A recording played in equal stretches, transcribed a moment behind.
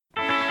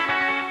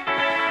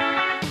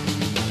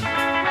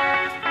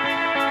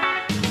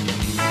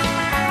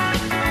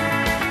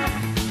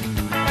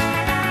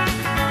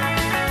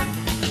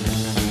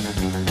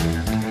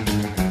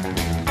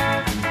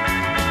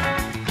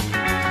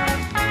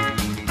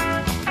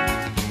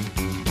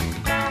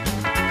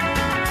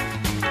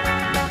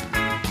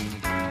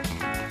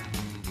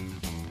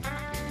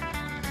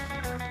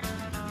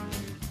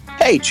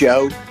Hey,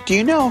 Joe, do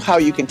you know how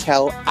you can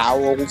tell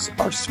owls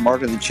are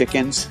smarter than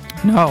chickens?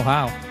 No,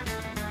 how?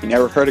 You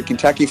never heard of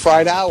Kentucky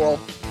Fried Owl?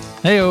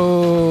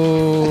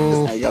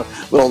 Hey-o. There you go.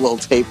 Little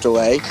tape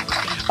delay.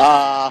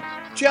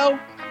 Joe,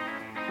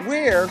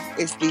 where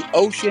is the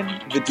ocean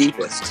the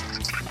deepest?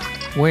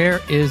 Where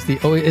is the...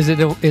 Oh, is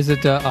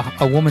it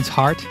a woman's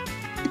heart?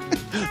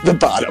 The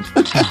bottom.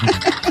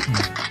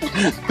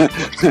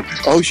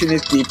 Ocean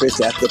is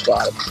deepest at the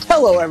bottom.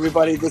 Hello,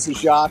 everybody. This is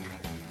Jacques.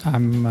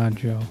 I'm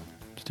Joe.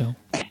 Still.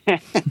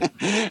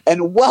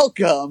 And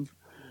welcome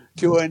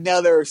to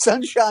another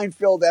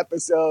sunshine-filled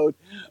episode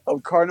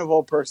of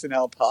Carnival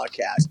Personnel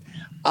Podcast.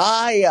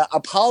 I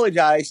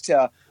apologize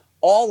to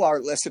all our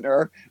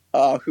listener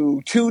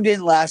who tuned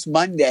in last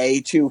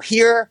Monday to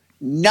hear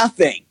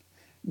nothing.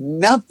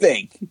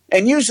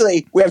 And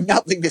usually we have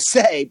nothing to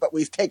say, but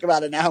we take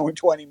about an hour and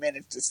 20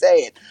 minutes to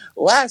say it.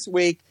 Last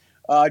week,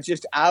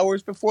 just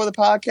hours before the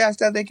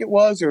podcast, I think it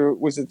was, or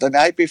was it the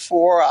night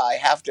before, I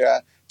have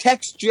to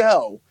text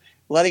Joe,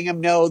 letting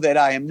him know that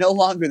I am no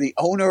longer the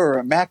owner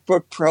of a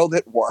MacBook Pro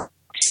that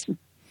works.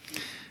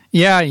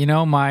 Yeah, you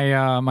know,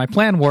 my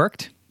plan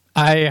worked.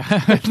 I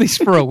at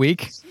least for a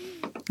week,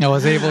 I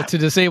was able to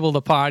disable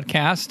the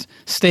podcast,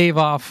 stave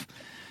off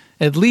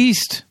at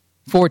least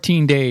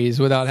 14 days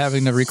without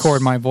having to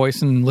record my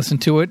voice and listen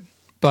to it.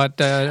 But,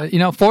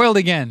 foiled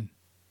again.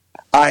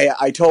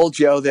 I told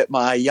Joe that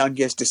my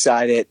youngest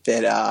decided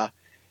that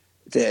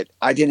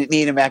I didn't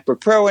need a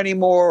MacBook Pro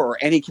anymore or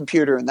any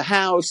computer in the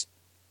house.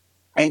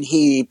 And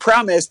he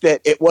promised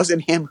that it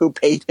wasn't him who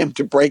paid him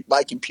to break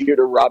my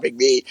computer, robbing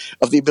me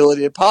of the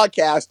ability to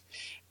podcast.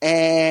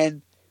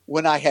 And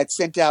when I had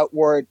sent out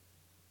word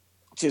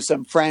to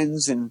some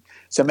friends and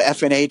some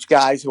F&H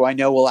guys who I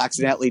know will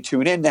accidentally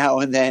tune in now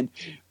and then,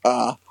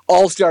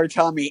 All-Star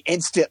Tommy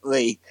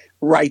instantly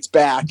writes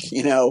back,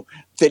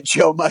 that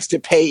Joe must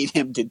have paid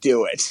him to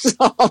do it. So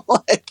I'm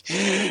like,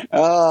 and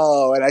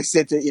I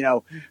said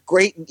that,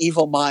 great and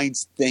evil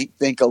minds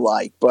think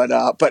alike.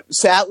 But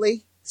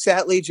sadly,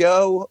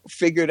 Joe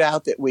figured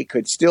out that we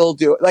could still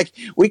do it. Like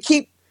we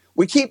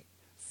keep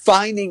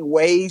finding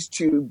ways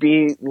to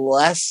be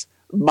less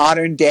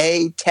modern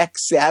day tech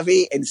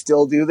savvy and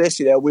still do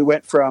this. We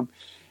went from,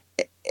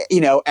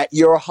 at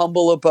your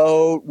humble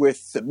abode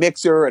with the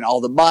mixer and all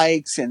the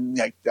mics and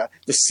like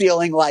the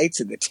ceiling lights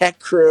and the tech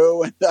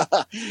crew and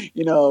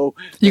you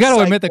got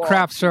to admit the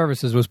craft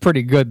services was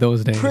pretty good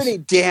those days. Pretty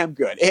damn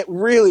good. It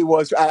really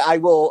was. I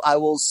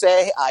will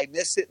say I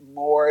miss it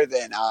more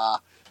than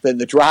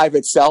the drive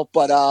itself,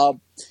 but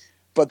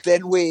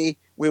then we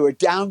were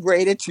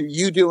downgraded to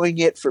you doing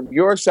it from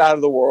your side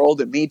of the world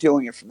and me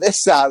doing it from this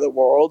side of the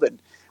world,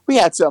 and we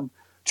had some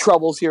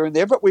troubles here and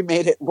there, but we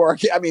made it work.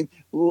 I mean,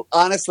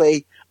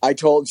 honestly, I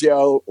told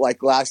Joe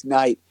like last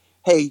night,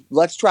 hey,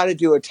 let's try to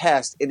do a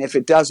test, and if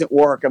it doesn't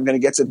work, I'm going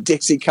to get some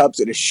Dixie cups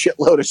and a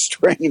shitload of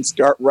string and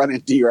start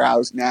running to your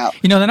house now.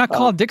 They're not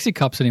called Dixie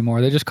cups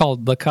anymore. They're just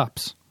called the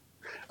cups.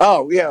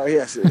 Oh, yeah,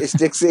 yes. Is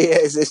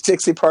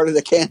Dixie part of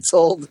the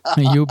canceled?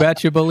 You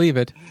bet you believe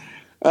it.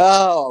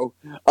 Oh,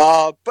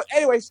 but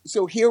anyways,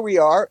 so here we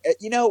are.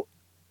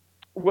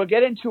 We'll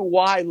get into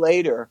why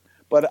later,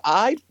 but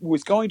I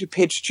was going to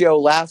pitch Joe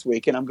last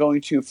week, and I'm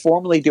going to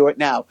formally do it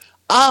now.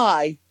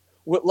 I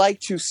would like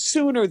to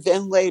sooner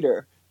than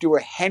later do a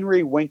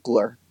Henry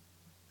Winkler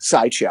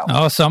sideshow.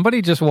 Oh,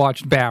 somebody just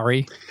watched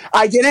Barry.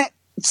 I didn't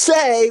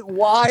say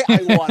why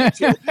I wanted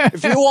to.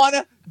 If you want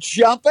to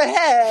jump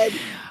ahead,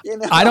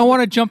 I don't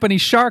want to jump any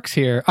sharks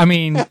here. I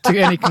mean, to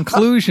any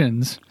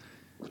conclusions.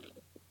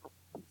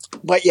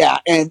 But yeah,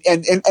 and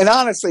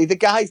honestly, the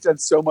guy's done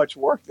so much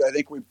work that I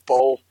think we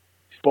both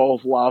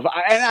love.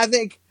 And I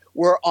think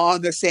we're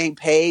on the same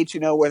page,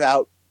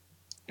 without,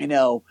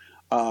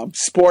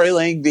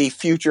 spoiling the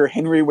future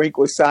Henry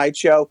Winkler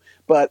sideshow.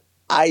 But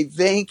I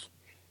think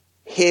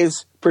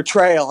his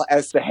portrayal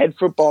as the head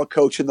football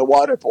coach in The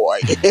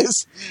Waterboy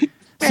is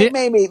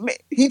maybe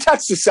he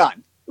touched the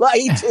sun. Like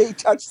he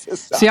touched the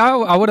sun. See,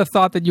 I would have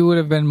thought that you would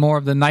have been more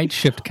of the night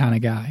shift kind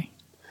of guy.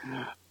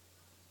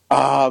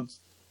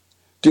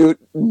 Dude,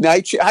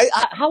 night shift.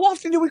 How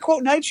often do we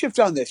quote night shift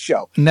on this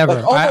show?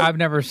 Never. I've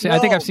never seen. No. I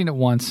think I've seen it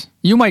once.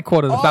 You might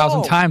quote it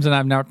 1,000 times, and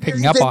I'm not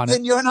picking up on it.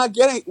 Then you're not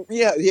getting.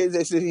 Yeah,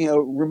 this is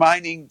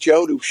reminding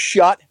Joe to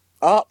shut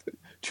up,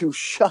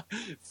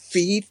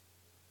 feed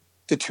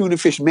the tuna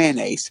fish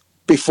mayonnaise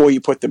before you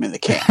put them in the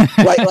can.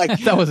 Right, like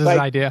that was his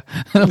idea.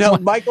 No,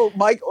 Michael.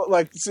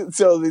 Like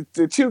so,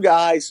 the two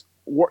guys.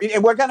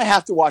 And we're going to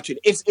have to watch it.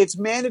 It's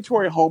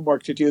mandatory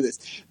homework to do this.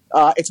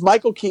 It's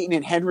Michael Keaton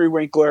and Henry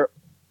Winkler.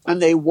 And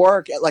they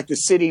work at like the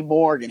city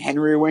morgue, and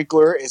Henry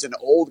Winkler is an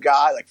old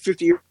guy, like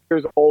 50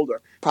 years old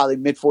or probably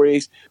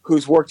mid-40s,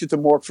 who's worked at the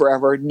morgue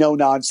forever, no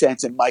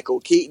nonsense. And Michael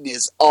Keaton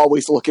is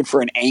always looking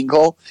for an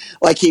angle.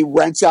 Like he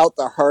rents out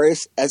the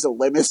hearse as a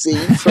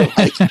limousine for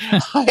like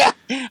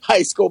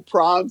high school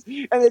proms.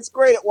 And it's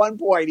great. At one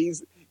point,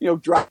 he's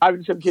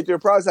driving some kid to a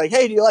prom. He's like,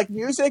 hey, do you like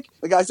music?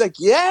 The guy's like,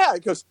 yeah.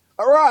 He goes,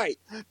 all right,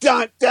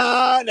 dun,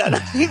 dun, and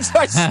he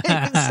starts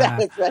singing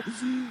sound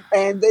effects.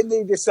 And then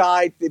they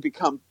decide they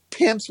become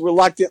pimps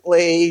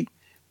reluctantly,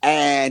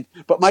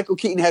 But Michael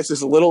Keaton has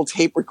this little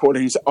tape recorder.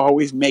 He's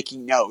always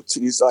making notes,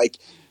 and he's like,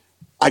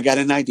 "I got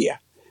an idea."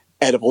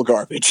 Edible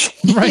garbage,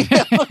 Right.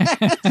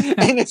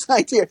 and it's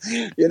like,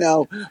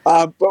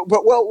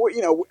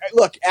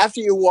 look, after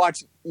you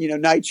watch,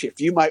 Night Shift,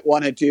 you might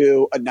want to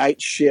do a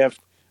Night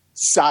Shift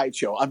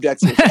sideshow. I'm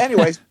dead serious.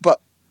 Anyways, but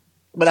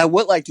I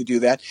would like to do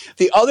that.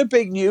 The other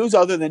big news,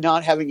 other than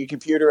not having a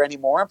computer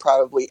anymore, and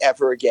probably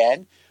ever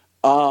again,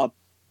 on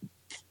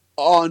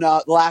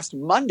last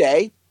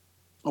Monday,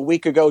 a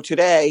week ago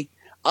today,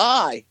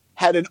 I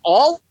had an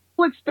all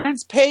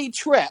expense paid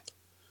trip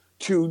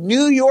to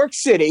New York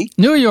City.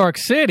 New York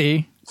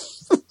City?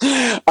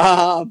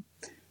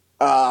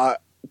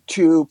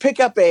 To pick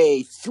up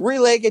a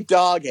 3-legged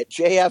dog at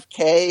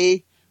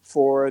JFK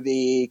for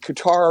the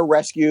Katara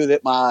rescue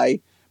that my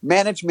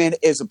management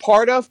is a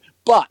part of.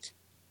 But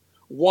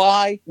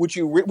why would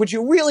you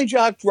really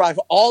drive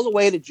all the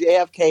way to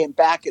JFK and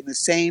back in the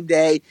same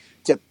day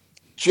to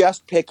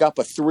just pick up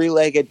a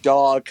 3-legged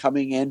dog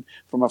coming in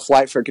from a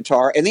flight for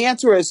Qatar? And the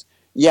answer is,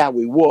 yeah,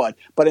 we would.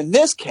 But in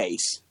this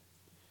case,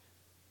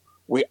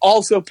 we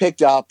also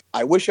picked up,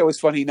 I wish I was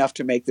funny enough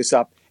to make this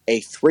up,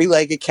 a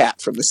 3-legged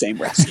cat from the same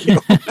rescue.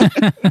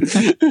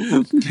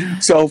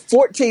 So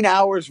 14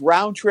 hours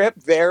round trip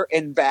there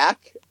and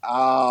back.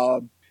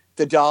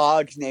 The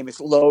dog's name is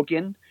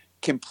Logan.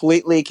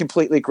 Completely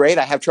great.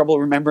 I have trouble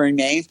remembering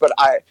names, but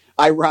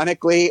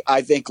ironically,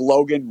 I think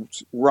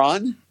Logan's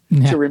run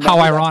to remember. How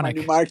ironic.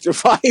 My mnemonic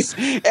device.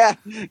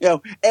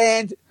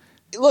 And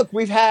look,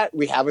 we have a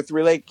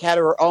 3-legged cat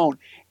of our own.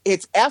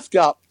 It's effed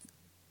up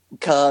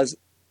because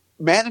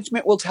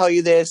management will tell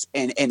you this,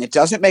 and it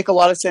doesn't make a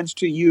lot of sense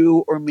to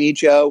you or me,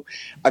 Joe.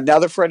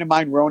 Another friend of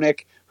mine,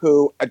 Ronik,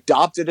 who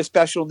adopted a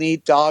special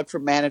need dog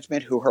from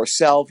management, who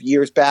herself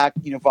years back,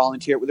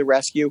 volunteered with a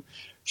rescue.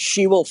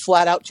 She will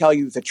flat out tell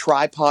you the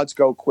tripods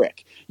go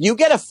quick. You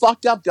get a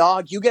fucked up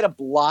dog, you get a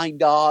blind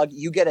dog,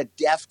 you get a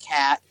deaf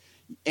cat.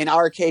 In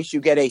our case, you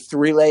get a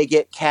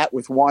 3-legged cat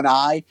with one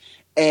eye.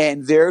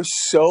 And there's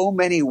so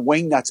many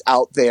wingnuts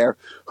out there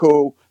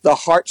who the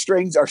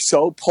heartstrings are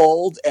so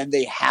pulled and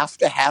they have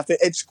to have it.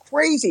 It's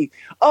crazy.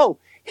 Oh,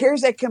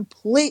 here's a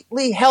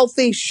completely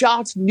healthy,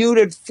 shots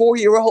neutered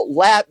 4-year-old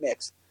lab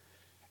mix.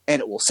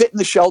 And it will sit in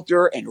the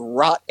shelter and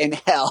rot in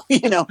hell.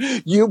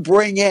 You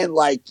bring in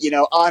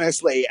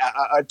honestly,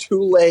 a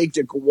 2-legged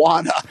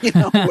iguana,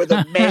 with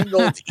a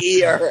mangled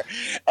ear,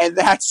 and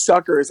that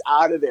sucker is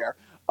out of there.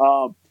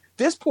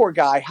 This poor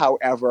guy,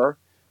 however.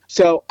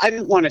 So I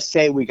didn't want to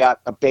say we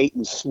got a bait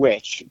and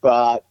switch,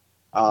 but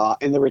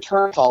and the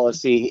return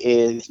policy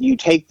is you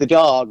take the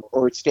dog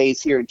or it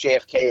stays here at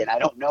JFK, and I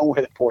don't know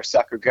where the poor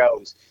sucker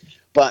goes.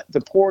 But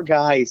the poor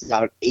guy is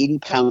about 80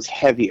 pounds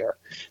heavier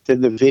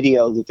than the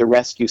video that the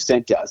rescue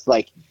sent us.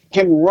 Like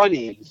him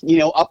running,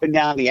 up and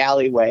down the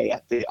alleyway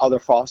at the other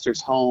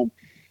foster's home.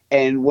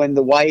 And when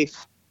the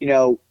wife,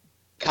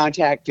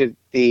 contacted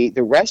the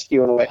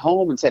rescue on the way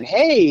home and said,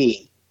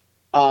 hey,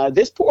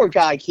 this poor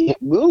guy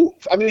can't move.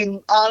 I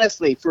mean,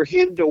 honestly, for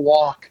him to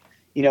walk,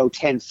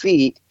 10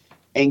 feet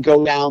and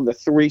go down the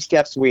 3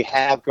 steps we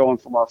have going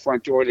from our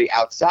front door to the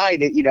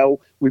outside,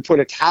 we put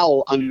a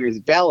towel under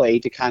his belly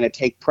to kind of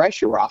take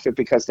pressure off it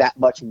because that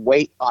much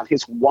weight on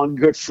his one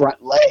good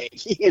front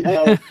leg,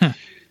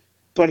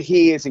 But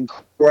he is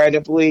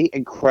incredibly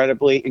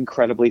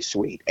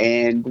sweet.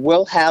 And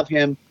we'll have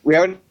him, we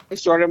already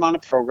started him on a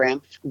program.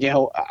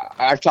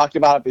 I've talked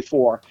about it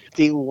before.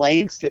 The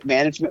lengths that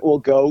management will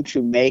go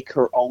to make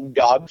her own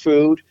dog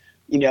food,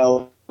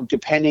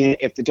 depending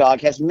if the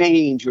dog has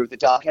mange or if the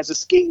dog has a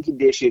skin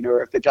condition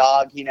or if the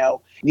dog,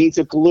 needs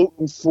a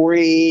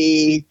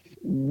gluten-free,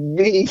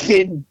 vegan-based,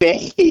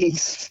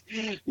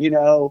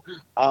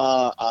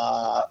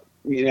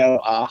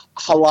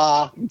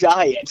 halal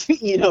diet.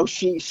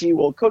 She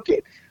will cook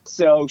it.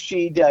 So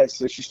she does.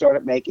 So she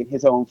started making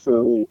his own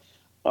food.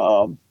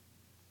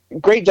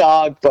 Great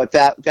dog, but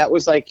that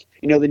was the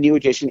new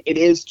addition. It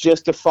is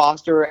just a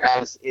foster,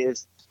 as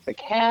is the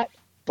cat,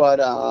 but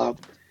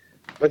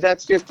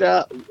that's just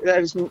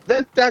that's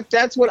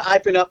what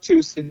I've been up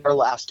to since our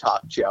last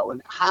talk, Joe.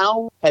 And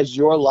how has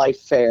your life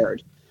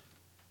fared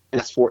in the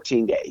last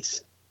 14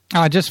 days?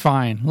 Just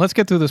fine. Let's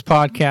get through this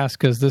podcast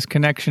because this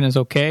connection is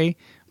okay,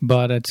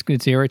 but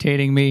it's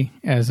irritating me.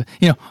 As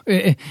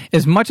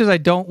much as I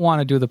don't want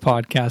to do the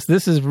podcast,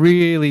 this is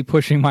really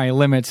pushing my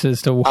limits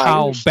as to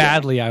how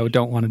badly I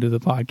don't want to do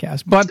the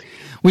podcast. But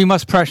we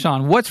must press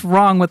on. What's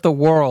wrong with the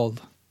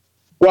world?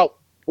 Well,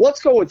 let's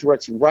go with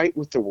what's right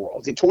with the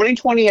world.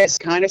 2020 has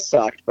kind of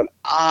sucked, but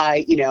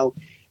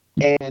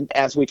and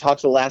as we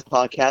talked to the last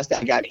podcast,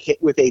 I got hit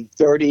with a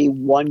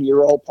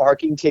 31-year-old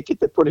parking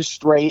ticket that put a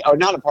strain, or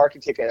not a parking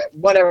ticket,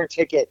 whatever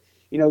ticket,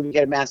 to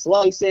get a mass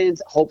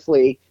license.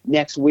 Hopefully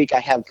next week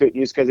I have good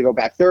news because I go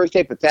back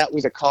Thursday, but that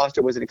was a cost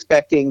I wasn't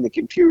expecting. The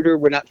computer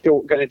we're not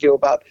going to do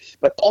about,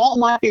 but all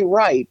might be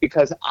right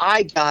because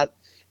I got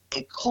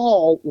a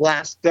call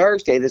this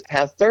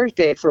past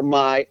Thursday, from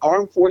my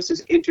Armed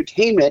Forces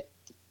Entertainment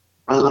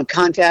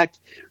contact,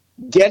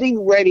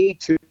 getting ready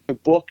to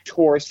book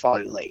tours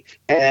finally.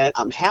 And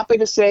I'm happy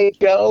to say,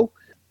 Joe,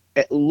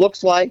 it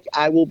looks like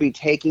I will be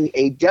taking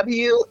a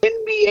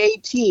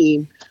WNBA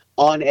team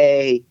on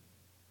a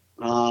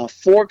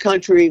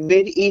 4-country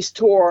Mid-East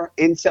tour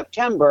in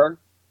September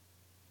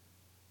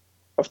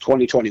of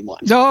 2021.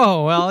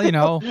 Oh, well,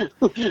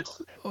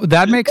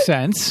 that makes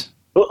sense.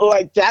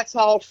 Like, that's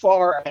how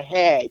far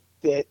ahead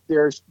that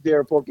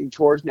they're booking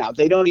tours now.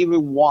 They don't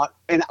even want,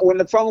 and when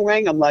the phone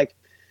rang, I'm like,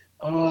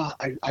 oh,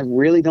 I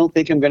really don't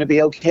think I'm going to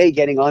be okay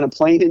getting on a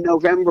plane in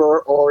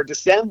November or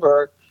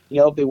December,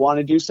 if they want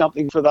to do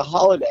something for the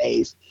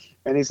holidays.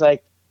 And he's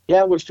like,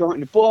 yeah, we're starting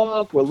to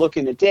book. We're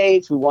looking at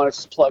dates. We want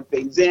to plug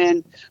things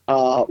in.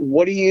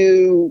 What do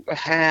you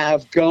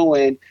have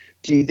going?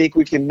 Do you think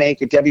we can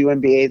make a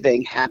WNBA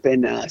thing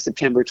happen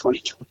September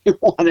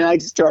 2021? And I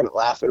just started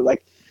laughing.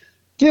 Like,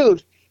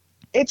 dude,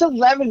 it's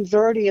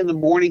 11:30 in the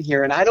morning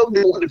here, and I don't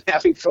know what I'm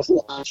having for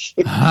lunch.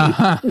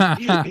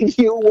 And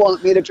you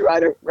want me to try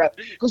to rep?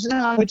 Because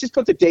no, we just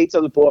put the dates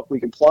on the book. We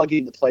can plug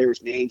in the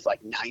players' names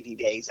like 90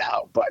 days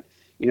out. But,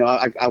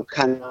 I'll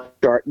kind of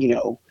start,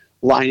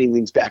 lining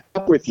things back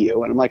up with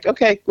you. And I'm like,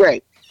 okay,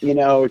 great.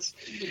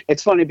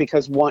 It's funny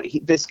because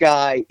this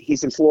guy,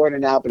 he's in Florida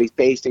now, but he's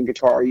based in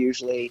Qatar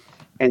usually.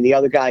 And the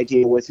other guy I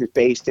deal with who's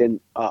based in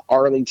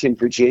Arlington,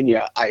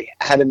 Virginia, I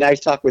had a nice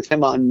talk with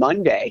him on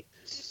Monday.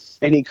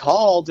 And he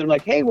called and I'm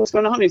like, hey, what's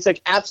going on? And he's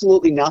like,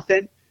 absolutely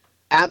nothing.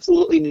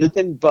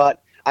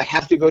 But I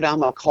have to go down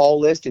my call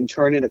list and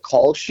turn in a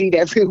call sheet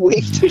every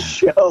week to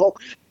show.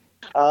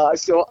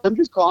 So I'm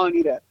just calling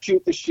you to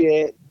shoot the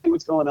shit, see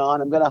what's going on.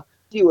 I'm going to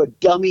do a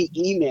dummy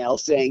email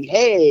saying,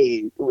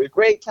 hey, it was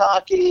great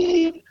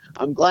talking.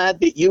 I'm glad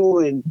that you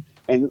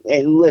and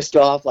list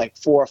off like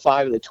 4 or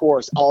 5 of the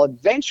tours I'll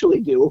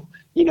eventually do,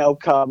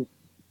 come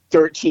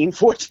 13,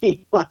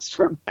 14 months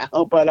from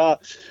now.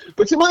 But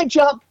so my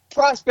job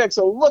prospects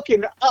are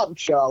looking up,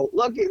 Joe.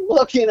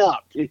 Looking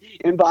up.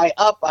 And by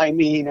up, I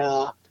mean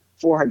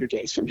 400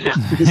 days from now.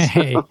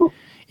 Hey,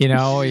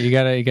 you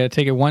gotta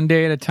take it one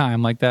day at a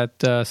time, like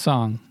that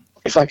song.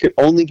 If I could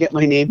only get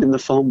my name in the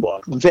phone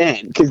book,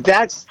 then, because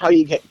that's how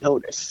you get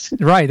noticed.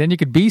 Right, then you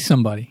could be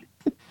somebody.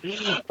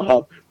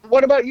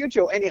 What about you,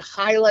 Joe? Any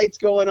highlights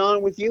going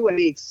on with you?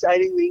 Any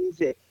exciting things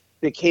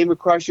that came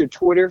across your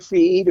Twitter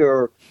feed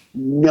or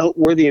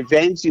noteworthy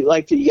events you'd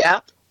like to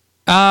yap?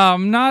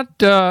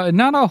 Not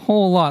a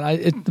whole lot.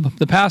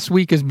 The past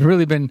week has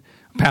really been,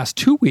 past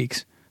 2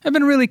 weeks, have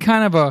been really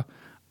kind of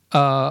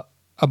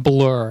a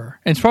blur.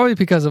 And it's probably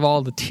because of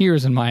all the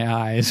tears in my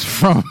eyes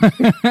from.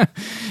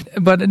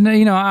 But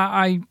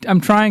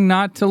I'm trying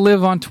not to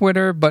live on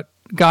Twitter. But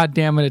God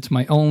damn it, it's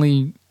my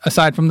only,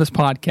 aside from this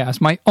podcast,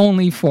 my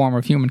only form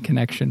of human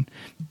connection.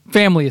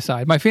 Family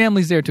aside, my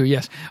family's there too.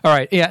 Yes, all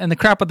right, yeah, and the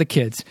crap with the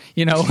kids.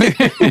 The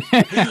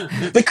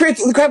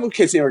crap with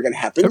kids never going to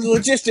happen. The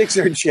logistics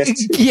are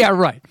just yeah,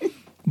 right.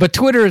 But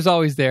Twitter is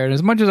always there, and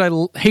as much as I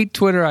hate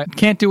Twitter, I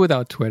can't do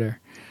without Twitter.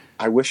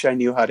 I wish I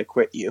knew how to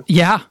quit you.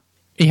 Yeah.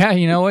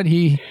 You know what?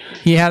 He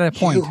had a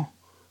point. You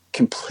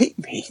complete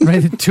me.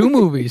 Right, 2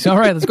 movies. All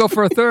right, let's go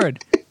for a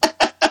third.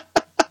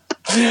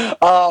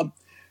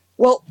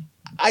 Well,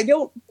 I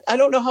don't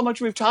know how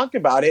much we've talked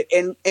about it,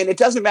 and it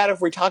doesn't matter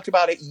if we talked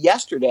about it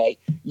yesterday.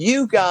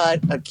 You got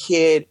a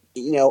kid,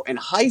 in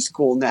high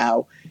school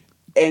now,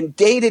 and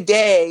day to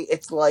day,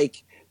 it's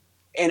like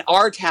in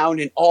our town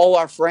and all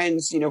our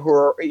friends, who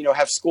are,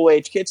 have school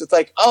age kids. It's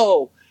like,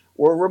 oh,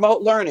 we're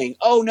remote learning.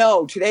 Oh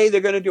no, today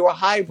they're going to do a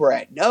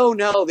hybrid. No,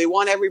 they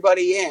want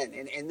everybody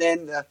in, and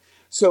then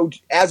so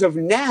as of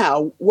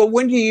now, well,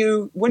 when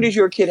does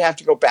your kid have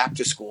to go back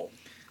to school?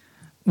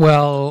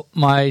 Well,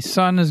 my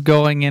son is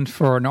going in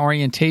for an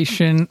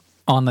orientation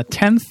on the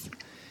 10th,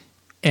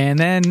 and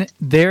then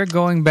they're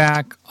going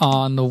back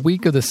on the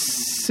week of the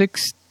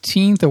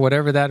 16th or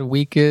whatever that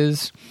week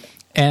is,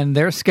 and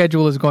their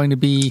schedule is going to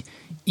be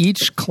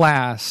each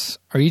class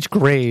or each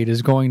grade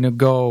is going to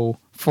go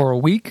for a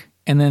week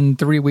and then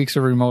 3 weeks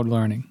of remote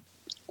learning.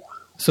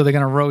 So they're going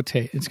to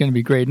rotate. It's going to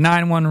be grade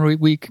 9 one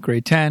week,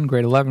 grade 10,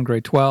 grade 11,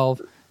 grade 12,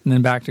 and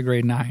then back to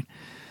grade 9.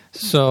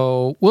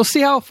 So we'll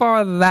see how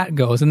far that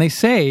goes. And they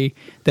say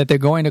that they're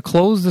going to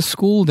close the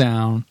school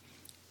down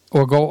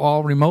or go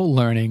all remote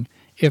learning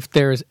if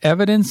there's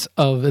evidence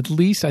of at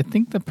least, I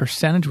think the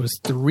percentage was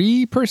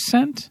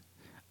 3%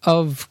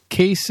 of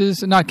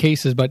cases, not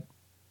cases, but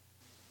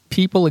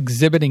people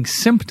exhibiting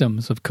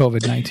symptoms of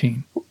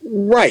COVID-19.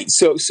 Right.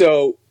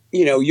 So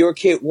your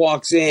kid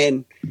walks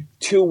in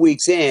 2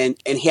 weeks in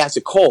and he has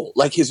a cold,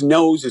 like his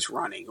nose is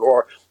running,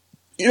 or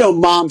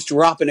mom's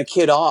dropping a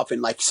kid off and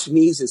like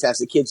sneezes as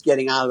the kid's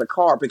getting out of the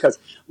car, because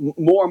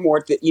more and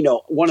more,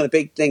 one of the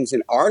big things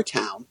in our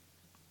town,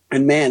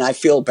 and man, I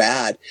feel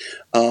bad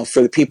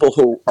for the people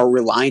who are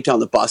reliant on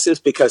the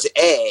buses, because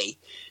I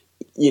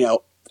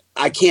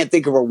can't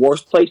think of a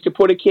worse place to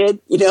put a kid,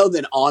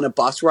 than on a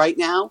bus right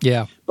now.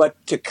 Yeah. But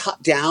to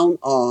cut down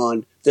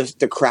on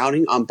the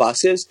crowding on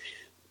buses,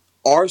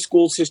 our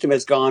school system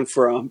has gone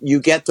from you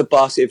get the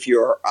bus if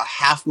you're a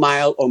half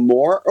mile or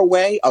more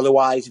away.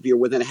 Otherwise, if you're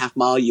within a half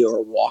mile, you're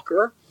a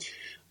walker,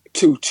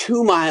 to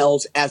 2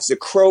 miles as the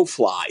crow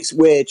flies,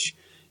 which,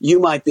 you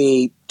might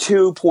be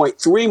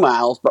 2.3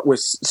 miles, but with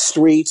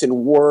streets and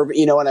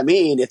you know what I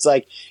mean? It's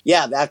like,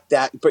 yeah,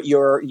 but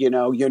you're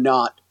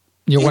not.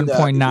 You're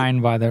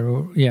 1.9 by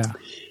the, yeah.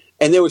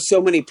 And there were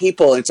so many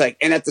people. It's like,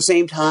 and at the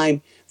same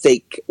time,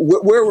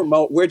 we're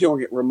remote. We're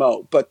doing it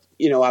remote, but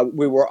we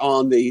were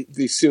on the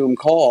Zoom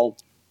call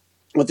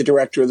with the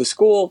director of the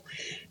school,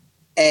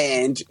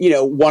 and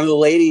one of the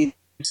ladies,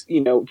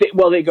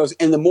 they goes,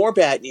 and the more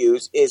bad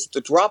news is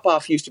the drop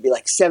off used to be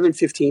like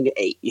 7:15 to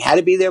 8. You had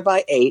to be there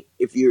by 8.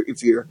 If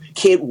your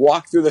kid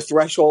walked through the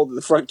threshold of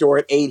the front door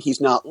at 8, he's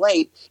not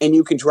late, and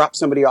you can drop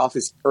somebody off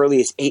as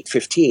early as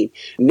 8:15.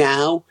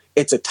 Now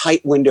it's a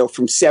tight window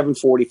from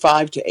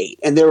 7:45 to 8,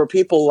 and there were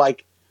people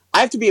like, I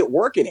have to be at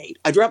work at 8.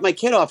 I drop my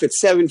kid off at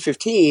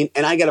 7:15,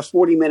 and I got a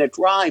 40-minute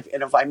drive.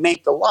 And if I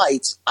make the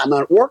lights, I'm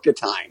at work at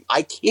time.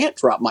 I can't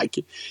drop my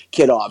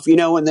kid off,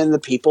 And then the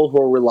people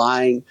who are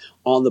relying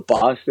on the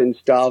bus and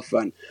stuff,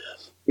 and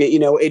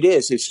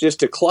it's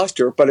just a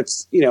cluster. But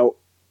it's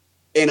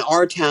in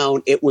our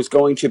town, it was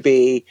going to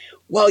be,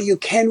 well, you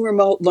can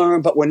remote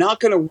learn, but we're not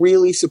going to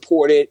really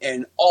support it,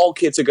 and all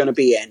kids are going to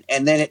be in.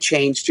 And then it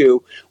changed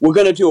to, we're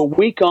going to do a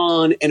week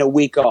on and a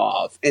week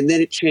off. And then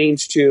it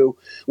changed to,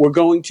 we're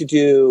going to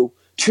do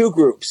 2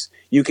 groups.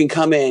 You can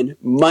come in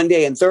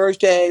Monday and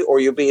Thursday, or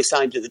you'll be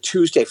assigned to the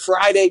Tuesday,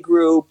 Friday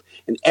group,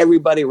 and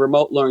everybody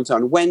remote learns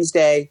on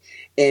Wednesday.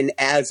 And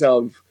as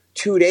of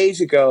 2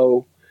 days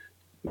ago,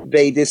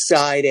 they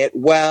decided,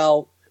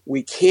 well,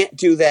 we can't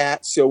do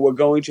that, so we're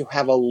going to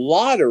have a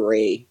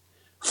lottery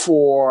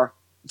for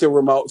the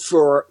remote,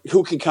 for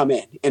who can come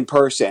in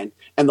person.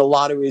 And the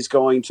lottery is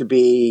going to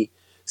be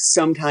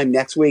sometime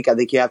next week. I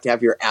think you have to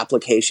have your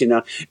application.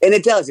 And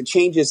it does. It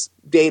changes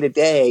day to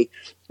day.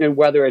 And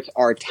whether it's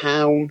our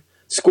town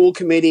school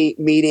committee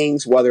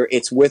meetings, whether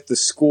it's with the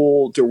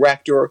school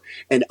director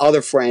and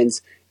other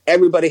friends,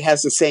 everybody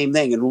has the same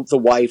thing. And the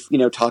wife,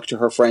 talked to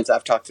her friends.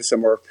 I've talked to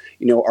some of,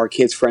 our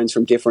kids' friends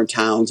from different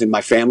towns and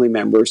my family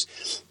members.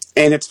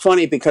 And it's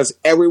funny because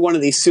every one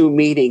of these Zoom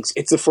meetings,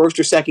 it's the first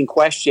or second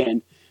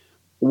question.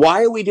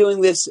 Why are we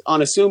doing this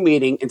on a Zoom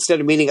meeting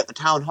instead of meeting at the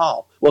town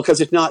hall? Well, because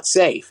it's not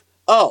safe.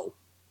 Oh,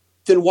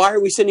 then why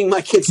are we sending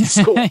my kids to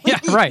school? Yeah,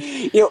 right.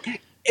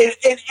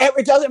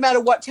 It doesn't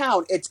matter what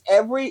town. It's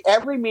every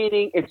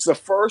meeting. It's the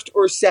first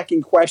or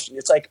second question.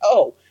 It's like,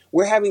 oh,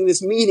 we're having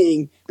this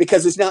meeting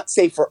because it's not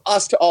safe for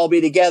us to all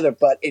be together.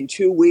 But in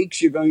 2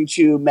 weeks, you're going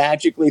to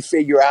magically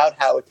figure out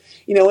how,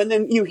 and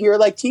then you hear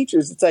like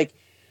teachers. It's like,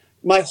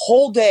 my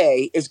whole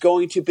day is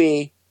going to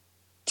be,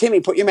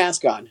 Timmy, put your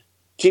mask on.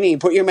 Janine,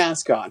 put your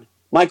mask on.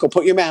 Michael,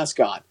 put your mask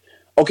on.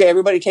 Okay,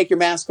 everybody take your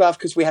mask off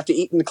because we have to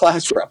eat in the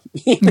classroom.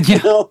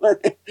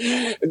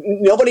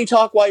 Nobody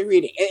talk while you're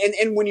eating.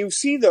 And when you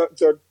see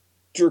the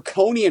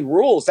draconian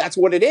rules, that's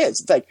what it is.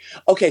 It's like,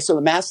 okay, so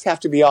the masks have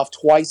to be off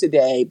twice a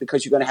day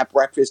because you're going to have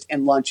breakfast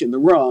and lunch in the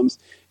rooms,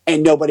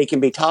 and nobody can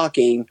be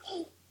talking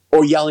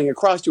or yelling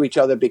across to each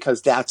other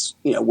because that's,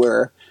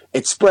 where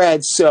it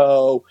spreads.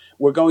 So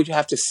we're going to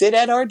have to sit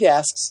at our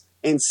desks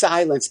in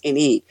silence and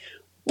eat.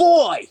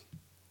 Boy,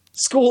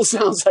 school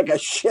sounds like a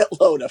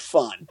shitload of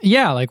fun.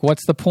 Yeah, like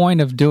what's the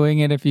point of doing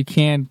it if you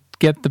can't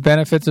get the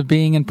benefits of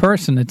being in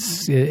person?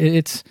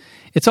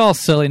 It's all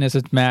silliness.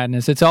 It's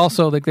madness. It's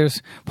also like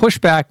there's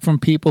pushback from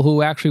people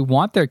who actually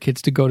want their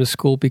kids to go to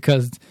school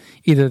because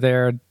either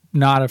they're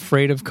not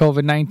afraid of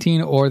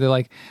COVID-19 or they're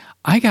like,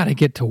 I got to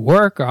get to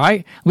work, or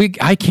I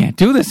can't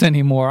do this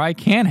anymore. I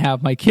can't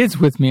have my kids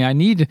with me. I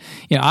need,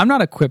 I'm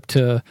not equipped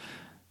to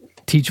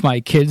teach my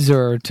kids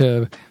or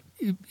to,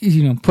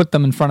 put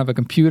them in front of a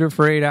computer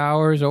for 8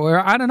 hours, or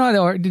I don't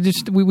know, or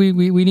just we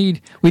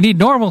need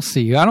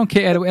normalcy. I don't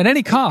care at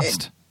any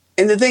cost.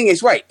 And the thing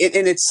is, right,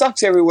 and it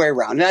sucks everywhere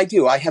around. And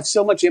I have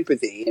so much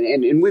empathy,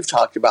 and we've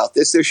talked about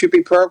this. There should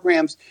be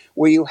programs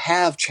where you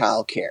have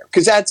childcare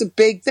because that's a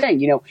big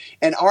thing.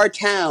 In our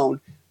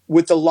town,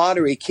 with the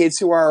lottery, kids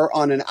who are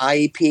on an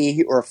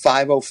IEP or a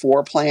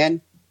 504 plan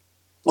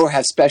or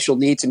have special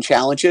needs and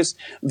challenges,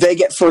 they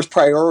get first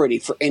priority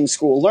for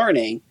in-school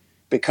learning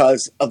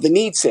because of the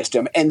need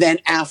system. And then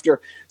after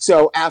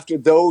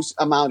those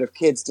amount of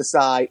kids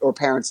decide or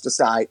parents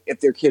decide if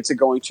their kids are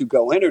going to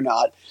go in or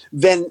not,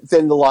 then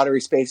the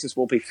lottery spaces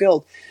will be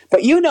filled.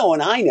 But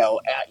and I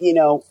know,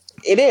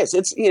 it is.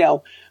 It's,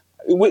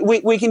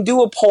 we can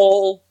do a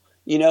poll,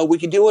 we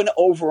can do an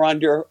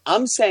over-under.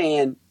 I'm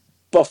saying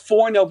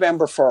before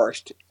November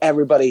 1st,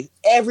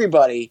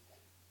 everybody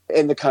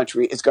in the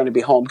country is going to be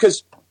home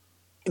because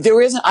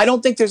I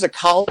don't think there's a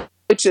college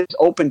that's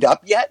opened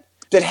up yet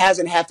that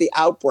hasn't had the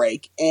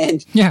outbreak.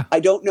 And yeah.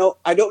 I don't know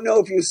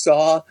if you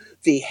saw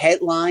the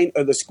headline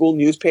of the school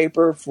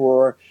newspaper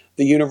for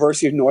the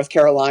University of North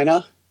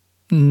Carolina.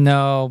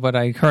 No, but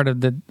I heard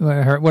of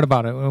what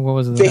about it? What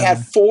was it? They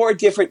had four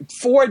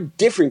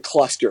different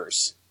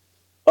clusters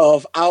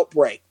of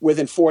outbreak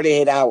within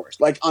 48 hours,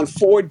 like on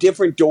 4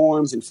 different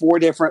dorms and 4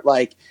 different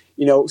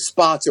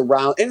spots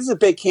around. And it's a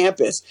big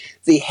campus.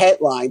 The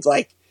headlines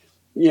like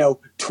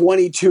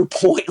 22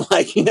 point,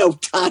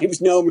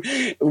 times no,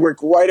 work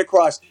right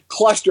across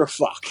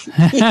clusterfuck.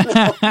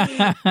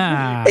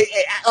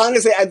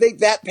 Honestly, I think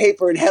that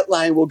paper and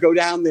headline will go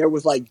down there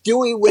with like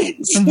Dewey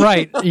wins.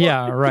 Right.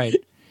 Yeah. Right.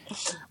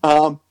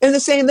 And the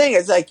same thing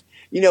is like,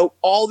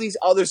 all these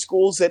other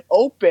schools that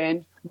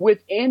open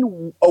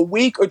within a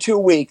week or 2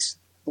 weeks,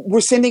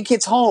 we're sending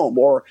kids home.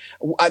 Or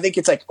I think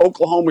it's like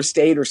Oklahoma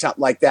State or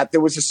something like that.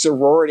 There was a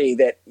sorority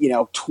that,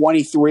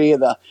 23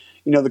 of the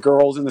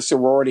girls in the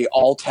sorority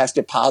all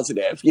tested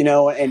positive,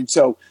 and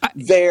so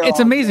it's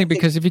amazing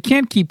because if you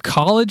can't keep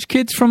college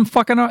kids from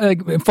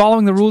fucking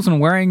following the rules and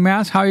wearing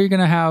masks, how are you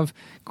going to have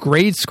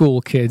grade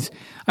school kids?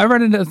 I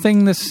read a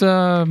thing this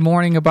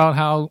morning about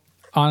how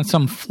on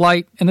some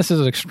flight, and this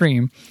is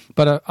extreme,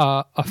 but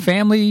a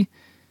family,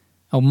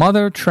 a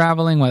mother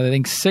traveling with, I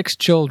think, 6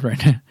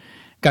 children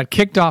got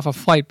kicked off a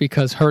flight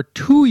because her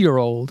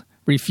 2-year-old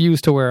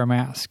refused to wear a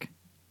mask.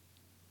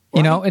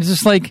 Right. It's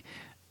just like,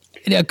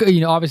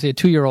 obviously a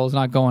 2-year-old is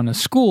not going to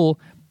school,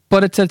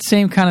 but it's that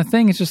same kind of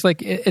thing. It's just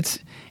like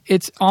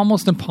it's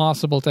almost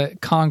impossible to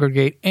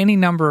congregate any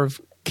number of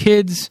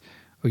kids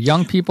or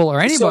young people or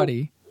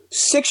anybody.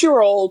 So,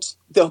 6-year-olds,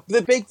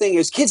 the big thing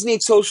is kids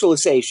need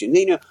socialization.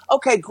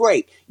 Okay,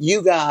 great.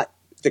 You got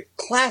the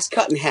class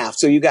cut in half,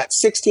 so you got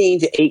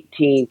 16 to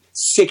 18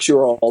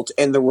 6-year-olds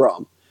in the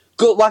room.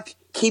 Good luck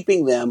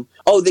keeping them.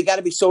 Oh, they got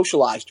to be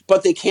socialized,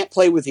 but they can't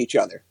play with each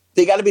other.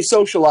 They got to be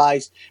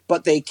socialized,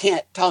 but they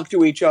can't talk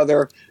to each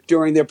other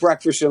during their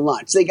breakfast and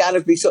lunch. They got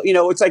to be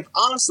it's like,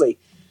 honestly,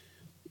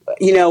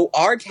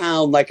 our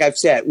town, like I've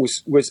said,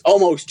 was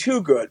almost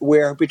too good,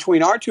 where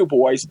between our 2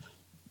 boys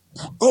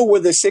who were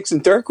the 6th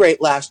and 3rd grade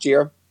last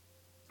year,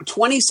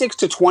 26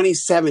 to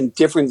 27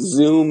 different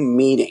Zoom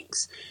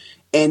meetings.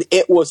 And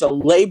it was a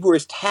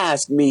laborious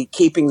task, me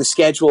keeping the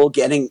schedule,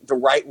 getting the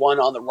right one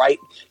on the right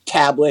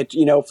tablet,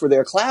 for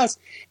their class.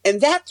 And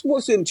that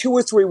was in 2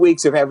 or 3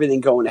 weeks of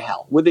everything going to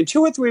hell. Within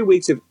 2 or 3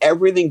 weeks of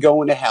everything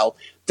going to hell,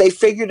 they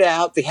figured it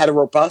out. They had a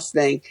robust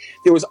thing.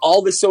 There was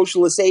all this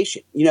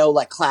socialization,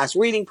 like class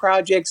reading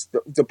projects.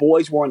 The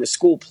boys were in a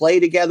school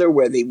play together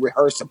where they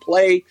rehearsed a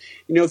play,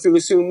 through the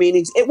Zoom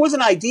meetings. It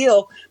wasn't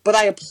ideal, but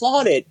I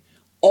applauded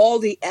all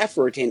the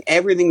effort and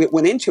everything that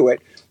went into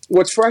it.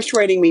 What's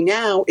frustrating me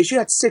now is you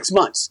had 6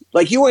 months.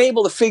 Like, you were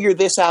able to figure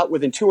this out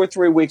within 2 or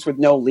 3 weeks with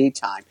no lead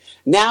time.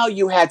 Now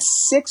you had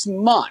 6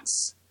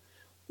 months.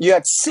 You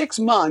had 6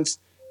 months,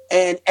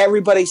 and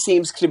everybody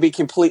seems to be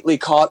completely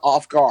caught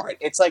off guard.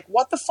 It's like,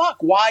 what the fuck?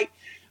 Why?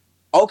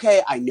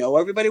 Okay, I know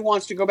everybody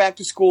wants to go back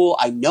to school.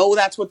 I know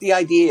that's what the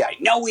idea. I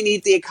know we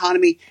need the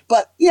economy.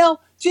 But,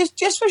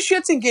 just for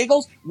shits and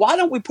giggles, why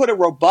don't we put a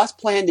robust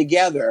plan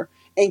together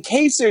in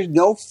case there's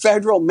no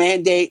federal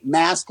mandate,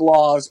 mask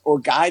laws, or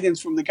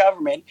guidance from the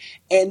government,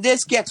 and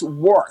this gets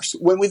worse?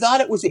 When we thought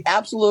it was the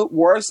absolute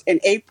worst in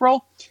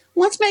April,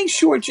 let's make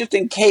sure, just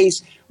in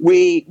case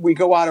we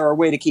go out of our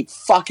way to keep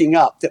fucking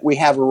up, that we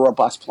have a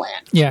robust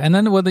plan. Yeah, and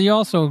then you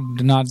also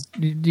do not,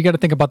 you got to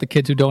think about the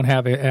kids who don't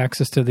have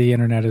access to the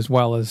internet as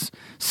well as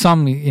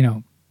some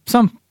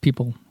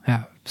people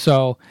have.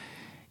 So,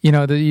 you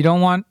don't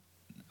want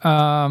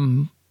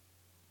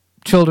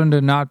children to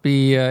not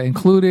be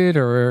included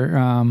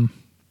or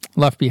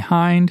left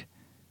behind,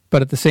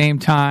 but at the same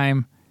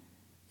time,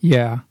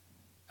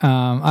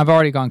 I've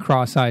already gone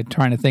cross-eyed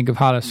trying to think of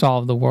how to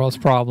solve the world's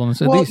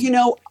problems.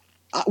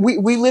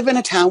 We live in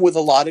a town with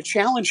a lot of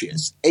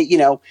challenges,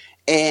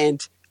 and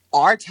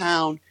our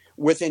town,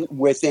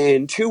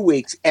 within 2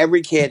 weeks,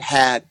 every kid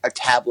had a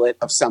tablet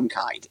of some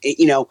kind.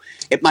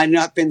 It might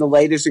not have been the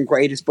latest and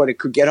greatest, but it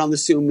could get on the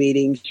Zoom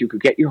meetings. You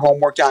could get your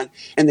homework done.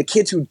 And the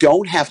kids who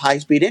don't have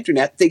high-speed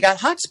internet, they got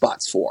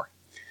hotspots for.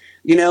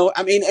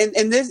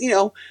 And this,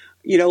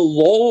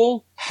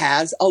 Lowell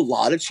has a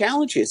lot of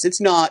challenges. It's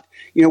not,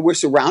 we're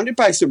surrounded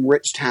by some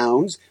rich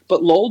towns,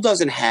 but Lowell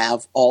doesn't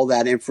have all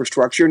that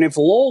infrastructure. And if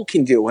Lowell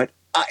can do it,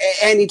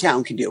 any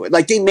town can do it.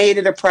 Like, they made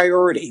it a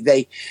priority.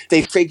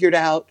 They figured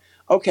out,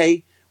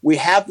 okay, we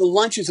have the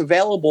lunches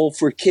available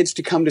for kids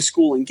to come to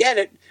school and get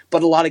it,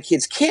 but a lot of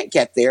kids can't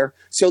get there,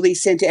 so they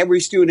sent every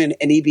student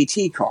an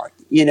EBT card,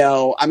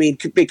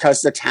 because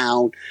the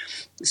town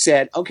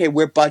said, okay,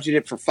 we're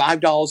budgeted for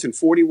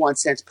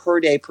 $5.41 per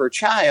day per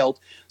child,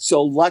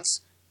 so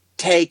let's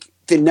take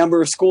the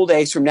number of school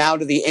days from now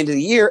to the end of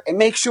the year and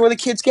make sure the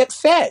kids get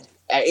fed.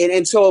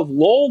 And so if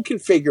Lowell can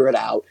figure it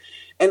out,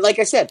 and like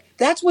I said,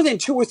 that's within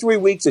 2 or 3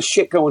 weeks of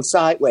shit going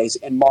sideways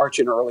in March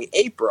and early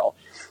April.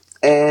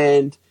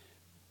 And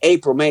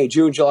April, May,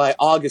 June, July,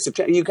 August,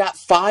 September, you got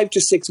 5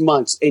 to 6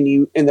 months, and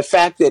the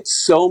fact that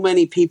so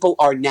many people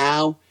are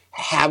now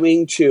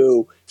having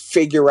to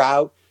figure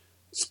out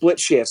split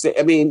shifts.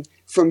 I mean,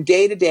 from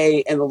day to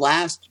day, in the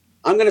last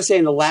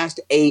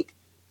 8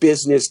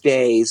 business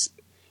days,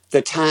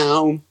 the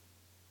town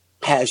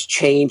has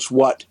changed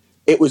what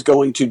it was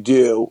going to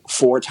do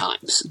 4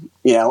 times,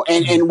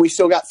 and we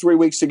still got 3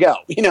 weeks to go,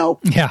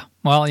 Yeah,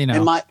 well,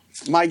 And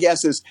my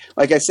guess is,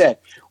 like I said,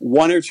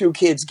 1 or 2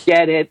 kids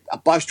get it, a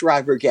bus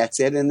driver gets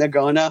it, and they're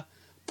going to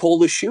pull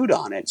the chute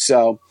on it.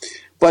 So,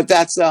 but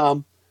that's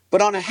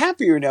But on a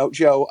happier note,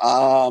 Joe.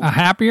 A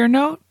happier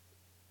note?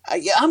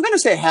 Yeah, I'm going to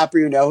say a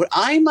happier note.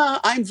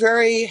 I'm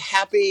very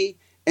happy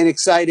and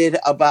excited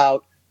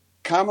about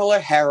Kamala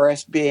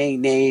Harris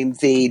being named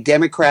the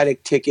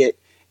Democratic ticket.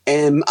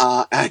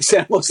 I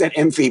almost said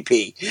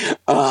MVP,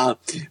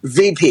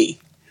 VP.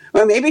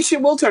 Well, maybe she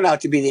will turn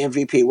out to be the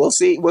MVP. We'll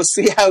see. We'll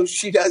see how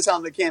she does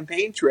on the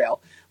campaign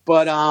trail.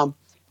 But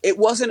it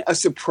wasn't a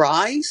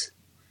surprise.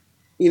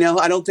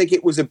 I don't think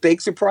it was a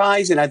big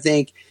surprise, and I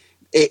think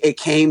it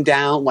came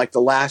down like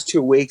the last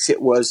 2 weeks.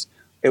 It was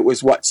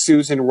what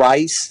Susan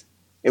Rice.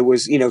 It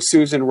was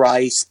Susan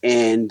Rice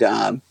and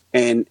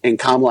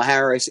Kamala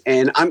Harris.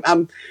 And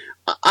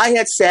I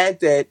had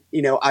said that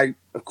I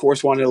of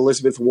course wanted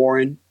Elizabeth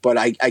Warren, but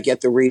I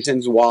get the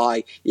reasons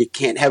why you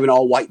can't have an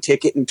all white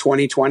ticket in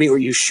 2020, or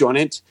you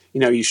shouldn't.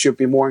 You should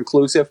be more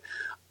inclusive.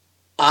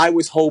 I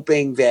was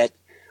hoping that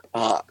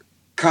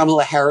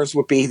Kamala Harris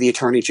would be the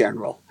Attorney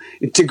General.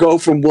 To go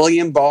from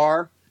William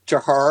Barr to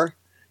her,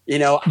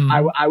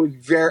 mm-hmm. I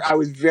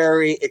was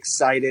very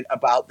excited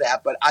about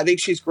that. But I think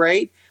she's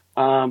great.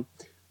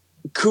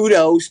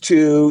 Kudos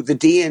to the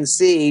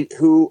DNC,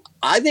 who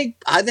I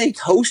think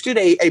hosted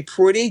a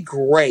pretty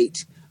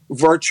great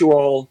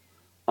virtual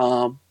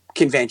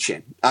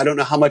convention. I don't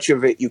know how much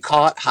of it you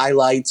caught,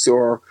 highlights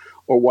or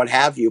what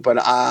have you, but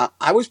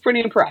I was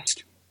pretty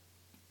impressed.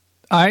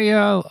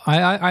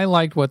 I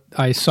liked what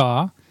I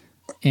saw,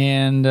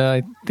 and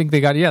I think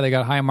they got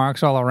high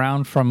marks all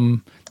around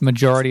from the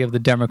majority of the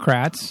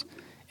Democrats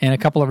and a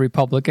couple of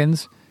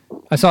Republicans.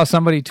 I saw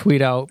somebody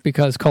tweet out,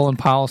 because Colin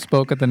Powell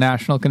spoke at the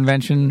national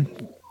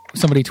convention,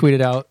 somebody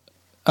tweeted out,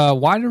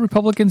 why do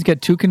Republicans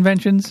get 2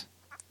 conventions?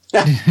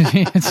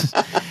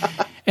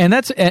 And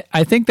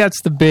I think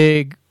that's the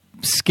big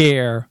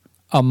scare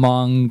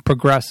among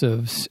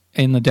progressives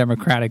in the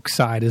Democratic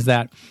side, is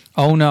that,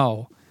 oh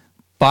no,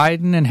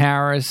 Biden and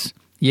Harris,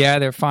 yeah,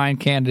 they're fine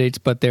candidates,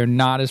 but they're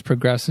not as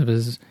progressive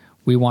as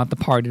we want the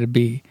party to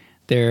be.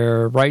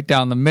 They're right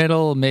down the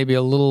middle, maybe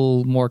a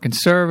little more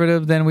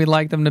conservative than we'd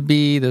like them to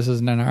be. This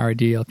isn't our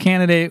ideal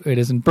candidate. It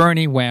isn't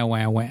Bernie. Wham,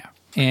 wham, wham.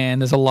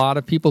 And there's a lot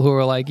of people who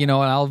are like,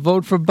 I'll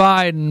vote for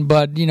Biden,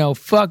 but,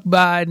 fuck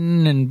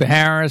Biden and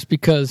Harris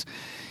because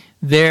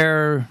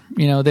they're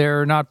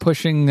not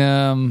pushing,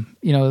 the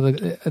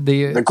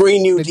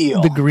Green New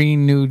Deal. The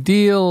Green New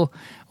Deal.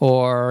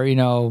 Or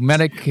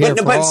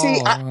Medicare. But see,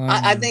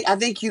 I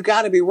think you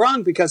got to be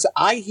wrong, because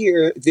I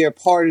hear they're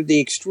part of the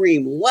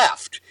extreme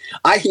left.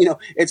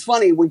 It's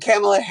funny, when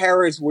Kamala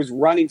Harris was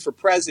running for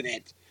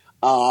president,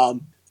 the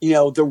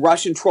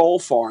Russian troll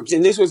farms,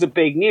 and this was a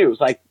big news.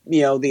 Like the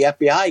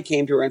FBI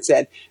came to her and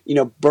said,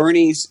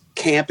 Bernie's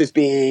camp is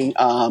being,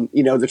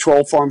 the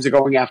troll farms are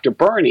going after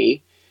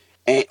Bernie.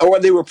 Or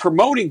they were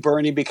promoting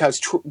Bernie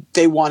because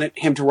they wanted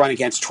him to run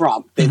against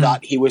Trump. They mm-hmm.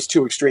 thought he was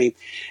too extreme.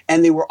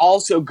 And they were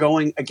also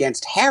going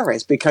against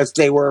Harris because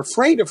they were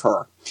afraid of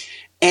her.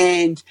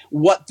 And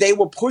what they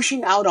were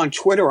pushing out on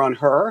Twitter on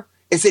her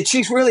is that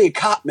she's really a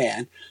cop,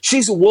 man.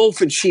 She's a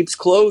wolf in sheep's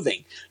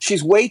clothing.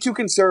 She's way too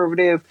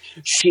conservative.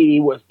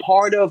 She was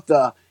part of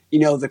the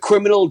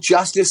criminal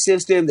justice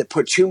system that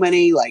put too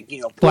many,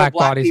 black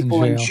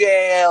people in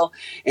jail.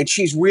 And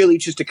she's really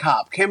just a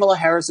cop. Kamala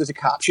Harris is a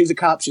cop. She's a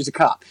cop. She's a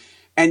cop.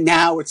 And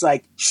now it's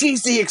like,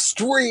 she's the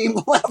extreme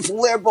left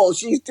liberal.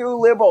 She's too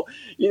liberal,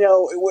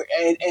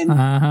 and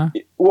uh-huh.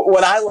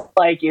 What I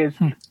like is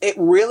it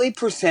really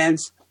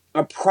presents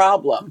a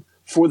problem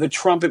for the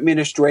Trump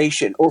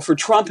administration, or for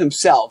Trump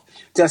himself.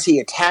 Does he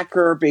attack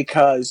her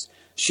because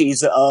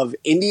she's of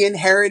Indian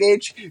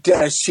heritage?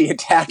 Does she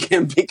attack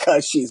him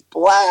because she's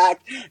black?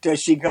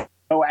 Does he go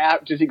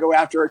after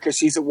her because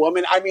she's a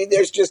woman? I mean,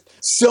 there's just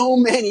so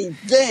many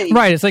things.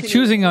 Right. It's like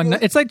choosing a new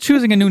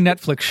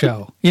Netflix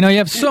show. You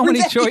have so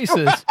many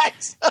choices.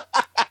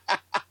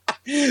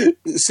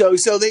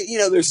 So they,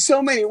 there's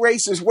so many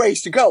racist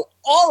ways to go.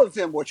 All of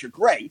them which are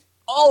great.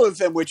 All of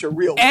them which are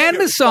real. And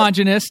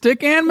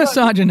misogynistic.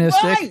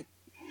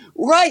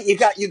 Right. You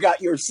got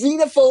your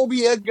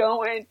xenophobia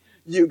going.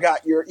 You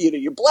got your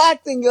your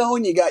black thing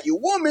going. You got your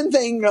woman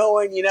thing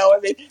going. I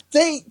mean,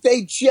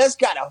 they just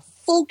got to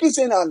focus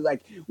in on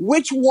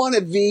which one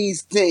of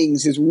these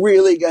things is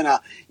really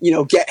gonna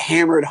get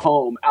hammered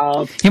home.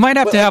 You might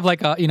have to have a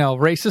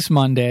racist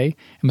Monday,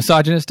 a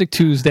misogynistic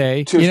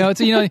Tuesday. Do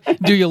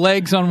your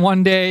legs on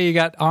one day, you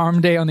got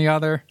arm day on the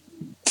other.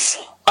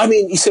 I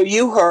mean, so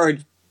you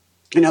heard,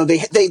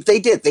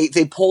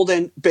 they pulled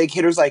in big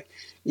hitters like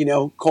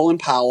Colin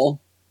Powell.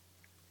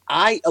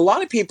 A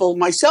lot of people,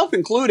 myself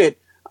included,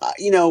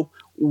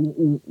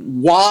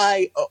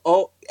 why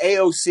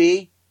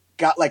AOC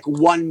got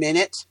 1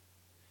 minute.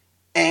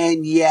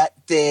 And yet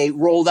they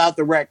rolled out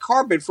the red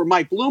carpet for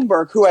Mike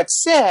Bloomberg, who had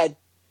said,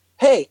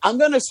 hey, I'm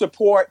going to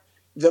support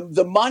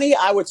the money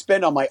I would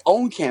spend on my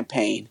own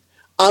campaign.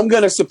 I'm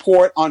going to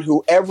support on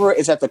whoever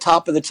is at the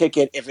top of the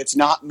ticket if it's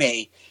not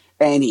me.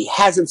 And he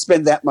hasn't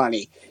spent that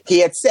money. He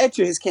had said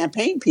to his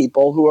campaign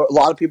people, a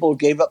lot of people who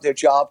gave up their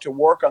job to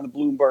work on the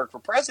Bloomberg for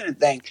president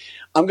thing,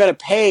 I'm going to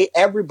pay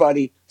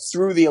everybody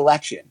through the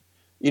election.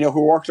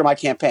 who worked on my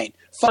campaign.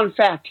 Fun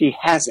fact, he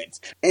hasn't.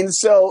 And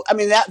so, I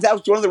mean, that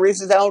was one of the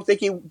reasons I don't think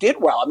he did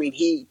well. I mean,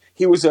 he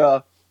was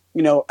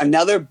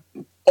another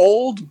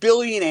old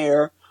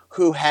billionaire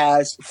who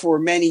has for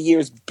many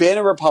years been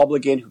a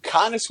Republican, who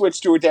kind of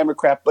switched to a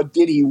Democrat, but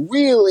did he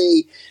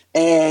really?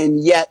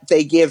 And yet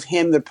they give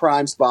him the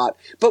prime spot.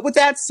 But with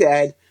that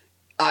said,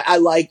 I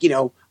like,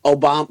 the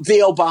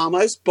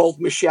Obamas. Both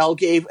Michelle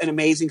gave an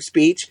amazing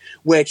speech,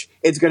 which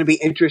it's going to be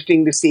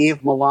interesting to see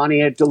if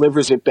Melania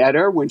delivers it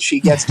better when she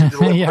gets to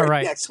deliver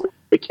it next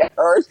week at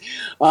hers.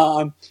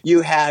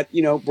 You had,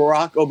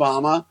 Barack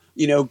Obama,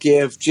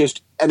 give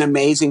just an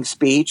amazing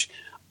speech.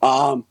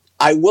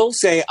 I will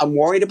say I'm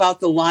worried about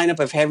the lineup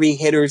of heavy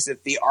hitters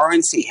that the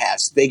RNC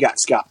has. They got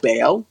Scott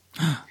Baio.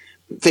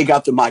 They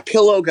got the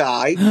MyPillow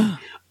guy.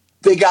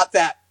 They got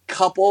that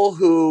couple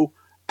who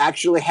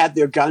actually had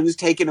their guns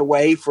taken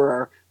away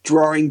for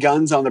drawing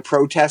guns on the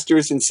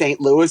protesters in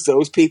St. Louis.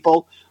 Those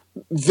people,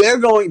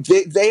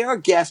 they are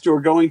guests who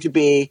are going to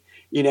be,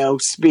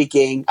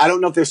 speaking. I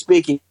don't know if they're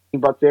speaking,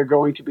 but they're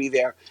going to be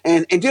there.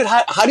 And dude,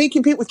 how do you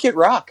compete with Kid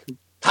Rock?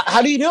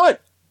 How do you do it?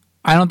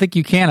 I don't think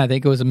you can. I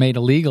think it was made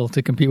illegal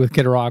to compete with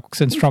Kid Rock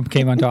since Trump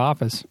came into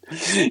office.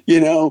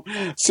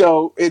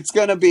 So it's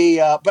going to be.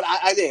 But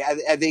I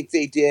think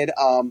they did.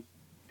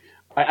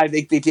 I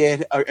think they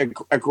did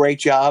a great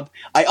job.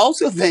 I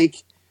also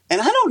think,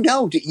 and I don't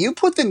know, did you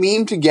put the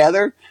meme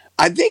together?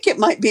 I think it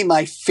might be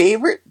my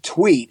favorite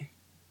tweet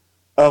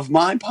of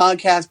my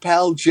podcast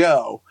pal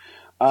Joe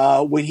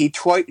when he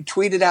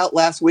tweeted out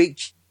last week,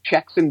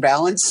 checks and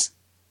balance.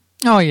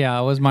 Oh, yeah.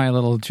 It was my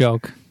little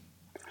joke.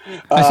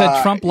 I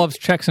said Trump loves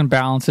checks and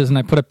balances, and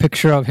I put a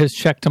picture of his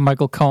check to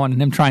Michael Cohen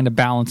and him trying to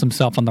balance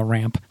himself on the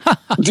ramp.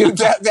 Dude,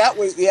 that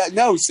was,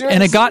 no, seriously.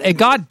 And it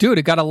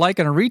got a like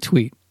and a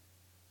retweet.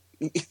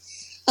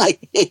 I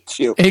hate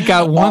you. It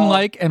got one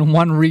like and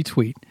one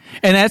retweet.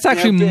 And that's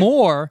actually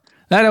more.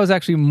 That was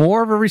actually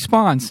more of a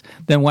response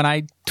than when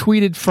I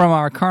tweeted from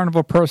our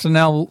Carnival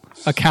personnel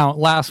account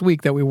last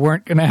week that we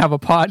weren't going to have a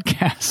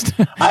podcast.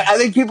 I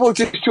think people are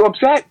just too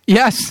upset.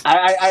 Yes.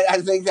 I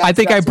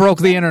think I broke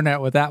the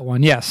internet with that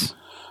one. Yes.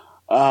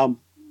 Well,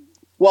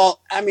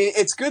 I mean,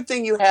 it's a good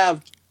thing you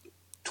have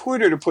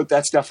Twitter to put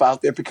that stuff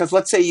out there, because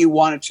let's say you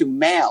wanted to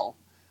mail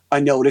a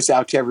notice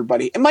out to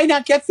everybody. It might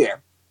not get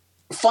there.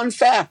 Fun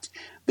fact.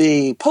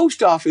 The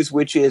post office,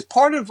 which is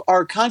part of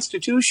our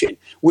Constitution,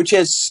 which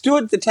has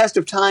stood the test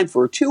of time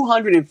for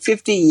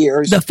 250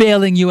 years. The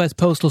failing U.S.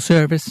 Postal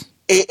Service.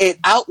 It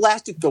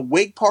outlasted the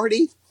Whig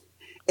Party.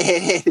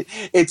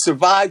 It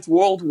survived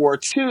World War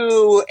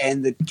II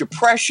and the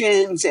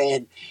Depressions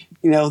and,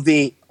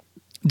 the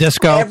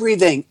disco,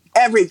 everything.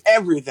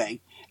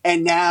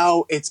 And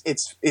now it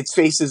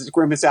faces its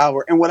grimmest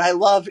hour. And what I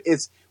love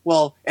is,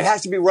 well, it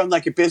has to be run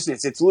like a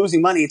business. It's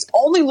losing money. It's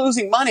only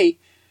losing money.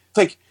 It's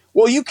like,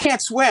 well, you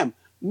can't swim.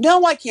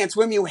 No, I can't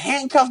swim. You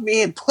handcuffed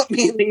me and put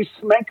me in these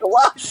cement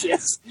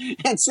galoshes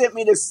and sent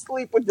me to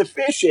sleep with the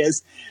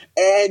fishes.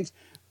 And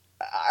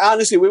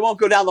honestly, we won't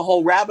go down the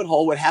whole rabbit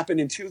hole. What happened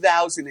in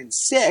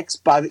 2006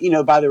 by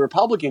the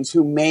Republicans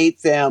who made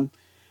them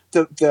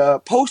the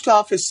post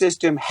office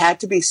system had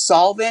to be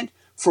solvent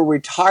for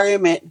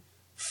retirement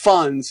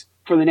funds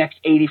for the next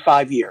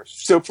 85 years.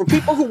 So for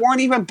people who weren't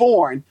even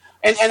born,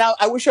 and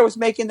I wish I was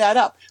making that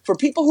up. For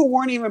people who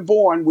weren't even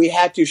born, we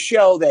had to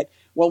show that,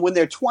 well, when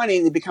they're 20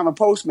 and they become a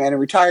postman and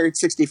retire at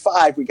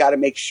 65, we got to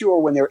make sure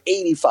when they're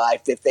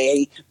 85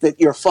 that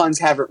your funds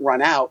haven't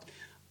run out.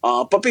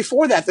 But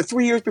before that, the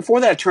 3 years before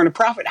that, it turned a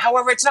profit.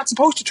 However, it's not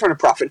supposed to turn a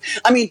profit.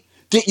 I mean,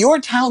 did your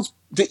town's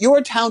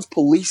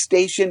police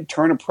station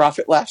turn a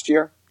profit last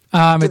year?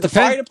 Did the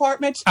fire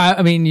department?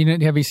 I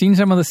mean, have you seen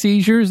some of the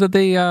seizures that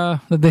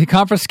they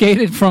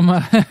confiscated from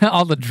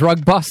all the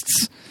drug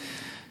busts?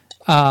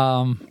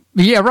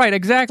 Yeah, right,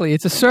 exactly.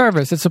 It's a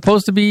service. It's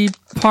supposed to be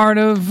part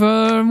of,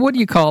 what do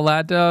you call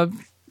that?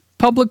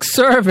 Public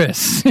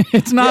service.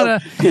 It's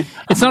not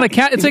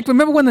it's like,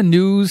 remember when the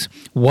news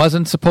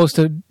wasn't supposed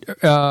to,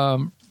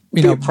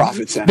 be a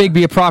profit center.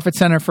 Be a profit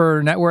center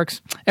for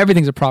networks?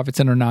 Everything's a profit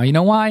center now. You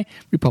know why?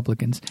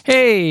 Republicans.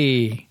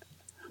 Hey.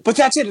 But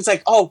that's it. It's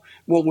like, oh,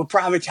 well, we'll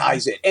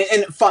privatize it.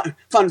 And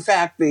fun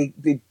fact, the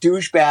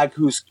douchebag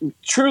who's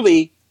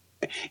truly...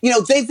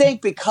 they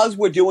think because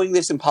we're doing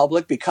this in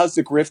public, because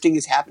the grifting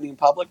is happening in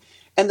public,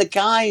 and the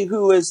guy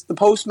who is the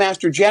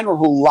postmaster general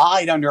who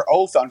lied under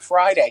oath on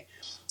Friday,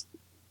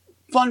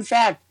 fun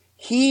fact,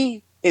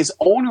 he is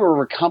owner of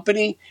a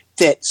company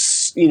that,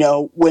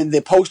 when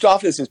the post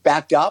office is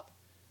backed up,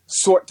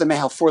 sort the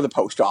mail for the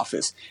post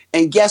office.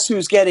 And guess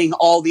who's getting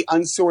all the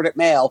unsorted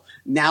mail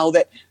now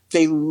that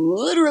they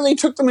literally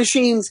took the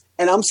machines,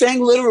 and I'm saying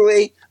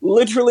literally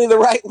the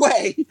right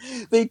way.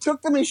 They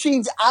took the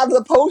machines out of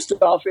the post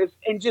office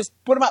and just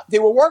put them up. They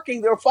were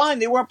working. They were fine.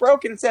 They weren't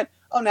broken, and said,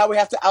 oh, now we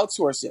have to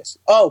outsource this.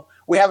 Oh,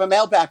 we have a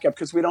mail backup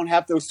because we don't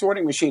have those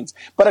sorting machines.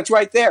 But it's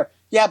right there.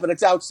 Yeah, but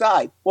it's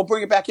outside. We'll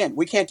bring it back in.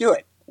 We can't do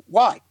it.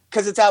 Why?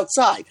 Because it's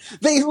outside.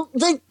 They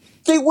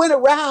went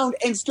around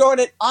and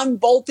started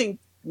unbolting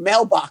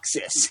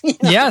mailboxes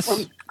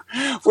yes.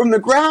 from the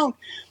ground.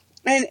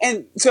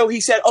 And so he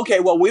said,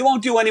 okay, well, we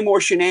won't do any more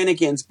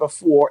shenanigans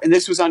before, and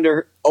this was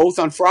under oath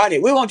on Friday.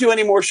 We won't do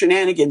any more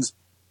shenanigans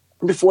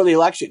before the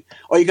election.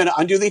 Are you going to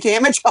undo the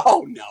damage?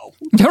 Oh, no.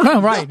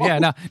 No, right.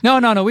 No. Yeah,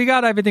 no. We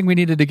got everything we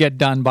needed to get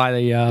done by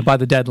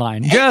the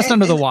deadline, just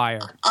under the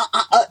wire.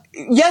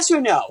 Yes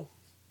or no?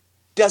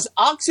 Does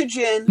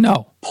Oxygen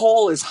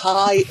poll as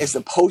high as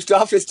the post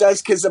office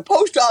does? Because the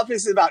post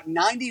office is about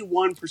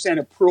 91%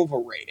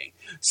 approval rating.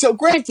 So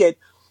granted,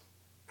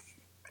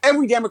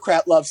 every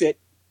Democrat loves it.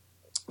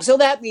 So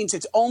that means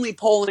it's only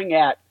polling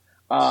at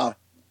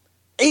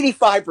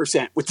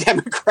 85% with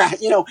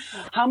Democrat. You know,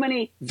 how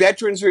many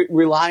veterans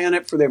rely on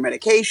it for their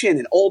medication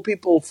and old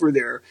people for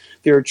their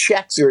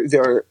checks or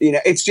their, you know,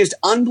 it's just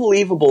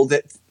unbelievable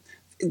that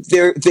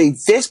they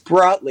this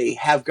broadly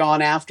have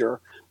gone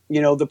after,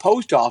 you know, the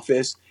post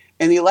office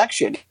and the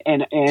election.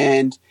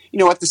 And you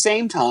know, at the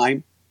same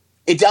time,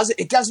 it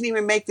doesn't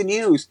even make the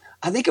news.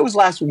 I think it was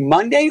last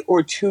Monday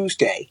or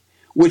Tuesday,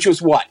 which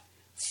was what?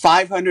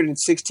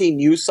 516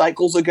 news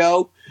cycles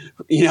ago,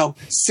 you know,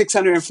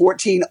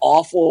 614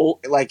 awful,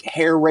 like,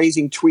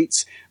 hair-raising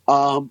tweets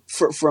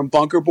from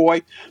Bunker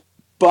Boy.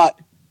 But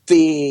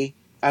and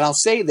I'll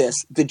say this,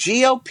 the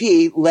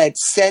GOP-led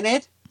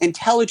Senate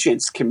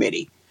Intelligence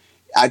Committee,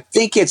 I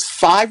think it's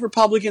 5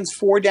 Republicans,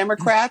 4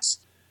 Democrats,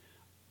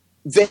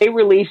 they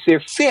released their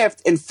 5th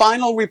and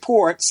final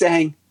report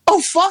saying,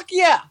 oh, fuck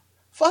yeah,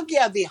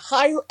 the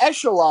higher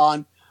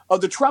echelon of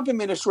the Trump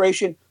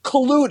administration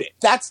colluded.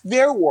 That's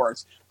their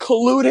words.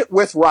 Colluded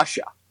with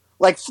Russia.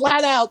 Like,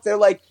 flat out, they're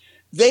like,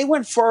 they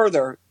went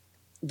further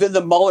than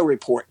the Mueller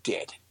report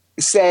did,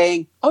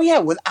 saying, oh yeah,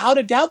 without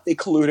a doubt they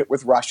colluded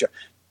with Russia.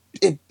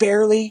 It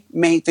barely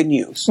made the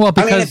news. Well,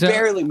 because it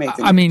barely made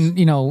the news. I mean,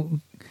 you know,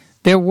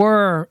 there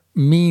were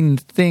mean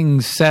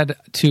things said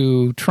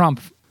to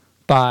Trump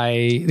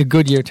by the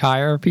Goodyear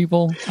tire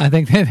people. I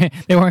think they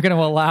weren't going to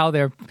allow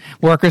their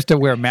workers to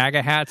wear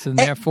MAGA hats, and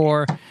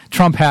therefore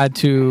Trump had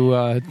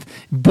to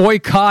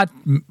boycott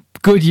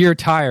Goodyear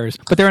tires.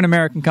 But they're an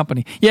American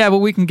company. Yeah, but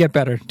we can get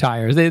better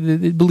tires. They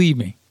believe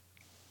me.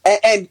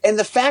 And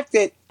the fact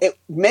that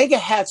MAGA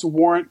hats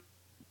weren't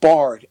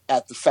barred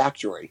at the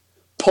factory,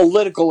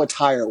 political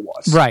attire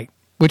was. Right.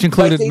 Which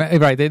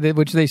included,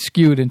 which they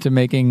skewed into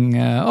making,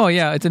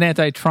 it's an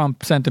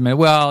anti-Trump sentiment.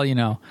 Well, you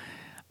know,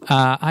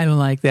 I don't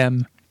like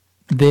them.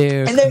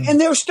 Their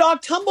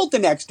stock tumbled the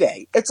next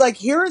day. It's like,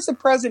 here is the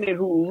president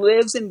who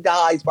lives and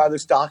dies by the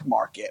stock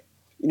market,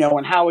 you know,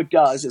 and how it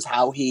does is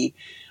how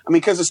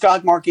because the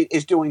stock market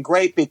is doing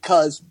great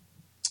because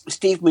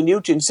Steve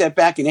Mnuchin said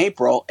back in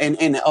April, and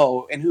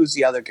who's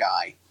the other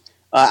guy?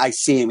 I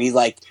see him. He's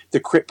like the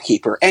crypt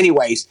keeper.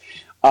 Anyways,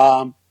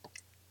 we're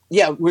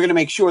going to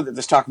make sure that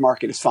the stock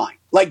market is fine.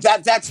 Like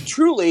that's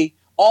truly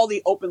all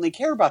they openly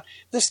care about.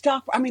 The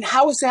stock, I mean,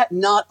 how is that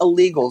not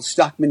illegal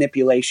stock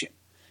manipulation?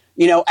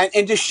 You know,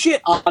 and to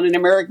shit on an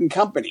American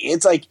company.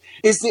 It's like,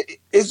 is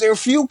there a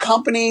few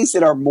companies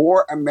that are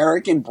more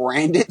American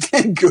branded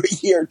than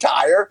Goodyear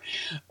Tire?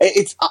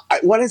 It's,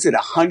 what is it,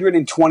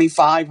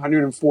 125,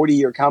 140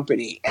 year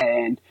company.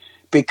 And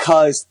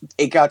because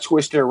it got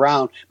twisted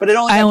around, but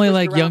I only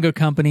like younger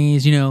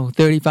companies, you know,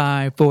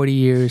 35, 40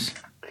 years.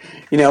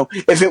 You know,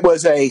 if it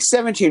was a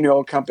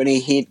 17-year-old company,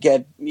 he'd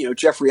get, you know,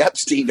 Jeffrey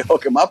Epstein to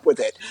hook him up with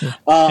it.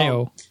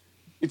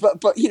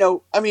 But you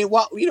know, I mean,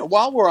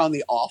 while we're on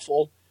the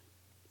awful,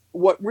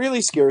 what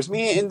really scares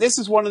me, and this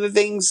is one of the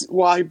things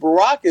why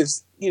Barack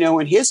is, you know,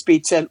 in his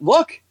speech said,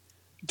 look,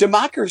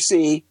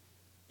 democracy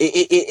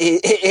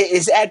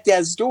is at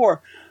death's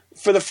door.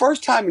 For the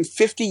first time in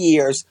 50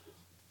 years,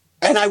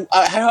 and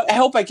I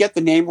hope I get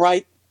the name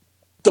right,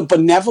 the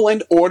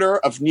Benevolent Order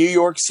of New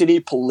York City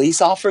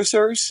Police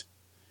Officers,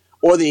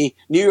 or the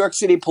New York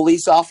City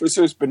Police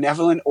Officers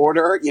Benevolent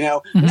Order, you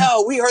know,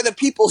 no, we are the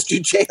People's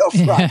Judeo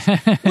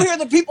Front. We are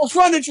the People's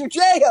Front of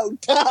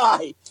Judeo.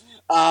 Die.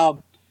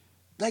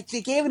 Like,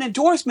 they gave an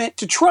endorsement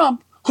to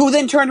Trump, who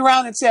then turned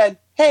around and said,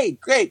 hey,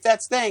 great,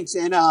 that's thanks.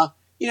 And,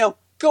 you know,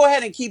 go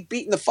ahead and keep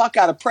beating the fuck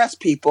out of press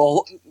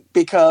people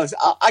because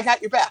I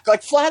got your back.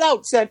 Like, flat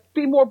out said,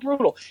 be more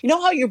brutal. You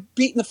know how you're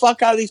beating the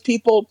fuck out of these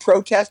people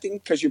protesting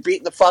because you're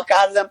beating the fuck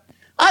out of them?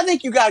 I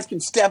think you guys can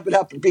step it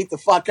up and beat the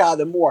fuck out of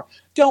them more.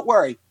 Don't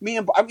worry.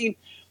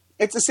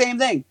 It's the same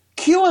thing.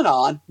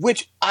 QAnon,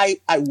 which I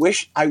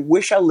wish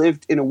I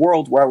lived in a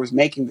world where I was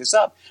making this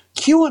up.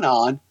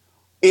 QAnon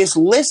is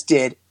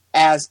listed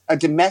as a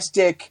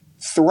domestic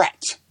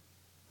threat,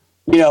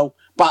 you know,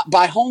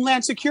 by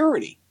Homeland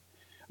Security.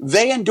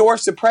 They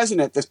endorsed the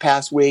president this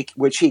past week,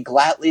 which he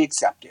gladly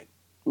accepted.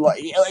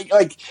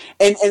 And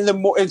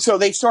so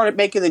they started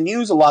making the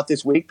news a lot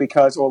this week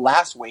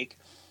last week,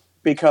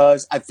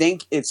 because I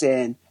think it's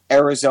in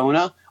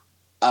Arizona,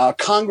 a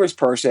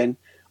congressperson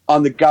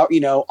on the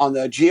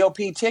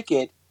GOP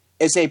ticket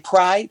is a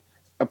proud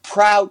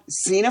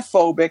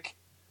xenophobic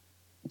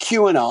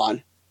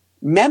QAnon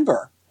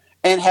member.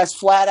 And has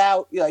flat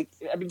out,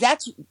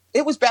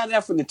 it was bad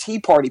enough when the Tea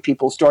Party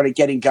people started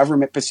getting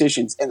government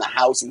positions in the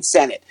House and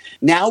Senate.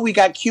 Now we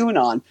got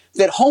QAnon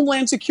that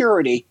Homeland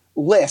Security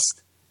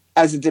lists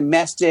as a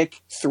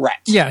domestic threat.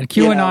 Yeah,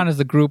 QAnon is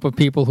the group of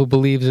people who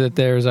believes that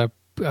there's a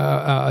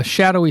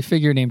shadowy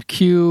figure named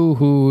Q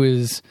who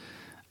is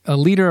a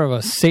leader of a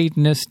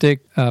satanistic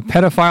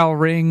pedophile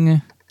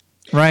ring,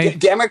 right?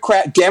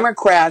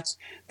 Democrats,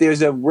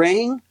 there's a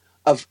ring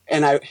of,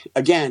 and I,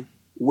 again,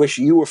 wish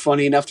you were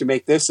funny enough to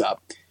make this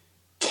up,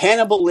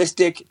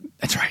 cannibalistic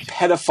That's right.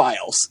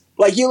 pedophiles.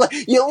 Like you left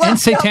and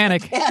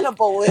satanic,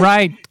 cannibalistic.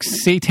 Right?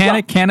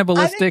 Satanic,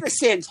 cannibalistic. I think the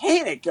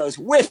satanic goes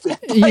with it.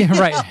 Yeah,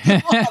 right.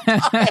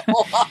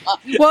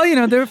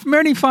 Well, there are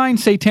many fine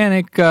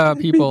satanic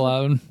people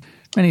on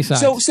many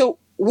sides. So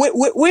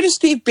where does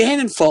Steve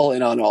Bannon fall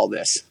in on all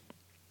this?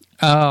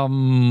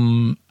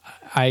 Where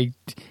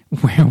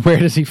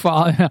does he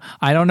fall?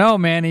 I don't know,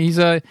 man.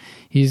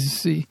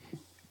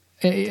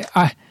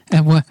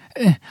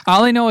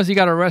 All I know is he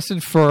got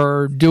arrested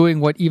for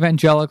doing what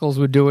evangelicals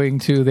were doing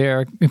to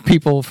their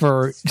people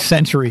for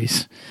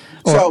centuries.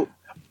 So,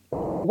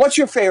 what's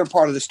your favorite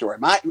part of the story?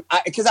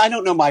 Because I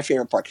don't know my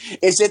favorite part.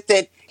 Is it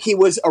that he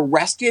was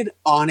arrested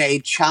on a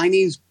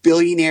Chinese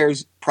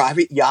billionaire's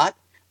private yacht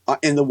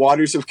in the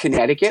waters of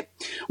Connecticut?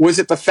 Was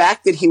it the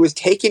fact that he was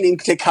taken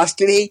into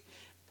custody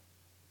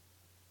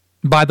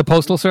by the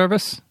Postal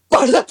Service?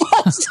 By the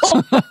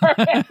Postal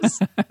Service.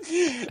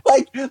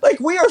 like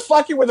we are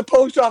fucking with the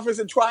post office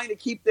and trying to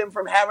keep them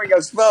from having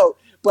us vote,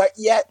 but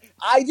yet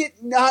I did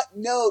not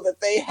know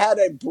that they had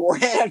a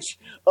branch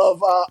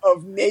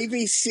of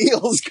Navy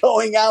SEALs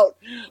going out.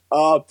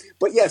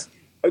 But yes,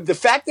 the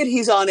fact that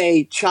he's on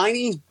a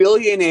Chinese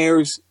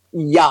billionaire's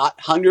yacht,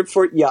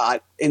 100-foot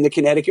yacht in the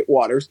Connecticut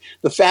waters,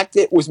 the fact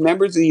that it was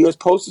members of the U.S.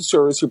 Postal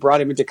Service who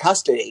brought him into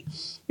custody,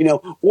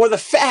 or the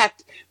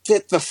fact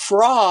that the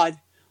fraud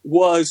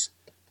was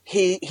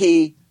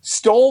he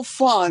stole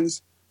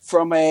funds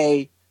from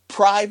a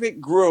private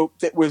group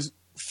that was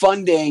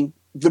funding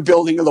the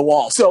building of the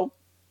wall. So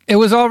it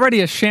was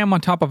already a sham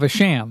on top of a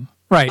sham.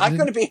 Right. I'm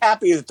going to be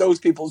happy that those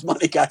people's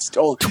money got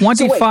stolen.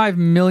 $25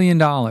 million.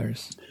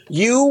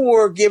 You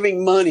were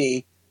giving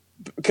money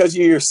because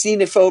of your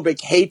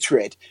xenophobic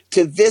hatred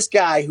to this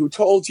guy who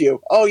told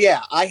you, oh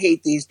yeah, I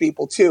hate these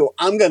people too.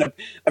 I've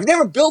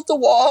never built a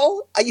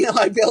wall. I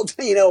built,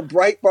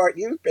 Breitbart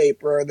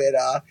newspaper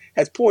that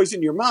has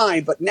poisoned your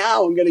mind, but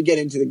now I'm going to get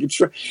into the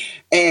construction.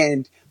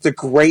 And the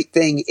great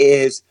thing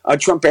is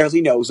Trump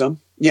barely knows him.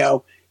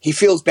 He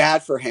feels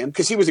bad for him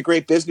because he was a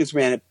great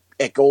businessman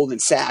at Goldman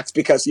Sachs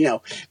because,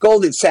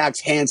 Goldman Sachs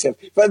hands him.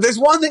 But there's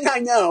one thing I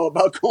know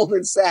about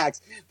Goldman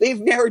Sachs.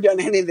 They've never done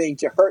anything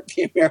to hurt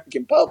the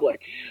American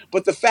public.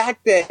 But the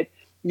fact that,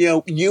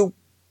 you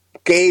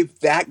gave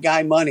that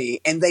guy money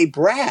and they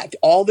bragged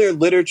all their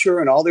literature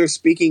and all their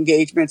speaking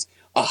engagements,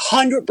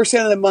 100%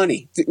 of the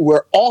money,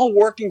 we're all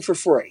working for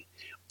free.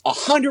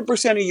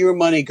 100% of your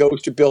money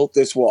goes to build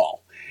this wall.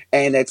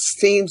 And it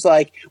seems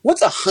like,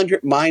 what's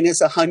 100 minus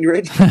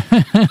 100?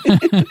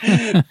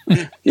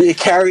 You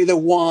carry the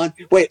one.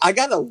 Wait, I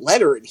got a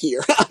letter in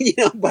here,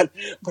 but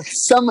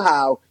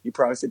somehow, you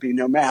probably said you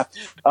know math.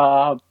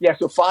 So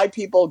 5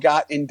 people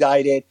got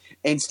indicted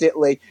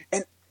instantly.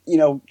 And,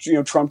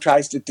 Trump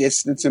tries to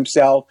distance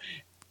himself.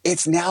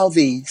 It's now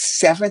the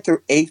 7th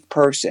or 8th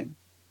person.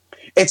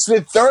 It's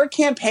the 3rd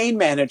campaign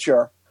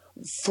manager.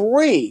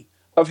 3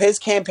 of his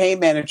campaign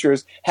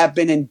managers have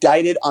been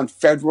indicted on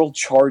federal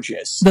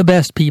charges. The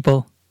best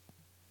people.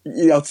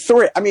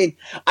 3. I mean,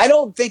 I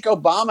don't think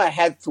Obama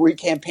had 3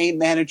 campaign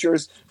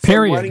managers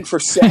for running for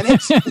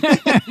Senate.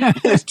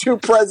 It's 2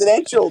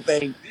 presidential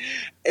things.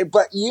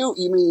 But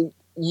you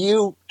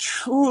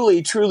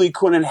truly, truly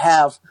couldn't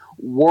have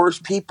worse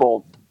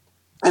people.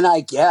 And I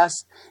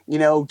guess,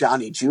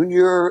 Donnie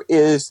Jr.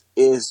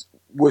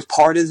 was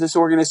part of this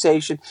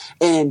organization.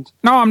 And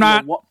no, I'm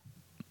not.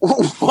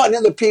 One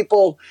of the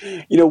people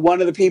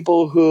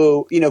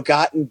who,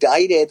 got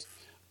indicted,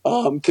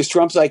 because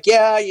Trump's like,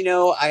 yeah,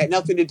 I had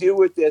nothing to do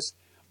with this.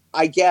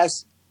 I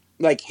guess,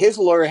 his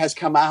lawyer has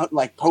come out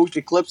and,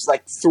 posted clips,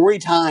 3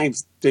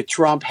 times that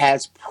Trump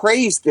has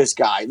praised this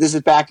guy. This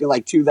is back in,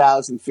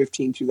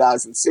 2015,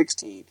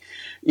 2016,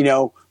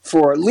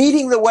 for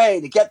leading the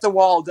way to get the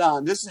wall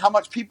done. This is how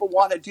much people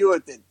want to do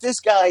it. That this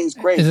guy is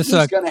great. Is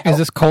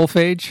this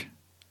Coalphage?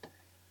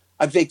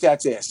 I think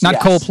that's it. Not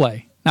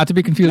Coldplay. Not to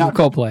be confused with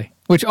Coldplay,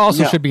 which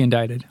also should be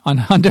indicted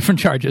on different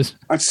charges.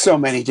 On so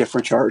many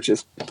different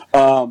charges.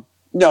 No,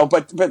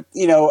 but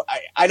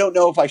I don't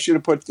know if I should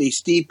have put the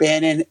Steve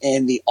Bannon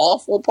in the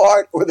awful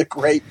part or the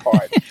great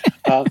part.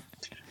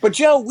 But,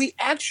 Joe, we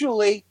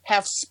actually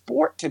have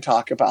sport to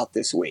talk about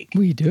this week.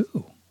 We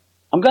do.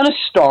 I'm going to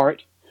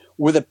start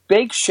with a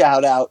big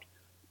shout-out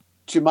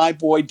to my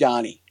boy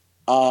Donnie.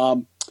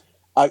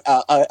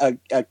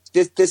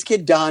 This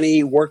kid,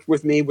 Donnie, worked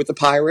with me with the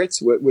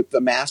Pirates, with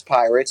the Mass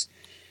Pirates.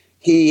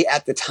 He,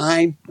 at the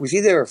time, was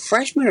either a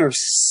freshman or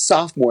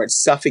sophomore at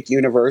Suffolk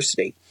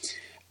University.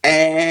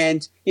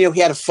 And, he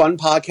had a fun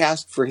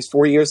podcast for his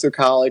 4 years through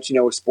college,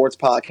 a sports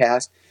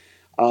podcast.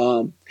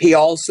 He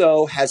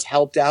also has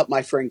helped out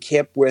my friend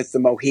Kip with the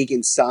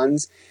Mohegan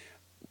Suns.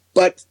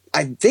 But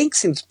I think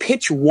since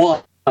pitch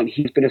 1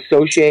 He's been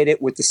associated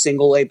with the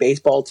single-A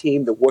baseball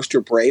team, the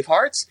Worcester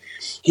Bravehearts.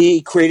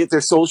 He created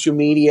their social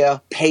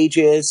media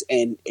pages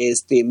and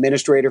is the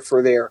administrator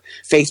for their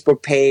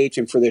Facebook page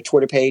and for their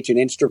Twitter page and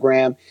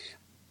Instagram.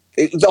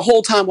 The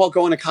whole time while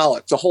going to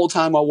college, the whole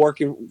time while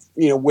working,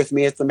 with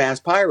me at the Mass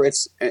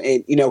Pirates,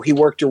 and he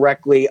worked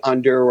directly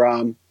under,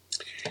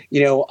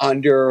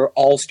 under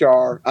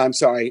All-Star. I'm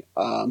sorry,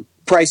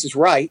 Price is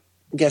Right.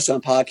 Guest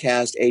on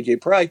podcast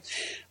AJ Price.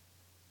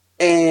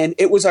 And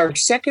it was our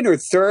second or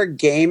third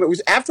game. It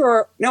was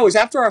after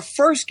our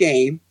first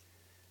game.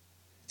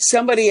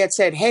 Somebody had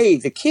said, "Hey,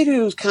 the kid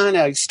who's kind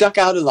of stuck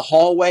out in the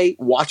hallway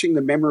watching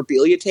the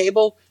memorabilia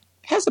table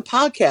has a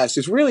podcast,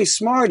 is really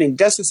smart and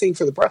does the thing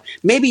for the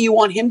maybe you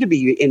want him to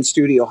be in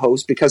studio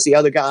host because the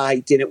other guy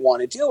didn't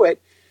want to do it."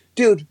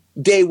 Dude,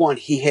 day one,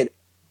 he hit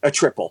a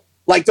triple.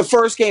 Like the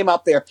first game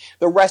up there,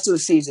 the rest of the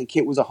season,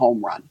 kid was a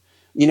home run.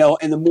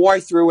 And the more I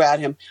threw at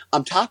him,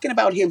 I'm talking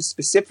about him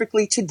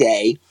specifically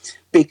today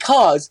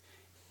because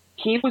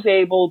he was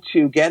able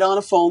to get on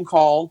a phone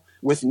call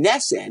with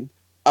NESN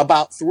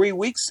about 3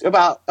 weeks,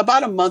 about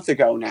a month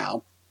ago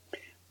now,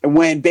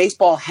 when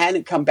baseball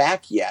hadn't come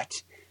back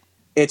yet.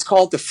 It's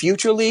called the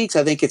Future Leagues.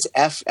 I think it's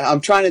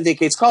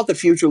it's called the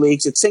Future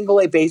Leagues. It's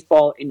single-A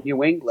baseball in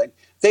New England.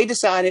 They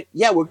decided,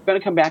 we're going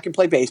to come back and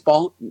play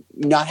baseball,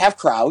 not have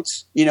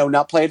crowds,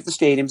 not play at the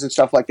stadiums and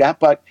stuff like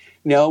that, but,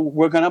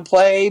 we're going to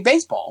play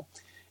baseball.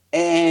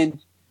 And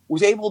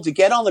was able to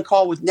get on the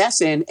call with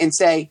NESN and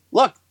say,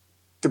 look,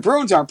 the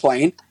Bruins aren't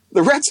playing.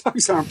 The Red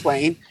Sox aren't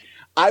playing.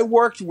 I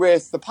worked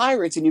with the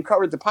Pirates and you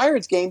covered the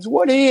Pirates games.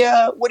 What do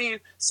you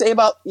say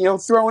about,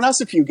 throwing us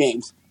a few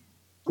games?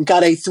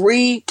 Got a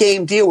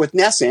 3-game deal with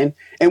NESN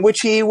in which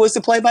he was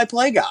the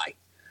play-by-play guy.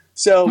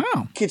 So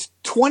Kid's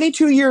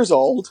 22 years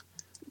old.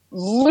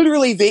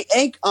 Literally, the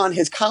ink on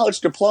his college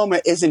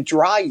diploma isn't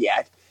dry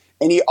yet,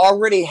 and he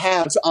already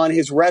has on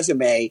his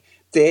resume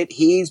that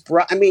he's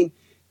brought. I mean,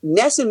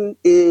 NESN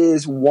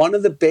is one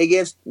of the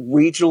biggest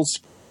regional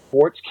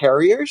sports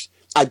carriers.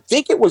 I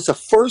think it was the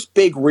first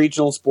big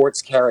regional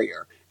sports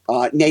carrier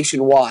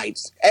nationwide.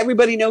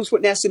 Everybody knows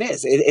what NESN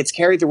is. It's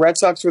carried the Red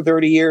Sox for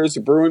 30 years,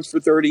 the Bruins for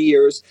 30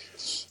 years.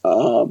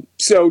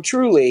 So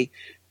truly,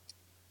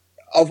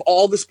 of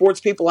all the sports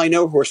people I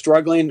know who are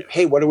struggling,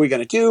 hey, what are we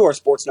going to do? Our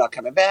sport's not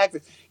coming back.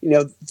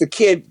 The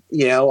kid,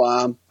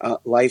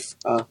 life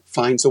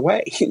finds a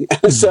way.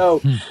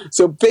 So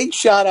big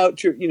shout out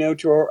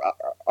to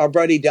our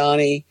buddy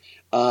Donnie,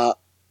 on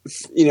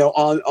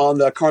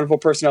the Carnival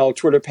Personnel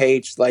Twitter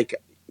page. Like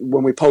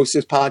when we post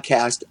this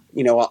podcast,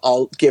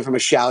 I'll give him a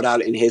shout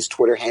out in his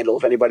Twitter handle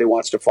if anybody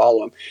wants to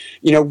follow him.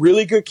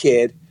 Really good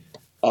kid.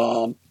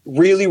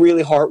 Really,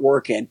 really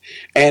hardworking.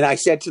 And I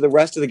said to the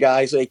rest of the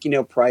guys, like,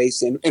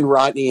 Price and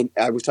Rodney, and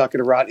I was talking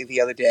to Rodney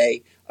the other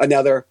day,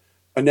 another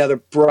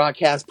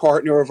broadcast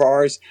partner of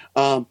ours.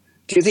 Do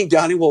you think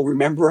Donnie will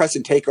remember us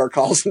and take our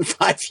calls in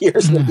 5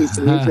 years when he's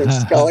Prince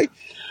Scully?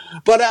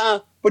 But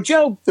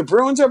Joe, the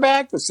Bruins are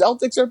back, the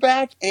Celtics are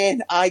back,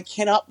 and I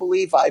cannot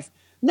believe I've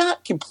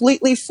not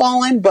completely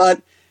fallen,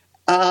 but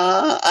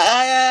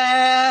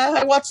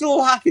I watched a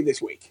little hockey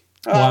this week.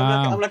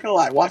 Wow. I'm not going to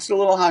lie. Watched a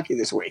little hockey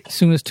this week. As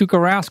soon as Tuukka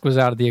Rask was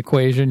out of the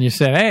equation, you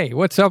said, hey,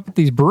 what's up with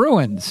these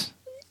Bruins?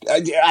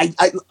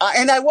 I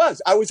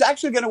was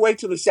actually going to wait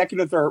till the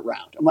second or third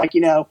round. I'm like,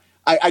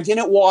 I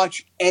didn't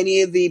watch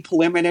any of the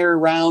preliminary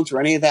rounds or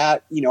any of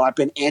that. I've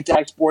been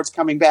anti-sports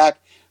coming back.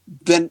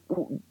 Then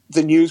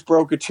the news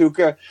broke of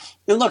Tuukka.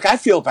 And look, I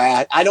feel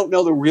bad. I don't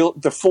know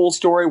the full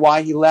story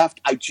why he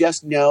left. I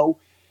just know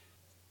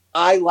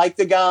I like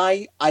the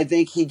guy. I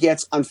think he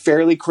gets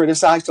unfairly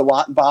criticized a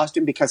lot in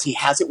Boston because he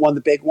hasn't won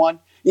the big one.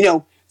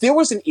 There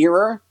was an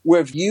era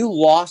where if you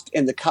lost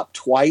in the Cup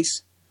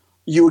twice,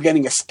 you were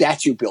getting a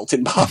statue built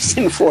in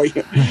Boston for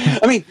you.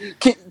 I mean,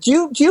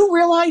 do you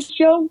realize,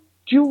 Joe?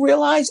 Do you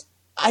realize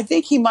I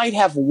think he might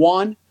have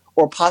 1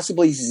 or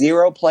possibly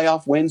 0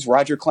 playoff wins,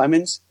 Roger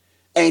Clemens,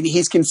 and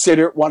he's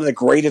considered one of the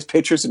greatest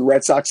pitchers in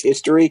Red Sox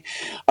history.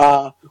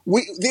 There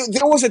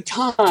was a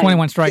time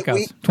 21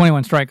 strikeouts.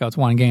 21 strikeouts,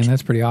 one game.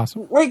 That's pretty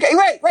awesome. Right.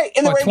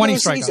 In the regular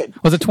season.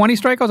 Was it 20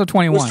 strikeouts or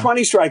 21? It was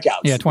 20 strikeouts.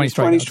 Yeah, 20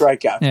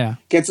 strikeouts. Yeah.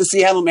 Against the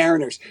Seattle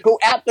Mariners, who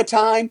at the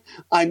time,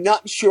 I'm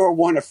not sure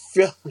weren't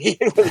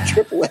affiliated with the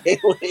AAA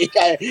league.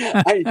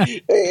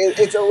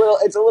 It's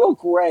a little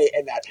gray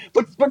in that.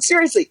 But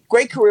seriously,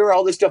 great career,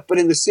 all this stuff. But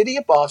in the city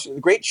of Boston,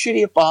 the great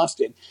city of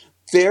Boston,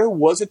 there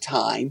was a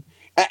time.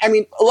 I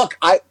mean, look,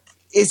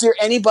 is there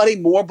anybody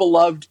more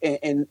beloved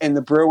in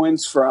the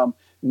Bruins from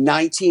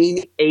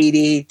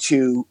 1980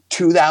 to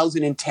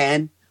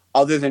 2010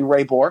 other than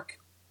Ray Bourque,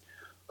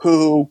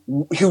 who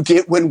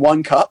did win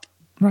 1 cup?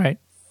 Right.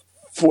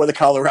 For the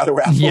Colorado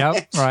Avalanche.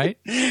 Yep, right.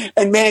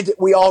 And man, did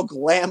we all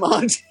glam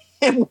on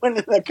him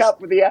winning the cup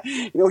with the,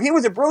 he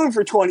was a Bruin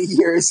for 20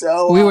 years.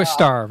 So we were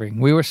starving.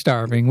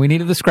 We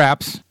needed the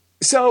scraps.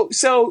 So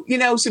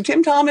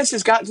Tim Thomas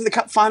has gotten to the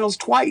Cup Finals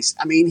twice.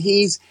 I mean,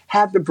 he's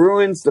had the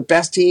Bruins, the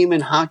best team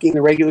in hockey in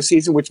the regular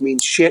season, which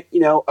means shit,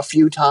 a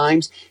few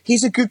times.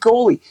 He's a good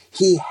goalie.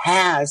 He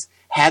has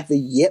had the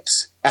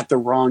yips at the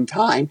wrong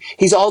time.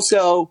 He's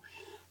also,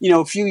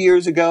 a few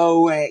years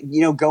ago,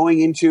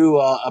 going into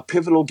a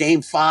pivotal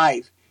Game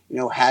 5,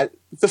 had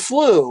the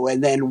flu,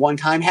 and then one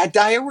time had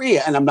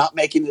diarrhea, and I'm not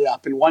making it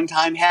up, and one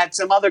time had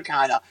some other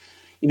kind of,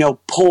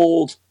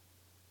 pulled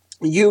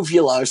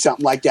uvula or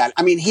something like that.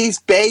 I mean, he's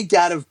begged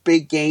out of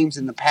big games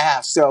in the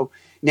past. So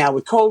now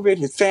with COVID,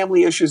 his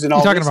family issues and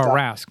all You're this talking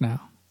about stuff. Rask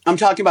now. I'm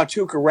talking about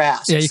Tuukka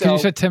Rask. Yeah, you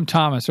said Tim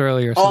Thomas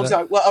earlier. I'm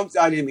sorry. Well,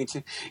 I didn't mean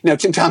to.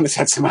 Tim Thomas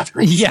had some other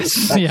issues.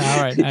 Yes. Yeah,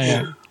 all right.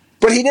 Yeah.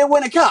 But he did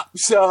win a cup.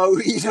 So,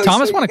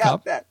 Thomas won a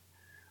cup. That.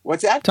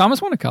 What's that?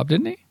 Thomas won a cup,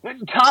 didn't he?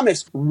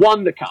 Thomas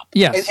won the cup.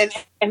 Yes.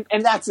 And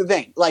that's the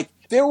thing. Like,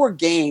 there were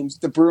games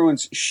the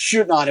Bruins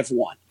should not have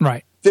won.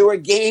 Right. There were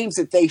games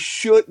that they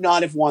should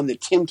not have won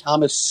that Tim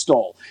Thomas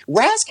stole.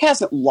 Rask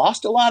hasn't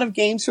lost a lot of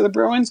games for the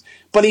Bruins,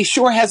 but he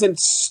sure hasn't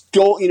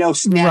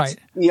snatched, right.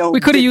 We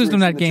could have used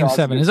him that Game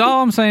 7. Is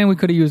all I'm saying. We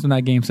could have used him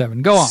that Game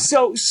 7. Go on.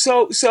 So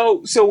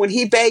when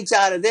he begs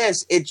out of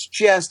this, it's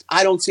just,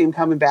 I don't see him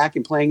coming back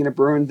and playing in a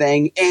Bruin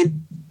thing.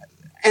 And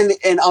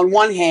on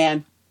one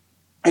hand,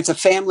 it's a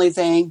family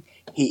thing.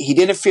 He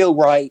didn't feel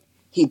right.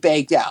 He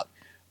begged out.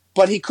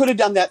 But he could have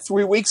done that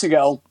 3 weeks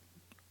ago,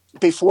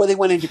 before they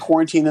went into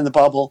quarantine in the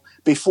bubble,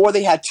 before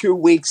they had 2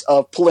 weeks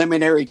of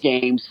preliminary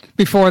games.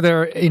 Before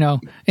they're,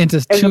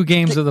 into two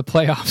games of the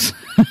playoffs.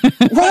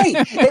 Right.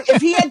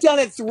 If he had done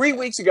it 3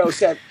 weeks ago,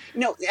 said,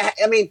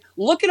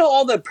 look at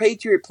all the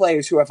Patriot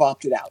players who have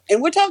opted out.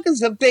 And we're talking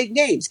some big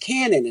names,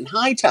 Cannon and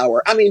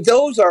Hightower. I mean,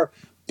 those are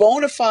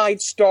bona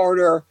fide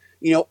starter,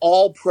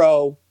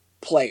 all-pro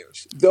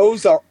players.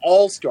 Those are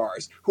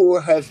all-stars who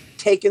have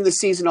taken the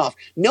season off.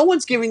 No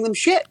one's giving them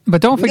shit.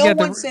 But don't forget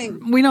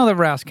we know that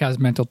Rask has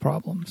mental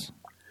problems.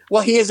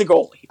 Well, he is a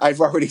goalie.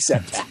 I've already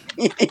said that.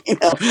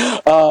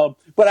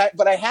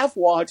 But I have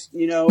watched.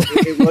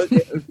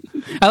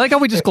 I like how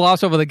we just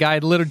gloss over the guy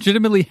that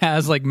legitimately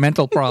has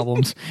mental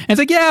problems. And it's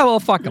like, yeah, well,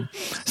 fuck him.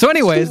 So,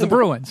 anyways, the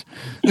Bruins.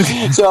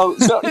 so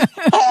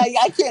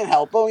I can't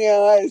help him.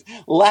 I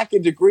lack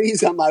of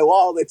degrees on my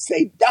wall that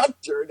say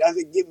doctor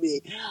doesn't give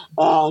me.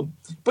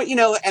 But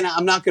and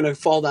I'm not going to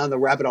fall down the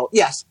rabbit hole.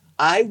 Yes,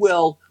 I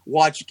will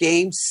watch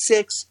Game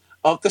 6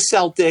 of the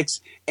Celtics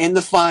in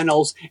the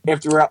finals if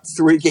they're up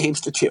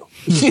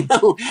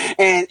 3-2.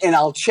 And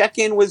I'll check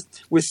in with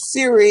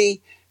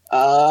Siri.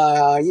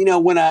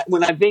 When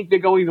I think they're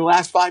going the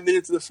last 5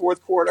 minutes of the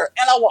fourth quarter,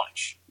 and I'll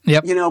watch.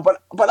 Yep.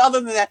 But other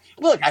than that,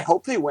 look, I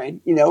hope they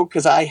win.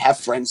 Because I have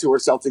friends who are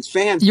Celtics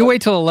fans. You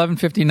wait till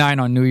 11:59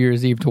 on New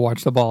Year's Eve to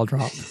watch the ball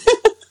drop.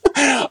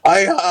 But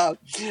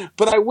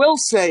I will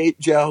say,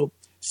 Joe,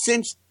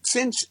 since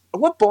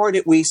what bar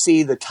did we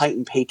see the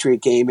Titan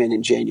Patriot game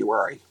in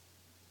January?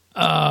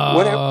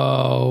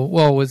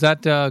 Well, was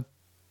that?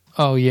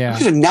 Oh yeah,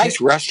 it's a nice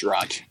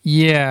restaurant.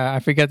 Yeah, I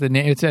forget the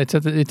name.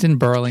 It's in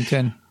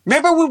Burlington.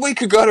 Remember when we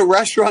could go to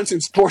restaurants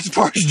and sports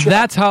bars? Joe?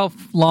 That's how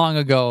long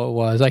ago it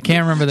was. I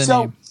can't remember the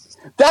name.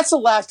 That's the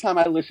last time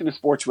I listened to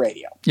sports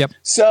radio. Yep.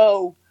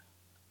 So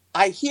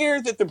I hear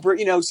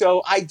that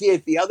so I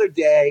did the other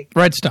day.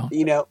 Redstone.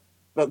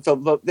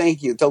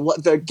 Thank you.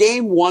 The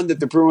game one that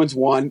the Bruins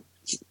won.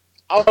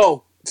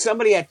 Oh,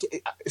 somebody had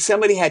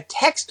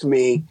texted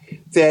me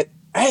that,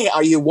 hey,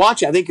 are you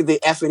watching? I think the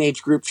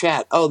F&H group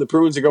chat. Oh, the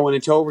Bruins are going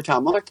into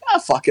overtime. I'm like,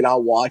 fuck it,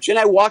 I'll watch. And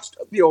I watched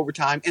the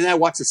overtime, and then I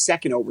watched the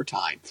second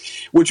overtime,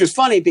 which was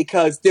funny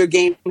because their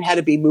game had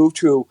to be moved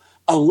to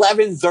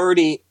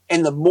 11:30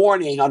 in the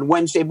morning on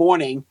Wednesday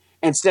morning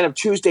instead of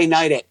Tuesday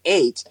night at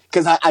 8.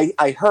 Because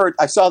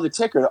I saw the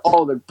ticker.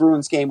 Oh, the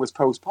Bruins game was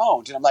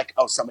postponed, and I'm like,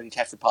 oh, somebody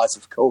tested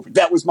positive for COVID.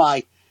 That was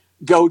my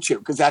go-to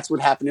because that's what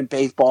happened in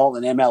baseball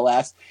and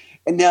MLS.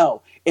 And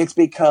no, it's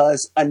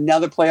because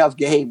another playoff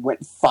game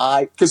went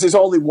 5, because there's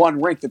only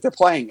one rink that they're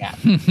playing at,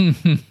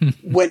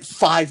 went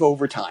 5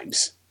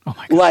 overtimes. Oh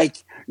my God.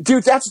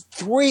 Dude,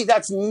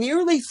 that's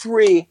nearly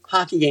 3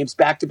 hockey games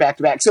back to back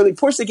to back. So they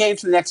push the game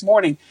to the next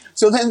morning.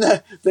 So then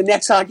the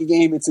next hockey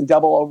game, it's in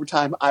double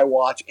overtime. I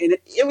watch, and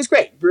it was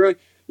great.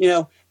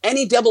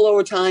 Any double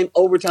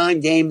overtime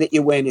game that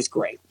you win is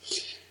great.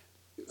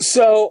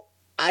 So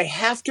I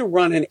have to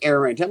run an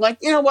errand. I'm like,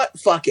 you know what?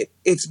 Fuck it.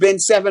 It's been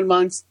 7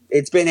 months.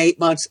 It's been 8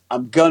 months.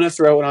 I'm going to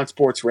throw it on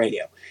sports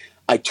radio.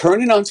 I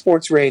turn it on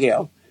sports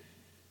radio,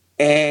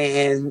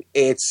 and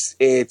it's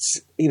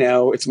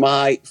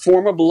my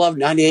former beloved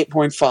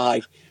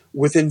 98.5.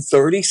 Within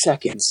 30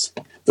 seconds,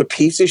 the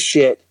piece of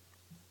shit,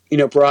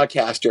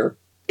 broadcaster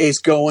is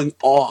going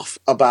off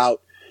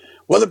about,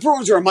 well, the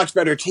Bruins are a much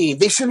better team.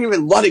 They shouldn't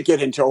even let it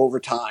get into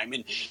overtime.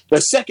 And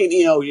the second,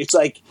 it's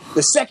like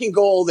the second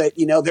goal that,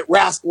 that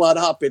Rask let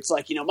up, it's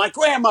like, my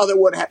grandmother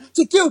would have. It's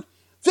like, dude,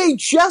 they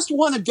just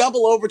won a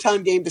double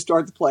overtime game to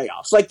start the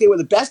playoffs. Like, they were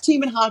the best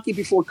team in hockey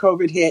before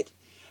COVID hit.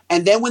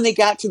 And then when they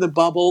got to the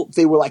bubble,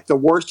 they were like the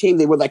worst team.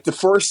 They were like the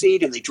 1st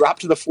seed, and they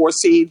dropped to the 4th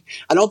seed.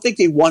 I don't think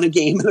they won a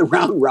game in the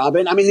round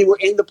robin. I mean, they were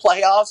in the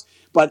playoffs,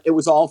 but it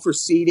was all for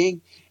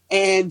seeding.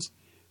 And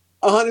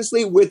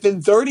honestly,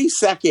 within 30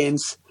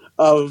 seconds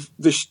of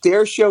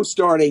their show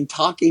starting,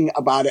 talking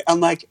about it,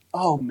 I'm like,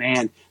 oh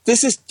man,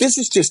 this is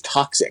just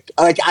toxic.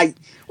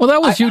 That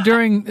was you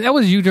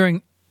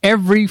during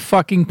every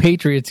fucking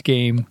Patriots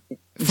game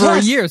for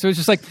a year. So it's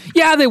just like,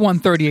 yeah, they won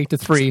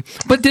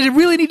 38-3, but did it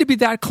really need to be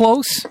that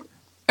close?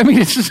 I mean,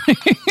 it's just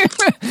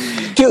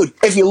dude,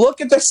 if you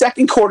look at the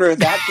second quarter of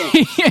that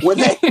game,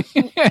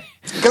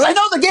 because I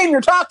know the game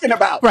you're talking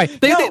about. Right.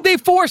 They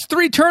forced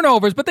 3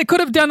 turnovers, but they could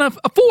have done a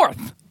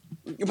fourth.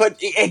 But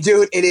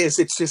dude, it is.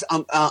 It's just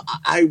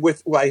I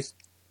with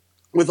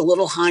a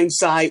little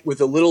hindsight,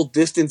 with a little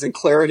distance and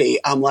clarity,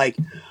 I'm like,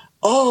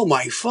 oh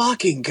my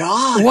fucking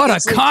God. What a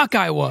cock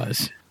I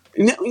was.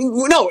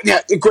 No,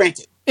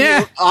 granted.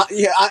 Yeah.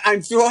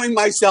 I'm throwing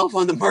myself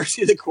on the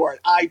mercy of the court.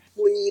 I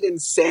plead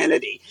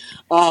insanity.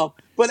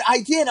 But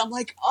I did. I'm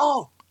like,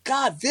 oh,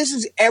 God, this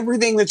is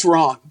everything that's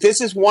wrong. This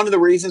is one of the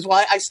reasons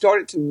why I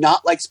started to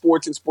not like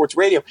sports and sports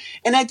radio.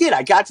 And I did.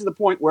 I got to the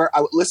point where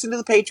I would listen to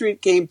the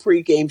Patriot game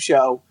pre-game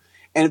show,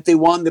 and if they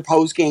won, the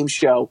post-game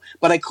show.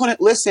 But I couldn't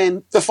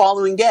listen the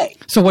following day.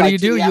 So what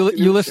do?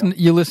 You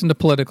listen to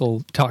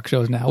political talk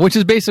shows now, which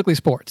is basically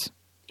sports.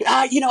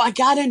 I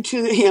got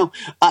into,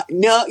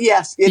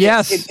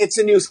 it's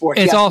a new sport.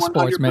 It's yes, all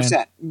sports, 100%, man.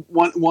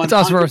 100%. It's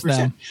us versus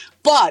them.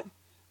 But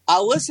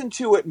I'll listen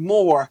to it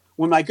more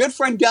when my good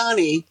friend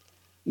Donnie,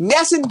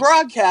 Nesson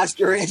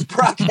broadcaster, is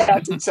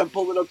broadcasting some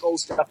political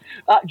stuff.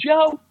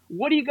 Joe,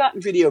 what do you got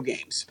in video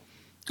games?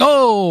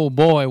 Oh,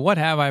 boy, what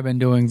have I been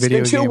doing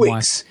video game-wise? 2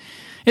 weeks.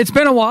 It's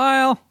been a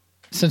while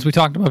since we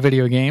talked about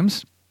video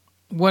games.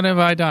 What have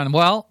I done?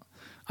 Well,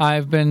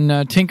 I've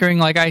been tinkering,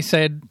 like I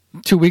said,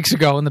 2 weeks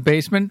ago in the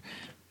basement,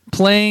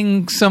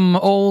 playing some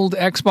old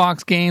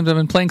Xbox games. I've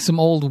been playing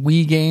some old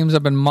Wii games.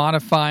 I've been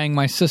modifying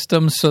my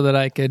systems so that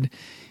I could,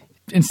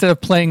 instead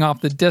of playing off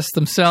the discs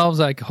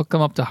themselves, I could hook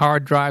them up to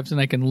hard drives and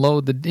I can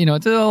load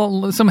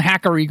it's some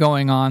hackery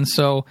going on.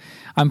 So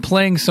I'm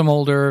playing some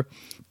older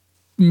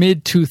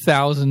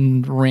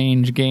mid-2000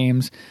 range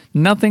games.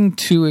 Nothing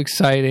too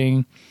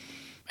exciting.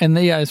 And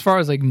as far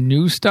as like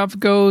new stuff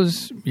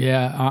goes,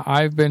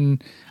 I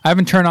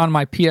haven't turned on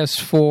my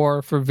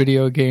PS4 for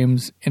video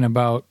games in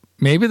about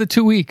maybe the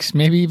 2 weeks,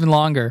 maybe even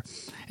longer.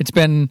 It's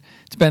been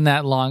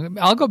that long.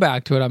 I'll go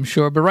back to it, I'm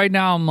sure. But right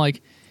now I'm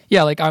like,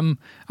 I'm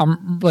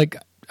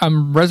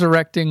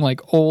resurrecting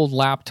like old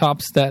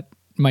laptops that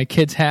my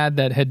kids had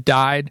that had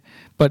died,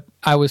 but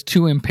I was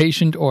too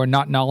impatient or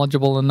not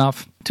knowledgeable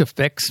enough to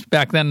fix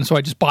back then, so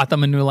I just bought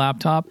them a new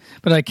laptop.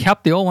 But I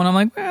kept the old one. I'm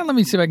like, let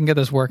me see if I can get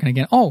this working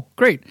again. Oh,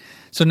 great.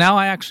 So now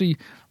I actually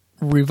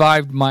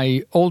revived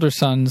my older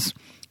son's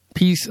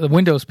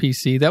Windows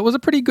PC. That was a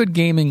pretty good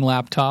gaming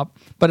laptop,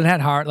 but it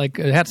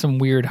had some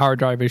weird hard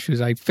drive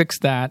issues. I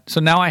fixed that. So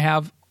now I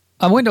have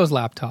a Windows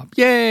laptop.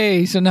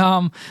 Yay! So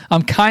now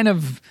I'm kind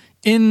of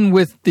in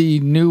with the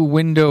new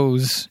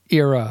Windows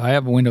era. I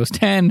have a Windows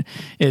 10.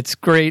 It's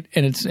great,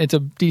 and it's a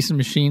decent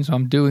machine, so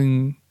I'm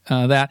doing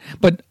that.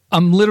 But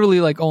I'm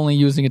literally like only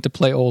using it to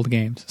play old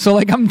games. So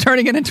like I'm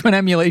turning it into an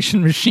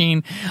emulation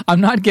machine.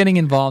 I'm not getting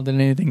involved in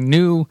anything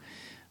new,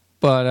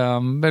 but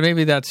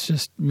maybe that's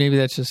just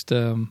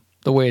the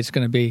way it's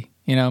going to be.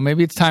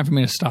 Maybe it's time for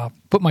me to stop,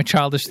 put my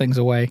childish things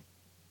away.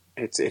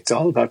 It's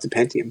all about the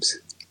Pentiums.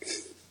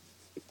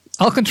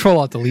 I'll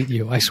Control-Alt-Delete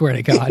you. I swear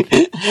to God.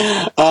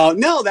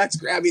 No, that's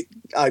great.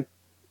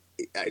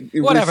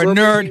 Whatever,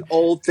 nerd.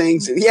 Old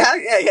things. Yeah.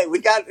 We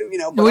got,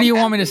 What do you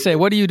want me to say?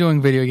 What are you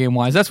doing video game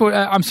wise? That's what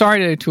I'm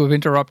sorry to have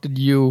interrupted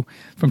you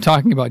from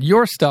talking about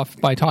your stuff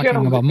by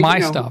talking about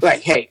my stuff.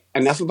 Right. Hey,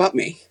 enough about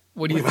me.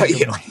 What do you think of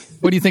me?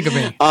 What do you think of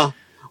me?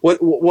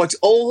 What's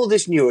old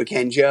is new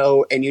again,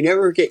 Joe, and you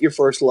never get your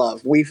first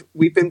love. We've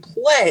been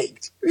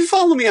plagued. If you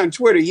follow me on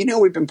Twitter,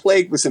 we've been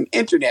plagued with some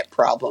internet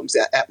problems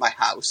at my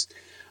house.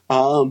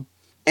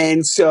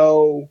 And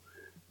so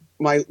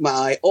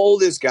my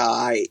oldest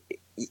guy,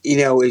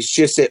 is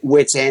just at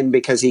wit's end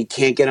because he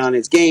can't get on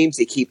his games.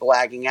 They keep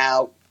lagging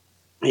out.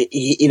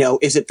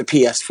 Is it the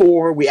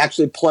PS4? We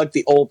actually plugged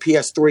the old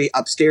PS3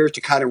 upstairs to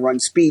kind of run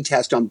speed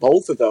test on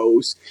both of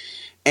those.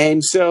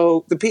 And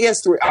so the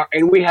PS3,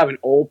 and we have an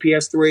old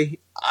PS3.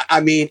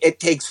 I mean,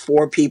 it takes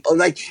 4 people.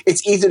 Like,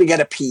 it's easy to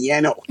get a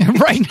piano.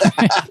 Right.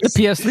 The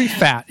PS3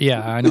 fat.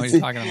 Yeah, I know what you're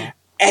talking about.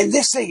 And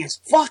this thing is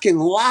fucking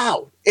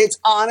loud. It's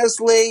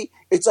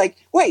like,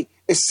 wait,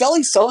 is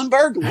Sully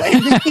Sullenberg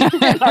landing?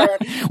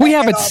 We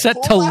have it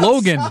set to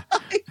Logan.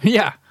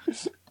 Yeah.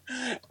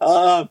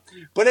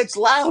 But it's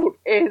loud.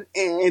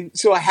 And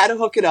so I had to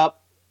hook it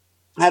up.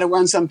 I had to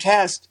run some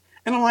test.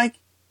 And I'm like,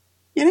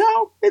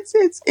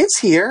 it's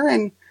here.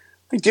 And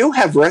we do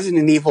have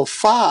Resident Evil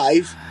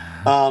 5.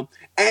 And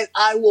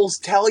I will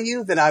tell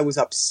you that I was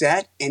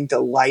upset and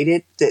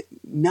delighted that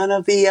none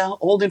of the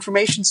old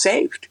information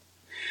saved.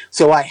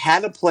 So I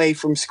had to play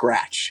from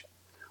scratch.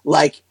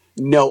 Like,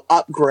 no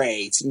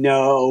upgrades,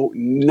 no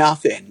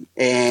nothing.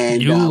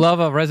 And you love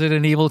a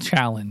Resident Evil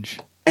challenge.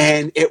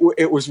 And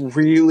it was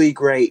really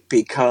great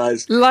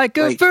because like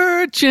a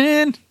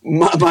virgin.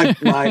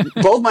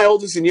 Both my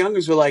oldest and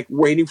youngest were like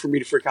waiting for me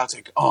to freak out. It's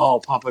like,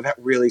 oh, Papa, that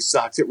really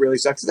sucks. It really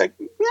sucks. It's like,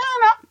 no,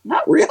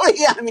 not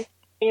really. I mean,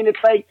 And it's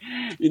like,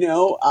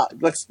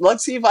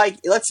 let's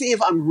see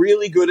if I'm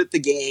really good at the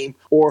game,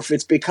 or if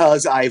it's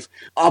because I've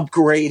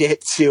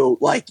upgraded to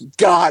like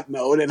God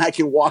mode and I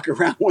can walk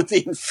around with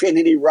the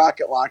Infinity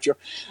rocket launcher.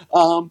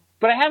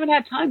 But I haven't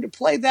had time to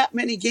play that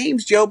many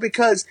games, Joe,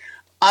 because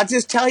I'll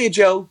just tell you,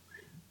 Joe,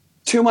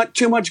 too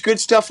much good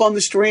stuff on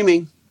the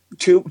streaming.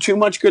 Too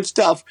much good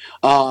stuff.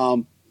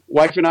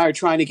 Wife and I are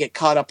trying to get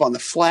caught up on The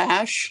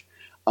Flash.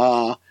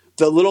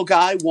 The little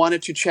guy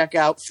wanted to check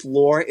out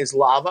Floor is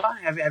Lava.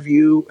 Have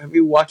you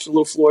watched a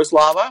little Floor is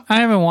Lava?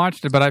 I haven't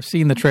watched it, but I've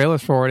seen the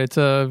trailers for it. It's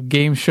a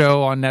game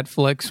show on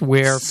Netflix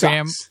where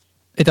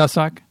it does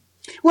suck.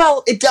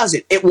 Well, it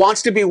doesn't. It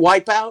wants to be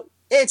Wipeout.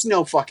 It's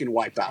no fucking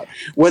Wipeout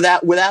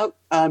without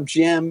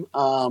Jim.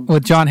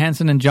 With John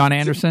Henson and John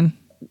Anderson.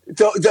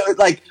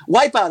 Like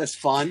Wipeout is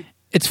fun.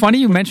 It's funny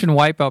you mentioned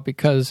Wipeout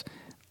because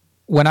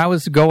when I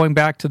was going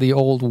back to the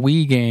old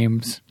Wii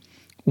games,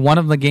 one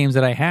of the games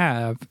that I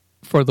have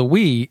for the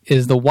Wii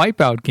is the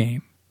Wipeout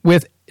game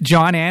with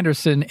John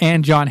Anderson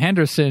and John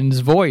Henderson's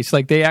voice.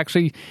 Like they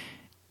actually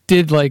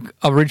did like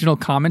original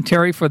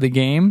commentary for the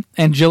game,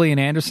 and Gillian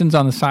Anderson's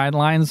on the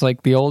sidelines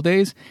like the old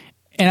days.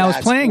 And I was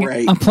playing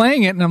it. I'm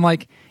playing it, and I'm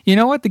like, you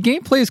know what? The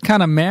gameplay is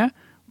kind of meh,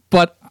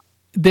 but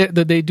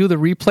they do the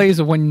replays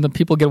of when the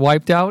people get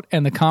wiped out,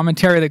 and the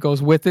commentary that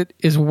goes with it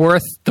is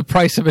worth the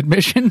price of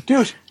admission.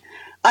 Dude,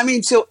 I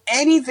mean, so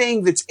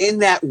anything that's in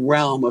that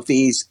realm of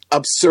these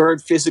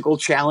absurd physical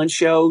challenge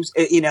shows,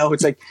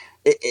 it's like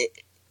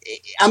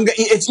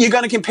you're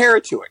going to compare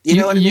it to it. You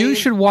know what I mean? You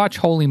should watch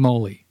Holy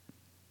Moly.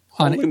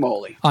 Holy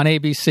Moly. On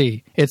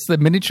ABC. It's the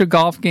miniature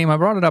golf game. I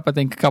brought it up, I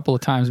think, a couple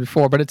of times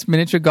before, but it's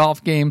miniature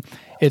golf game.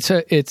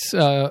 It's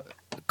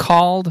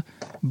called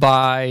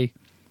by,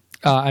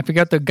 I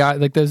forget the guy,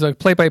 like there's a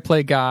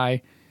play-by-play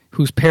guy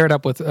who's paired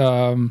up with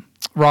Rob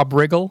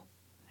Riggle.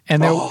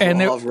 And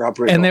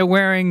they're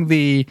wearing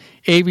the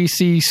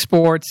ABC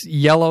Sports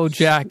yellow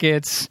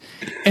jackets,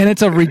 and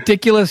it's a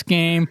ridiculous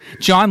game.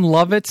 John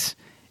Lovitz,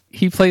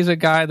 he plays a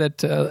guy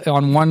that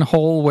on one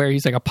hole where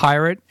he's like a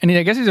pirate, and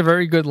I guess he's a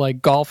very good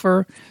like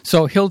golfer.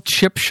 So he'll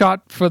chip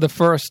shot for the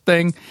first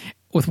thing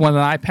with one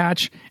eye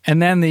patch, and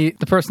then the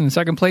person in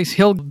second place,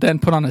 he'll then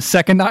put on a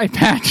second eye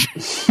patch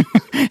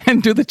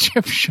and do the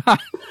chip shot.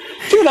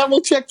 Dude, I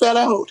will check that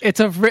out.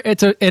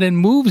 And it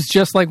moves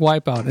just like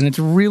Wipeout, and it's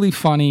really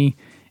funny.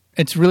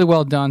 It's really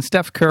well done.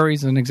 Steph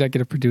Curry's an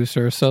executive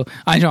producer, so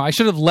I know I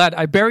should have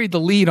I buried the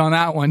lead on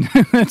that one.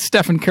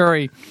 Stephen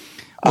Curry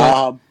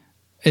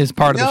is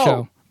part of the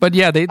show. But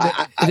yeah,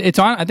 it's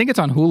on. I think it's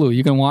on Hulu.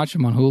 You can watch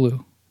them on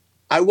Hulu.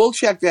 I will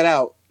check that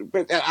out.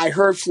 But I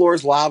heard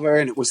Floor's Lava,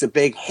 and it was a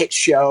big hit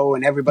show,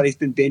 and everybody's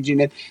been binging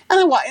it.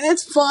 And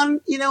it's fun.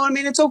 You know, I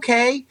mean, it's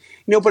okay.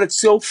 But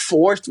it's so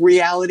forced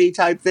reality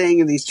type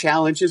thing, and these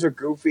challenges are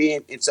goofy,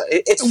 and it's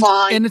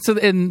fine.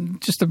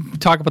 And just to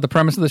talk about the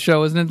premise of the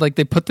show, isn't it? Like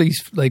they put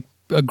these like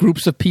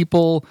groups of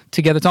people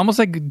together. It's almost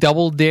like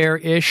Double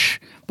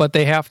Dare-ish, but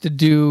they have to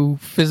do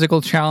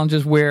physical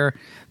challenges where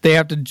they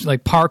have to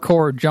like parkour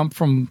or jump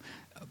from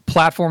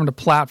platform to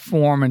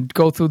platform and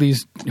go through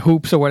these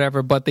hoops or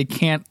whatever, but they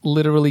can't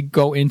literally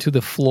go into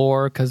the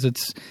floor because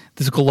it's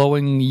this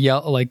glowing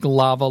like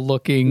lava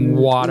looking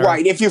water.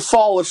 Right. If you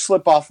fall or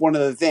slip off one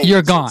of the things,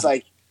 you're gone. It's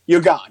like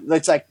you're gone.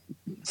 It's like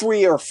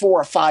 3 or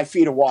 4 or 5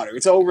 feet of water.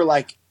 It's over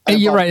like.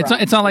 You're right.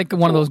 It's not like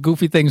one of those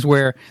goofy things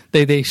where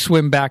they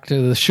swim back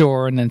to the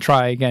shore and then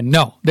try again.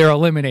 No, they're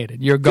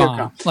eliminated. You're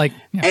gone. Like,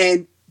 yeah.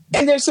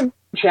 And there's some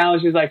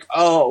challenges like,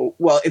 oh,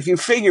 well, if you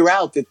figure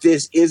out that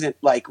this isn't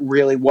like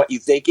really what you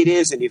think it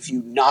is, and if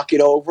you knock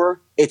it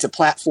over, it's a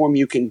platform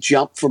you can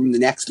jump from the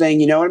next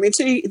thing. You know what I mean?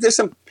 So there's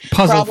some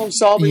problem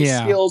solving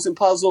skills and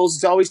puzzles.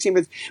 It's always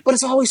but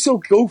it's always so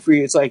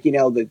goofy. It's like,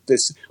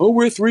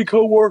 we're 3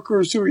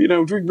 coworkers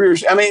who, drink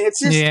beers. I mean,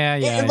 it's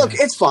just, look,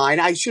 it's fine.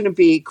 I shouldn't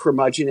be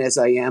curmudgeon as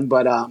I am,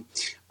 but,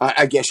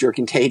 I guess you're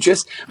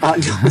contagious.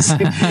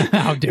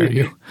 How dare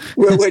you?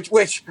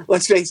 Which,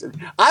 let's face it,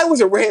 I was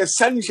a ray of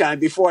sunshine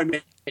before I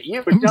met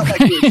you. It's not like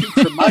we were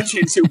 2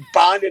 curmudgeons who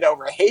bonded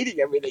over hating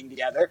everything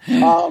together.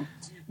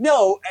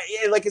 No,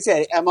 like I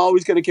said, I'm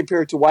always going to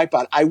compare it to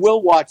Wipeout. I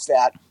will watch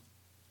that.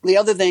 The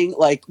other thing,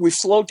 like, we've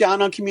slowed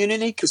down on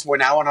Community because we're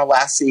now on our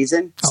last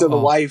season. So the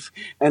wife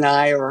and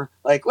I are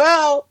like,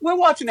 well, we'll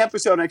watch an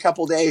episode in a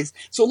couple days.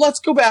 So let's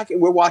go back, and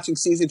we're watching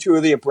season 2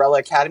 of The Umbrella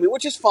Academy,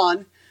 which is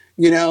fun.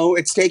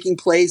 It's taking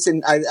place,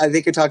 and I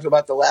think I talked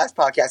about the last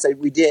podcast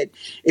we did.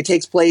 It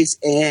takes place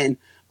in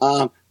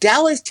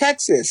Dallas,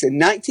 Texas in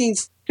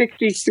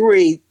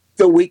 1963,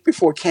 the week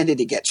before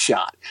Kennedy gets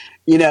shot.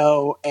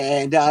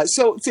 And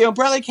so the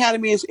Umbrella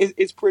Academy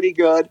is pretty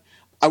good.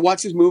 I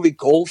watched this movie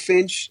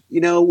Goldfinch,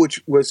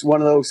 which was one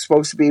of those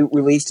supposed to be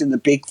released in the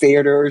big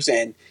theaters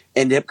and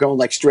ended up going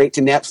like straight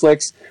to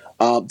Netflix.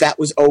 That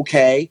was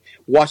okay.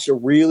 Watched a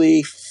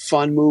really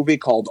fun movie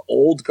called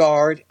Old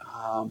Guard.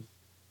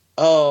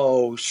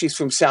 She's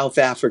from South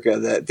Africa,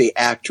 the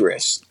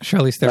actress.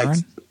 Charlize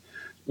Theron?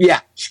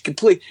 Yeah, she's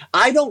complete.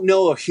 I don't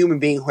know a human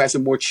being who has a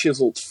more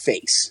chiseled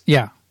face.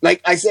 Yeah.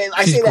 Like I say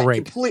that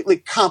great. completely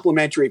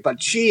complimentary,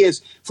 but she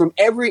is from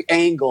every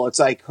angle. It's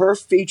like her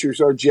features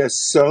are just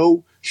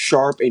so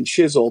sharp and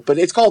chiseled. But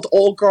it's called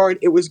Old Guard.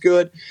 It was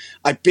good.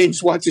 I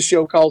binge watched a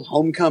show called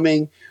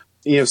Homecoming,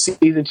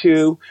 season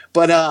 2.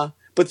 But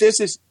this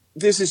is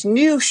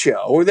new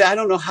show, or I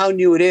don't know how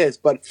new it is.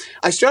 But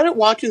I started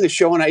watching the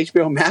show on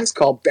HBO Max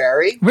called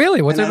Barry.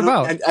 Really, what's it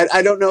about?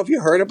 I don't know if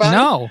you heard about it.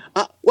 No.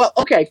 Well,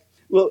 okay.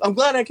 Well, I'm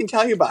glad I can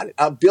tell you about it.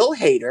 Bill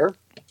Hader.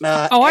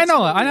 I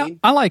know.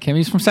 I like him.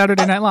 He's from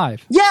Saturday Night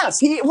Live. Yes,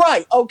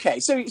 right. Okay,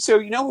 so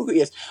you know who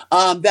he is.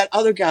 That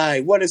other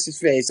guy. What is his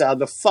face?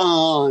 The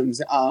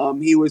Fonz.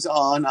 He was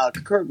on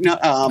Kirk.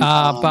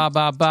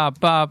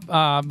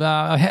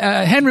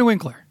 Henry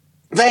Winkler.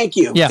 Thank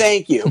you. Yeah.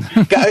 Thank you.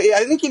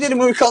 I think he did a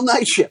movie called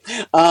Night Shift.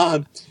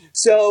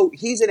 So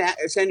he's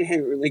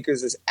Henry Winkler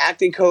is this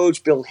acting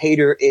coach. Bill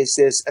Hader is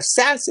this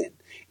assassin,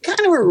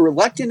 kind of a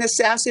reluctant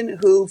assassin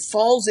who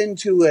falls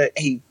into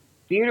a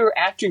theater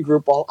acting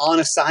group while on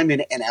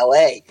assignment in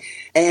LA,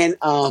 and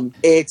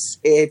it's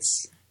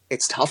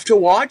tough to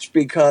watch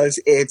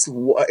because it's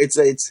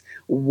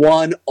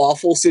one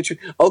awful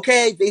situation.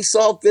 Okay, they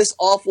solved this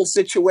awful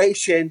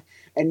situation,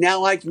 and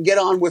now I can get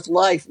on with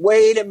life.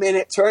 Wait a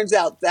minute, turns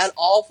out that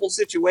awful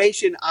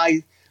situation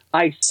I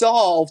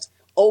solved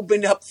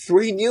opened up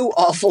 3 new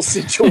awful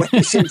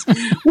situations,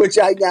 which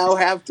I now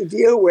have to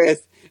deal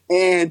with,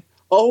 and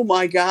oh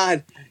my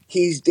God.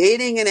 He's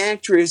dating an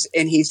actress,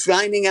 and he's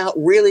finding out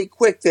really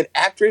quick that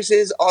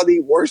actresses are the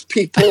worst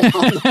people on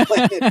the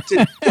planet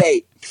to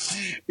date.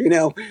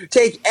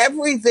 Take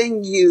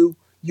everything you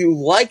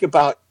like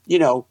about,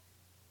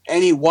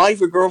 any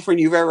wife or girlfriend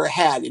you've ever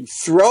had and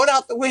throw it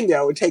out the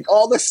window and take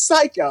all the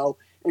psycho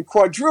and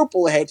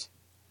quadruple it,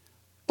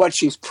 but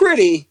she's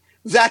pretty.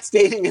 That's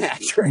dating an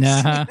actress.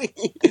 Uh-huh.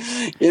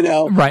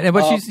 Right,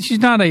 but she's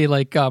not a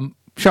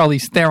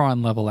Charlize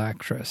Theron level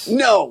actress.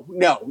 No,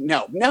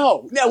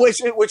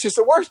 which is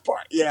the worst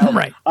part,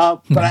 Right.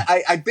 But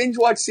I binge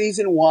watched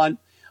season 1.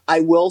 I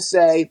will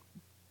say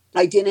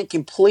I didn't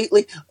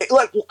completely.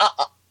 Look,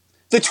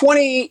 the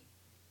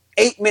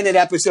 28-minute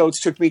episodes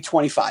took me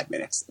 25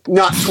 minutes,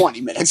 not 20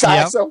 minutes.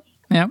 Yep.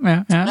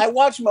 Yeah. I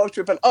watched most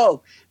of it,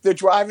 but they're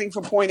driving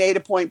from point A to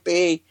point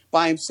B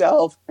by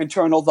himself,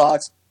 internal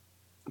thoughts,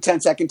 10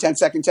 seconds, 10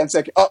 seconds, 10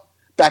 seconds. Oh,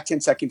 back 10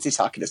 seconds, he's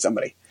talking to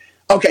somebody.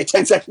 Okay,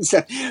 10 seconds.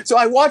 So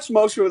I watched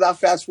most of it without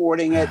fast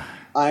forwarding it.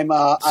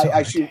 I'll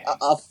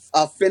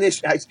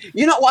finish.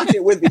 You're not watching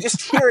it with me.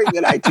 Just hearing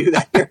that I do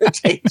that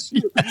irritates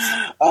you.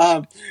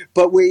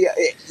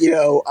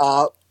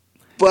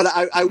 But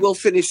I will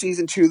finish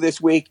season 2 this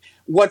week.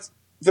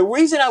 The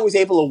reason I was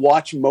able to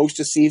watch most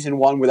of season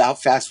 1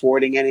 without fast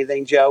forwarding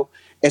anything, Joe,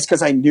 is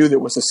because I knew there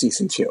was a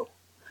season 2.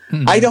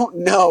 Mm-hmm. I don't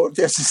know if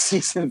there's a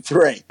season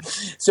 3.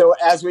 So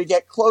as we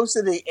get close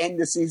to the end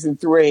of season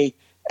 3,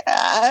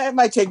 it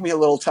might take me a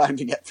little time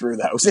to get through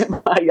those.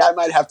 I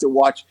might have to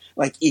watch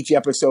each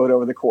episode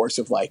over the course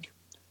of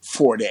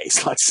 4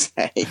 days, let's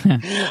say.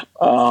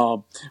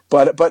 But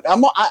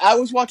I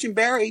was watching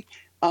Barry.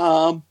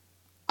 I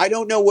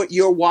don't know what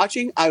you're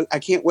watching. I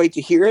can't wait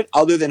to hear it.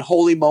 Other than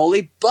Holy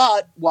Moly.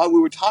 But while we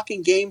were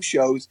talking game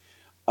shows,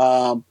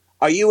 are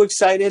you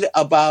excited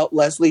about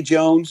Leslie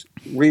Jones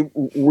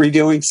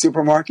redoing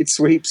Supermarket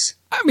Sweeps?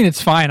 I mean,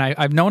 it's fine.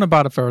 I've known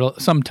about it for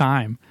some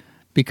time,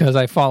 because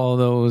I follow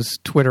those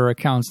Twitter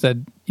accounts that,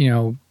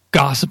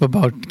 gossip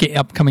about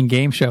upcoming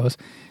game shows.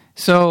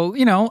 So,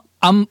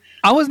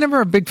 I was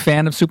never a big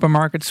fan of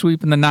Supermarket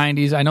Sweep in the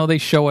 90s. I know they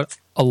show it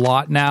a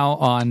lot now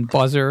on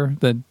Buzzer,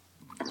 the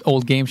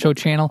old game show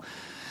channel.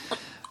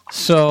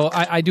 So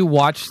I do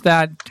watch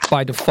that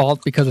by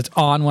default because it's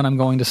on when I'm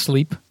going to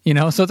sleep,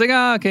 So it's like,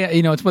 okay,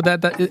 it's what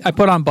that I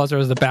put on Buzzer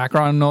as the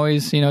background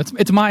noise.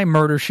 It's my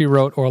Murder, She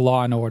Wrote or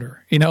Law and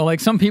Order.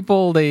 Some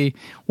people, they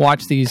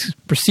watch these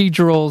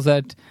procedurals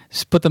that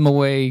put them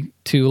away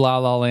to La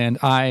La Land.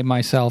 I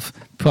myself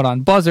put on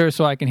Buzzer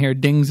so I can hear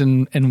dings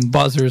and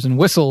buzzers and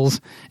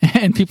whistles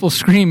and people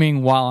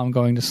screaming while I'm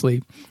going to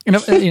sleep.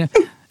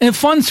 And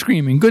fun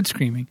screaming, good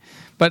screaming.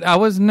 But I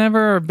was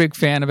never a big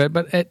fan of it.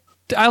 But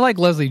I like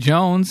Leslie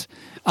Jones.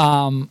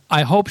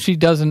 I hope she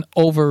doesn't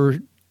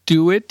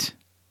overdo it.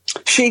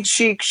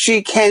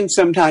 She can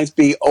sometimes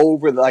be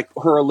over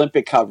her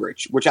Olympic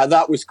coverage, which I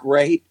thought was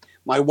great.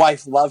 My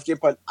wife loved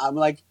it, but I'm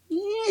like,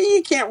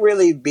 you can't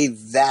really be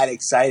that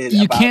excited.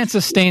 You can't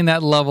sustain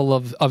that level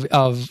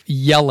of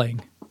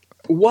yelling.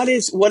 What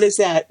is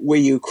that where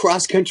you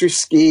cross country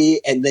ski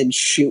and then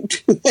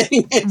shoot?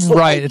 It's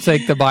right. It's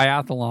like the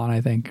biathlon, I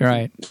think.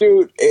 Right.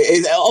 Dude,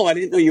 I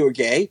didn't know you were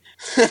gay.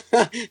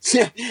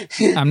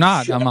 I'm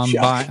not.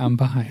 I'm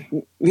bi.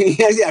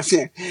 Yeah.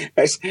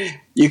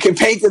 You can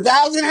paint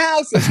 1,000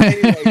 houses.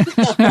 Anyway.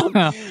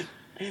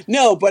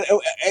 No, but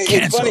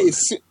it's funny.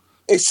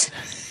 It's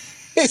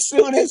as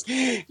soon as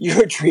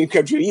your dream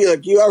comes true,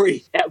 you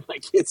already have my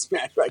kid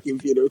smashed my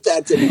computer.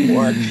 That didn't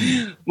work,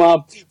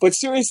 Mom. But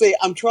seriously,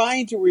 I'm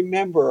trying to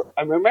remember.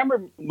 I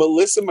remember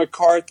Melissa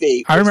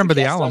McCarthy. I remember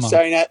the Alamo. On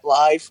Saturday Night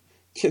Live.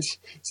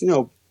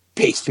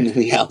 Basement in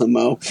the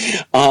Alamo.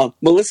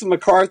 Melissa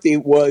McCarthy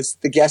was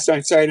the guest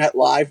on Saturday Night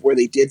Live where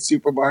they did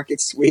Supermarket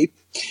Sweep.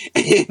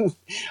 And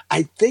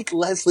I think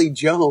Leslie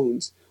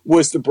Jones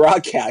was the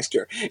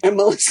broadcaster. And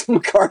Melissa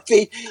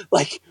McCarthy,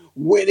 like,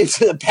 went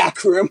into the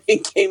back room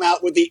and came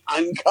out with the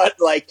uncut,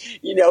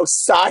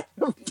 side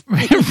of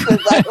pizza.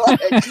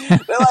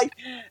 They're like,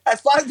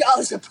 at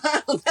 $5 a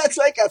pound, that's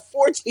like a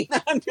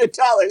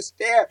 $1,400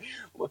 stare.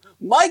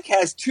 Mike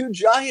has 2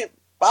 giant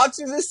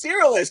boxes of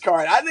cereal in his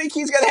cart. I think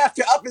he's going to have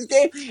to up his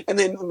game. And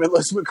then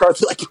Melissa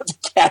McCarthy, put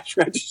the cash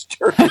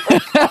register.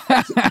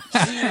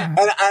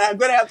 and I'm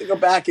going to have to go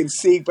back and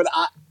see. But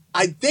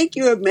I think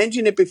you have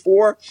mentioned it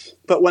before.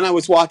 But when I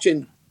was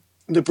watching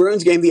the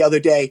Bruins game the other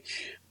day,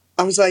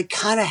 I was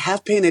kind of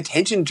half paying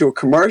attention to a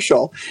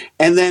commercial.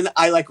 And then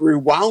I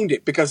rewound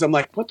it because I'm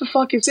like, what the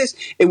fuck is this?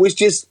 It was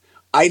just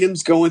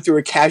items going through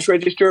a cash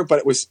register, but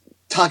it was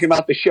talking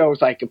about the show.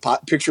 It's like a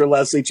picture of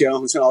Leslie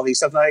Jones and all these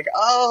stuff. I'm like,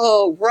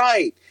 oh,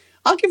 right.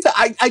 I'll give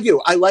that. I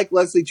do. I like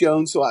Leslie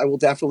Jones, so I will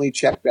definitely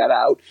check that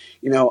out.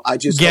 I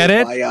just get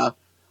it.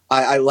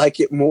 I like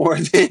it more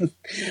than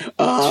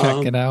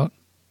check it out.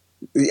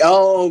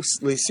 Oh,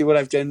 let's see what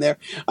I've done there.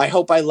 I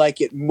hope I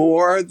like it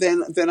more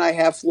than I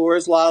have Floor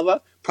Is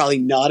Lava. Probably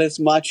not as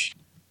much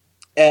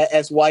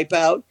as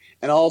Wipeout.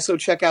 And I'll also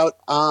check out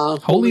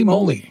Holy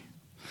Moly.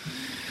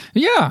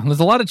 Yeah, there's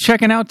a lot of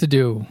checking out to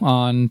do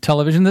on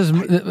television. There's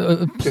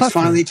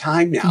finally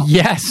time now.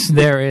 Yes,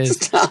 there is.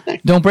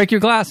 Don't break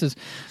your glasses.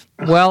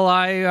 Well,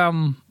 I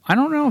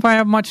don't know if I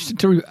have much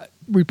to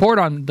report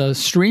on the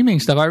streaming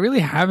stuff. I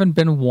really haven't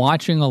been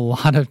watching a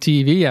lot of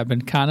TV. I've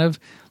been kind of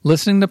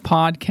listening to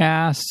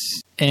podcasts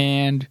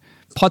and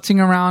putzing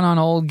around on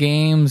old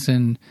games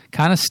and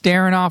kind of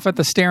staring off at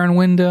the staring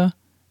window.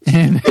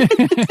 And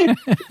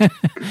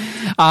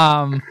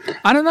I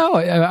don't know.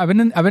 I've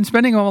been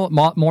spending a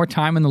lot more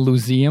time in the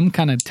Lyceum,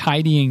 kind of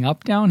tidying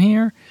up down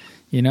here.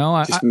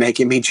 Just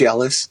making me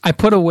jealous. I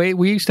put away.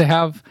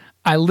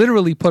 I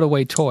literally put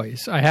away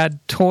toys. I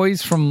had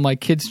toys from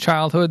kids'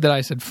 childhood that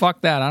I said,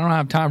 "Fuck that! I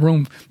don't have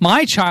room.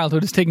 My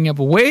childhood is taking up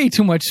way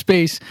too much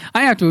space.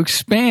 I have to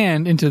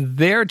expand into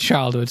their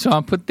childhood." So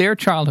I put their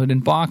childhood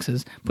in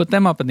boxes, put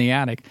them up in the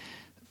attic.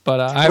 But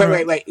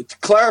wait. To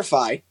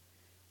clarify.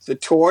 The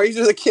toys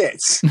or the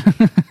kids?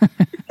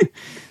 The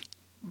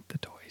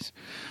toys.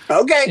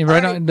 Okay.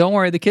 Right. Don't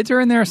worry. The kids are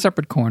in their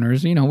separate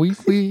corners. We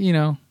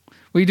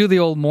do the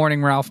old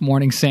morning Ralph,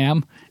 morning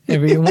Sam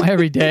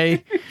every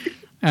day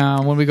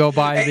when we go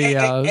by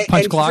the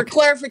punch clock. For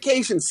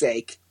clarification's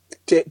sake,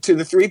 to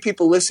the 3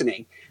 people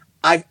listening,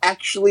 I've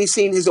actually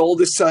seen his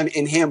oldest son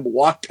and him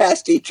walk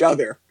past each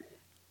other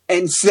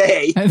and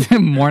say,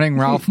 "Morning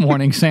Ralph,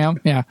 morning Sam."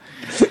 Yeah.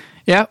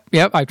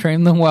 Yep. I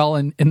trained them well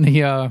in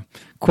the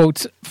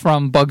quotes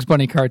from Bugs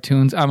Bunny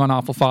cartoons. I'm an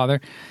awful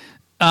father.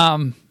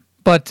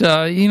 But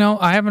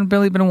I haven't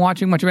really been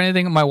watching much of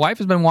anything. My wife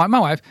has been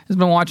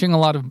watching a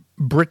lot of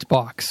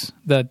BritBox,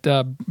 that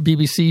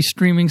BBC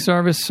streaming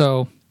service.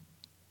 So,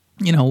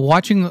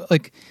 watching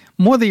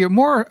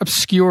more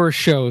obscure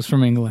shows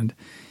from England.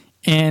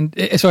 And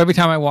so every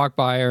time I walk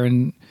by her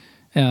and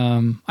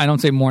I don't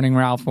say morning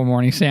Ralph or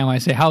morning Sam, I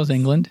say, "How's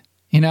England?"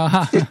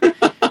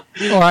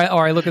 Or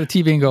I look at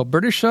the TV and go,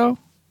 "British show?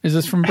 Is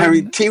this from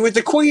Britain?" Tea with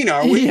the Queen,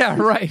 are we? Yeah,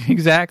 right.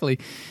 Exactly.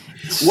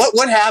 What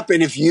would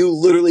happen if you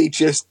literally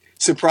just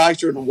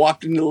surprised her and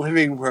walked into the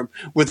living room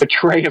with a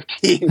tray of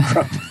tea and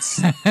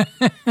crumpets?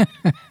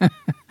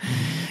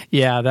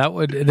 Yeah, that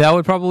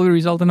would probably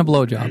result in a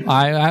blowjob.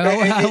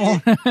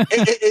 I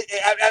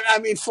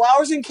mean,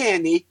 flowers and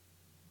candy,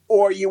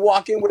 or you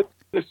walk in with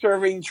the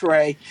serving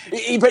tray,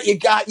 but you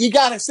got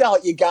to sell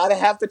it. You got to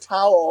have the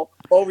towel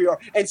over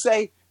and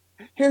say,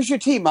 "Here's your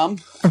tea, Mom."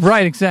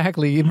 Right,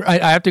 exactly.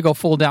 I have to go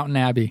full Downton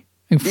Abbey.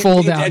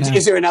 Full Downton Abbey.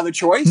 Is there another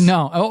choice?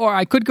 No. Or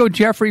I could go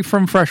Jeffrey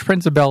from Fresh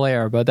Prince of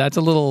Bel-Air, but that's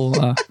a little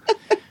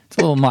it's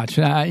a little much.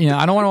 I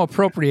don't want to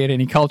appropriate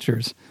any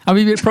cultures. I'm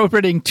even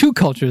appropriating 2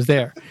 cultures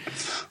there.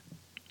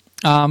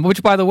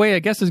 Which, by the way, I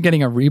guess is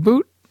getting a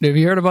reboot. Have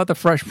you heard about the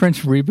Fresh Prince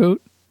reboot?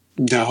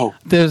 No.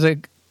 There's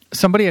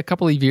somebody a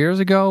couple of years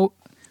ago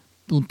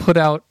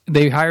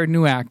they hired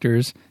new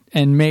actors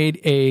and made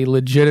a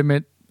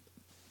legitimate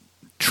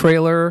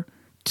trailer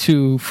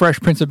to Fresh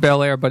Prince of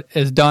Bel-Air, but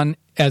is done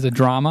as a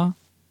drama.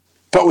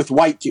 But with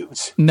white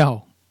dudes.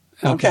 No.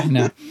 Okay.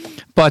 No.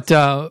 But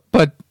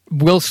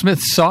Will Smith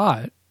saw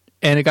it,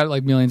 and it got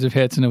millions of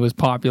hits, and it was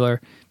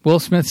popular. Will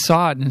Smith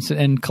saw it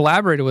and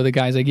collaborated with the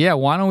guys. Like, yeah,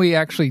 why don't we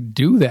actually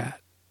do that?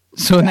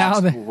 So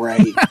That's now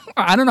great.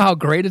 I don't know how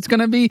great it's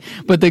going to be,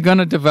 but they're going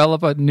to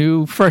develop a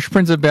new Fresh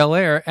Prince of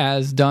Bel-Air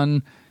as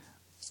done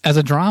as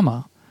a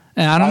drama.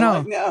 And I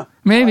don't know.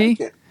 Maybe.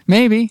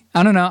 Maybe.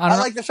 I don't know. I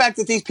like the fact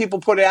that these people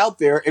put it out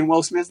there, and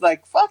Will Smith's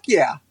like, "Fuck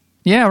yeah."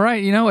 Yeah,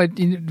 right.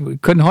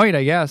 It couldn't hurt,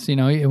 I guess.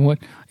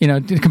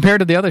 Compared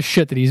to the other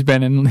shit that he's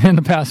been in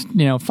the past,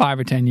 5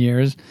 or 10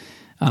 years.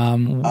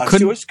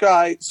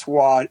 Suicide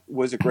Squad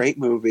was a great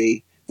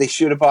movie. They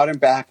should have brought him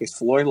back as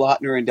Floyd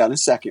Lautner and done a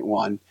second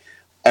one.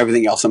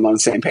 Everything else, I'm on the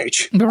same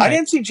page. Right. I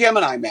didn't see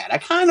Gemini Man. I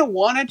kind of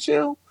wanted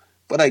to,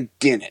 but I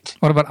didn't.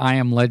 What about I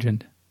Am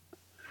Legend?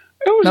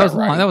 That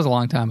was a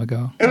long time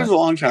ago. It was a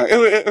long time.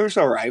 It was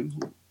all right,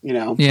 you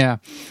know. Yeah.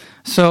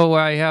 So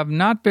I have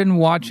not been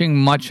watching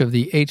much of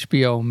the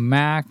HBO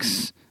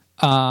Max.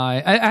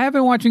 I have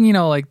been watching, you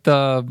know, like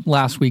the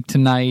Last Week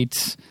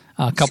Tonight,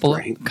 a couple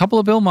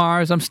of Bill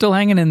Maher's. I'm still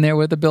hanging in there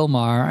with the Bill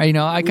Maher.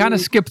 I kind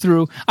of skipped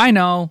through. I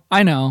know.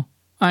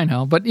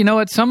 But you know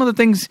what? Some of the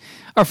things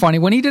are funny.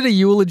 When he did a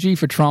eulogy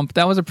for Trump,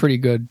 that was a pretty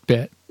good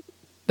bit.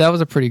 I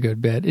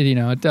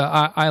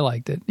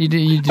liked it.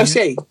 I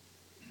say,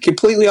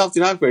 completely off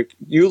the topic,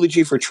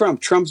 eulogy for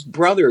Trump. Trump's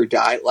brother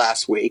died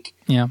last week.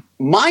 Yeah.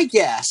 My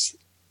guess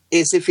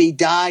is if he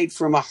died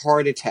from a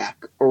heart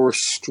attack or a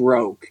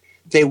stroke,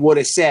 they would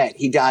have said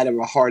he died of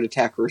a heart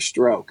attack or a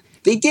stroke.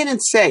 They didn't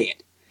say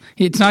it.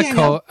 It's not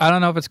COVID. I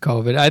don't know if it's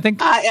COVID. I think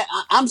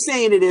I'm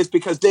saying it is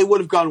because they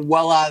would have gone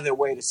well out of their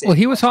way to say. Well,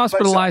 he was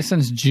hospitalized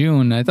since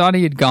June. I thought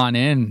he had gone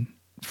in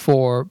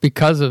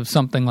because of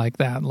something like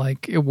that.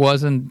 Like it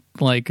wasn't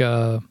like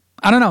I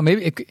don't know.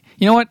 Maybe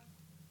you know what?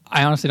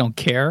 I honestly don't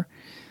care.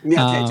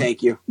 Yeah,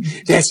 thank you.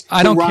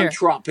 I don't care.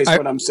 Trump is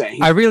what I'm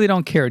saying. I really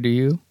don't care. Do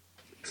you?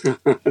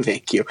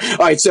 Thank you. All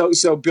right.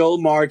 So Bill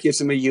Maher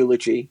gives him a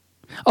eulogy.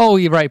 Oh,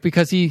 you're right.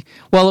 Because it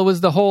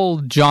was the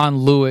whole John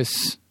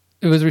Lewis.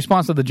 It was a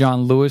response to the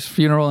John Lewis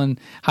funeral and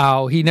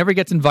how he never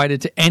gets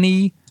invited to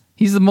any.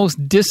 He's the most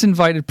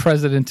disinvited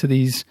president to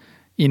these,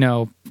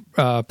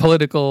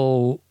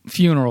 political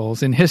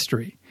funerals in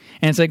history.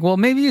 And it's like, well,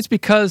 maybe it's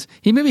because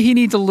he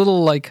needs a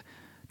little like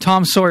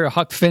Tom Sawyer,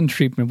 Huck Finn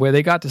treatment where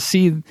they got to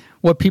see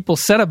what people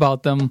said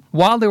about them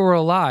while they were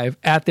alive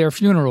at their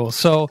funerals.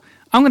 So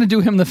I'm going to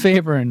do him the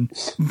favor and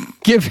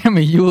give him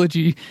a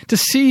eulogy to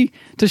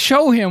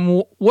show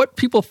him what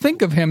people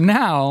think of him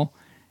now.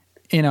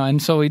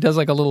 And so he does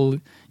like a little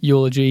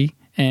eulogy,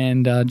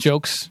 and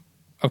jokes,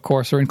 of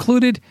course, are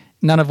included.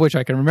 None of which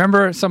I can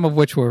remember. Some of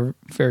which were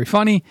very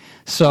funny.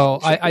 So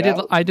I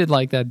did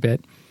like that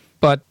bit.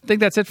 But I think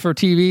that's it for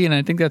TV, and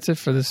I think that's it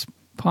for this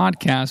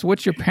podcast.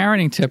 What's your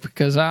parenting tip?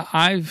 Because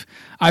I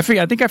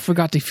think I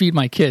forgot to feed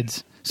my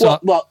kids. So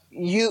well,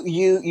 your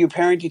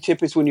parenting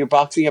tip is when you're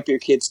boxing up your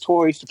kids'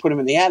 toys to put them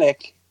in the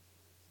attic,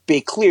 be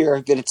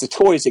clear that it's the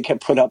toys that get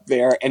put up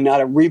there and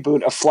not a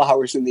reboot of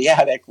Flowers in the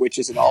Attic, which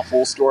is an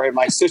awful story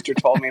my sister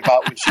told me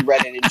about when she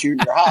read it in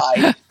junior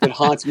high that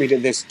haunts me to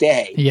this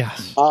day.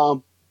 Yes.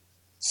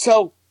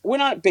 So we're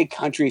not big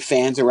country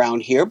fans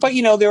around here, but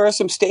there are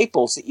some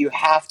staples that you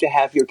have to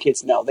have your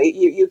kids know.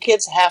 Your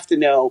kids have to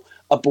know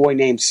A Boy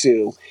Named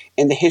Sue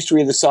and the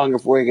history of the Song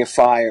of Ring of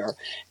Fire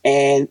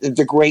and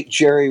the great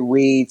Jerry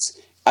Reed's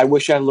I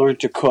Wish I Learned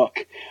to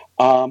Cook.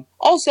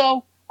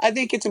 Also, I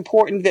think it's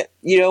important that,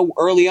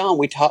 early on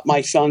we taught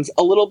my sons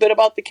a little bit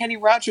about the Kenny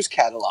Rogers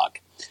catalog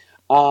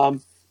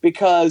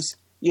because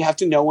you have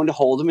to know when to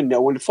hold them and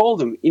know when to fold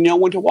them. You know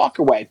when to walk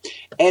away.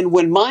 And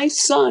when my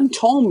son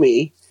told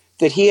me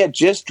that he had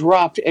just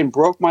dropped and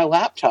broke my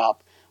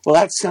laptop, well,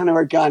 that son of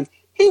a gun,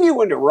 he knew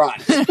when to run.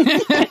 and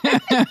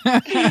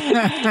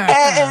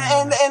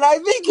I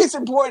think it's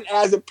important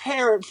as a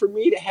parent for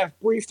me to have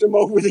briefed him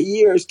over the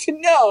years to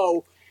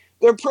know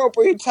the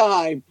appropriate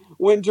time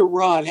when to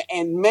run.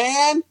 And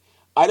man,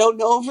 I don't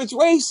know if it's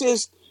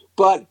racist,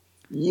 but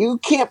you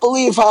can't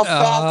believe how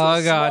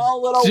fast a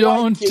small little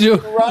white kid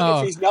can run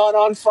if he's not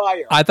on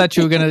fire. I thought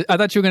you were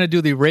gonna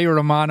do the Ray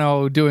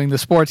Romano doing the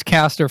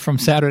sportscaster from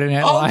Saturday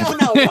Night Live.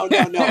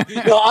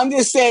 No. I'm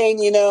just saying,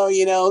 this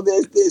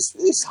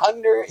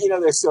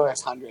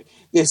 100,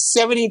 this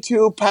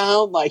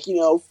 72-pound,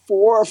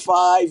 4 or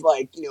 5,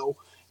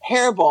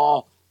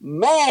 hairball.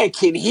 Man,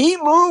 can he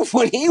move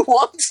when he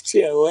wants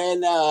to?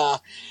 And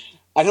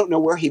I don't know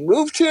where he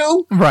moved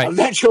to. Right.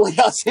 Eventually,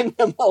 I'll send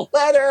him a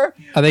letter.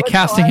 Are they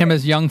casting him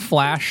as young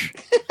Flash?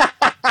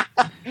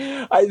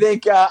 I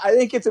think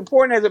it's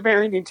important as a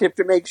parenting tip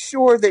to make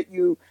sure that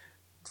you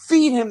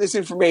feed him this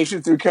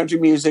information through country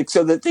music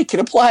so that they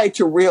can apply it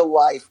to real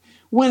life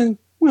when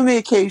the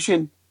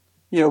occasion,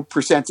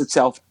 presents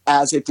itself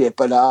as it did.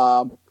 But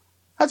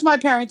that's my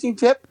parenting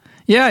tip.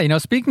 Yeah,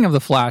 speaking of the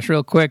Flash,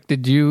 real quick,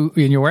 and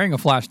you're wearing a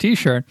Flash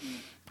t-shirt,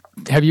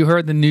 have you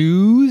heard the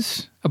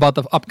news about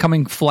the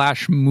upcoming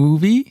Flash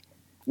movie?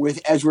 With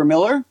Ezra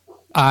Miller?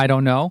 I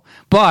don't know.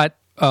 But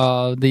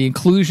the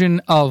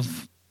inclusion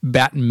of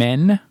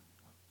Batmen,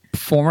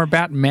 former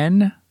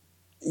Batmen.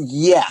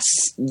 Yes.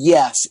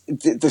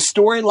 The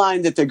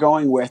storyline that they're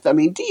going with,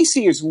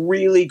 DC is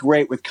really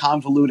great with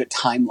convoluted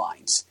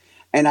timelines.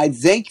 And I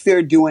think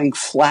they're doing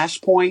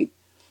Flashpoint,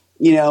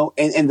 in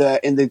the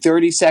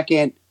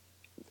 30-second,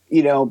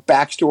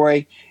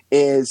 backstory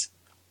is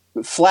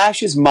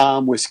Flash's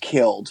mom was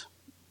killed,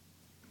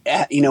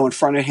 in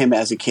front of him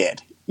as a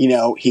kid.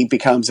 He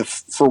becomes a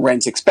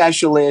forensic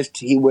specialist.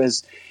 He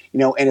was,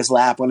 in his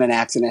lap when an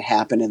accident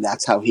happened, and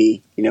that's how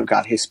he,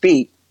 got his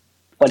feet.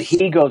 But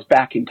he goes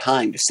back in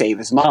time to save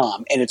his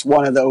mom, and it's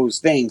one of those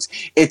things.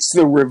 It's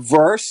the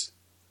reverse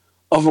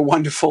of A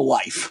Wonderful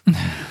Life.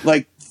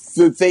 Like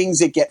the things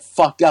that get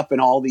fucked up in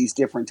all these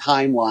different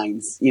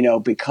timelines,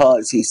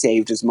 because he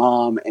saved his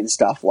mom and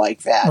stuff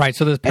like that. Right,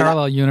 so there's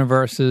parallel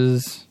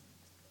universes.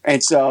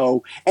 And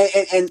so,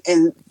 and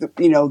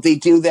you know, they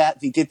do that.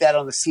 They did that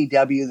on the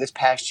CW this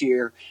past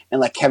year, and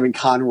like Kevin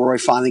Conroy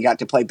finally got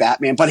to play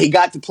Batman, but he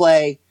got to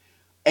play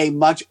a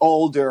much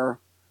older,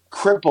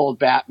 crippled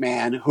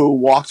Batman who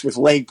walks with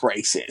leg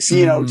braces,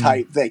 you know,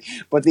 type thing.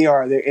 But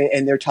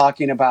they're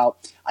talking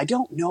about. I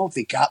don't know if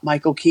they got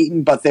Michael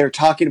Keaton, but they're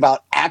talking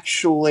about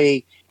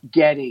actually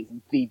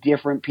getting the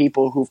different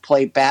people who've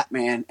played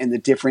Batman and the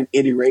different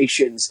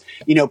iterations,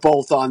 you know,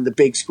 both on the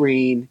big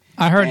screen.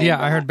 I heard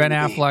Ben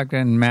Affleck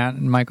and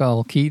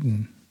Michael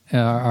Keaton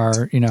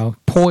are, you know,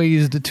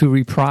 poised to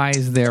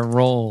reprise their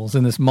roles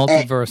in this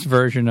multiverse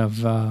version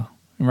of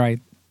right.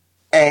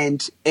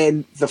 And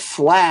the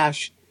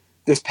Flash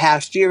this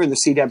past year in the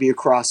CW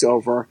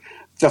crossover,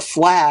 the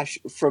Flash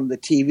from the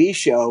TV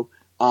show,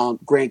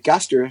 Grant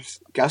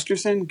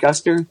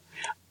Gustin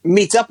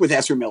meets up with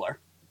Ezra Miller.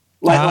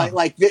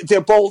 Like they're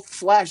both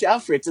Flash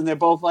outfits, and they're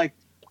both like,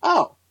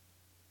 oh,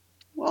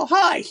 well,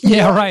 hi.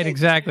 Yeah, right,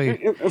 exactly.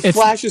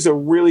 Flash is a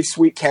really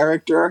sweet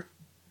character,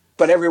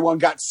 but everyone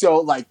got so,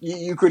 like,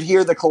 you could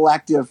hear the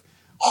collective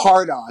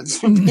hard-ons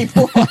from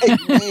people like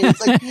me.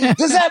 It's like,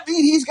 does that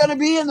mean he's going to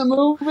be in the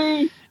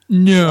movie?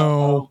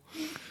 No.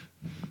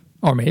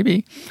 Or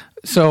maybe.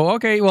 So,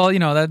 okay, well, you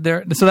know,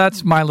 so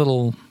that's my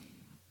little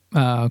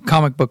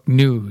comic book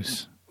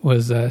news,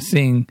 was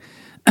seeing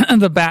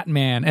the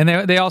Batman,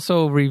 and they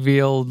also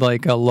revealed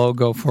like a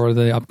logo for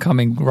the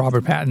upcoming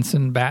Robert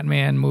Pattinson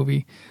Batman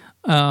movie.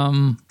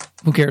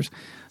 Who cares?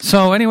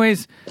 So,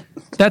 anyways,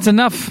 that's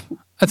enough.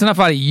 That's enough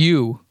out of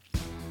you.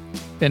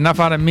 Enough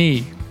out of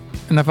me.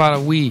 Enough out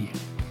of we.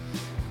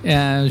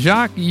 And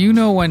Jacques, you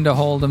know when to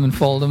hold them and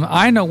fold them.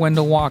 I know when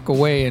to walk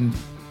away, and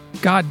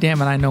God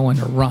damn it, I know when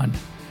to run.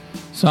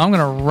 So I'm going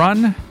to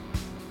run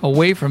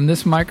away from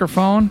this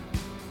microphone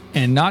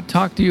and not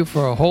talk to you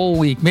for a whole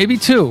week, maybe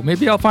 2.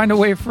 Maybe I'll find a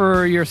way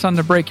for your son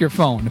to break your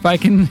phone. If I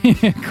can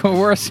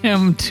coerce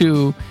him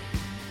to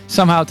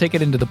somehow take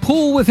it into the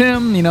pool with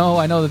him, you know,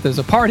 I know that there's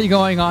a party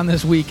going on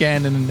this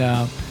weekend,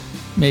 and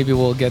maybe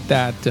we'll get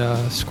that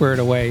squared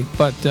away.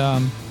 But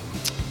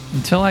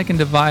until I can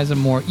devise a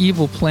more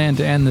evil plan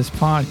to end this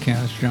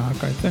podcast,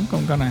 Jacques, I think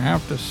I'm going to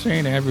have to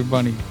say to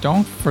everybody,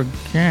 don't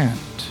forget.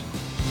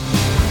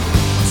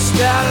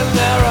 Standing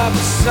there right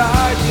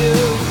beside you,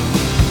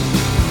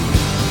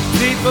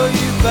 people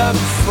you've met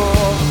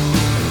before.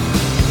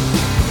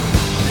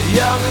 The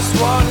youngest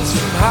one is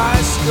from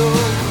high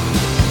school,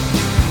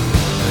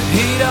 but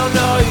he don't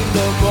know you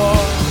no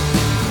more.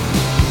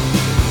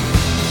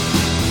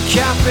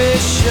 Can't be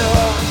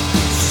sure,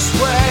 just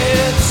wait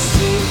and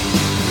see.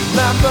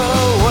 Remember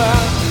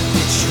when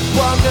you're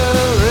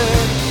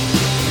wondering,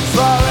 you've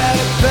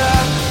already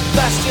been the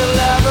best you'll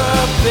ever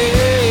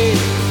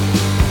be.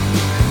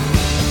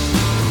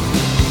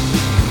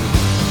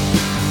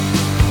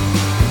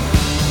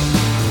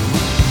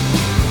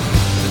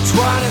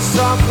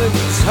 20-something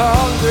who's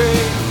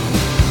hungry,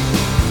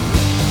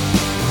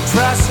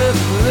 impressive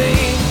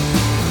lean.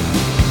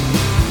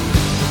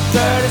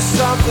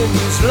 30-something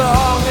who's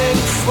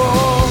longing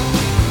for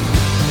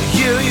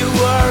you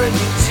were in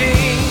your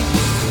teens.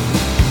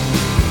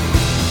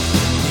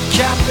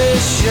 Can't be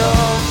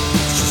sure,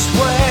 just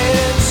wait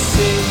and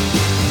see.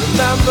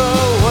 Remember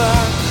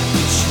when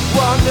you're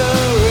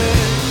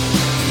wondering,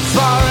 you've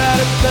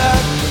already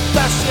been the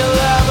best you'll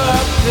ever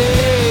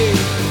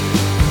be.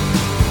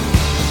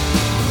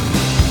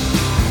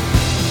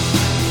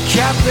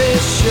 Can't be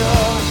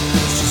sure,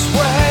 just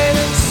wait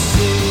and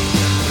see.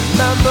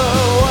 Remember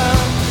when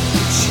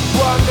you're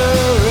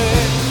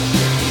wondering,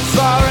 you've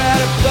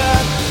already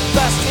been the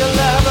best you'll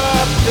ever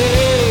be.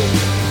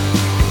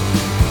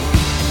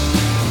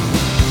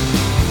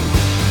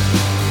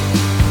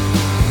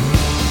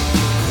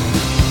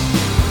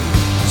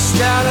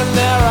 Standing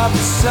there right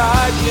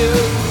beside you,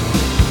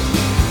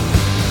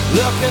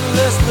 looking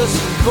listless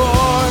and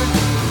bored,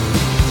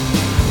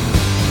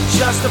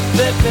 just a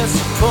bit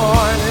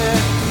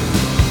disappointed.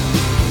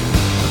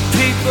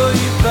 People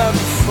you've met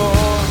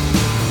before.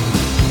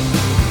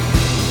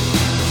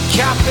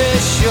 Can't be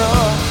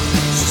sure,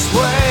 just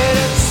wait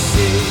and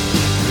see.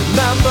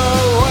 Remember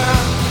when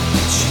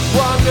you're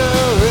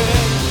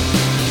wondering,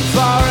 you've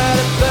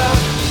already been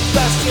the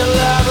best you'll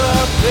ever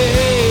be.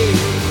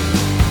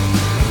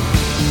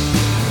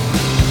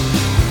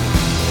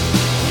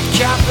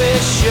 Can't be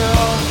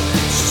sure,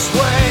 just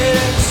wait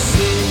and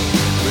see.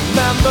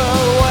 Remember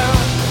when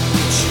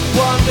you're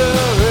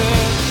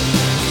wondering,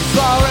 you've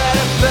already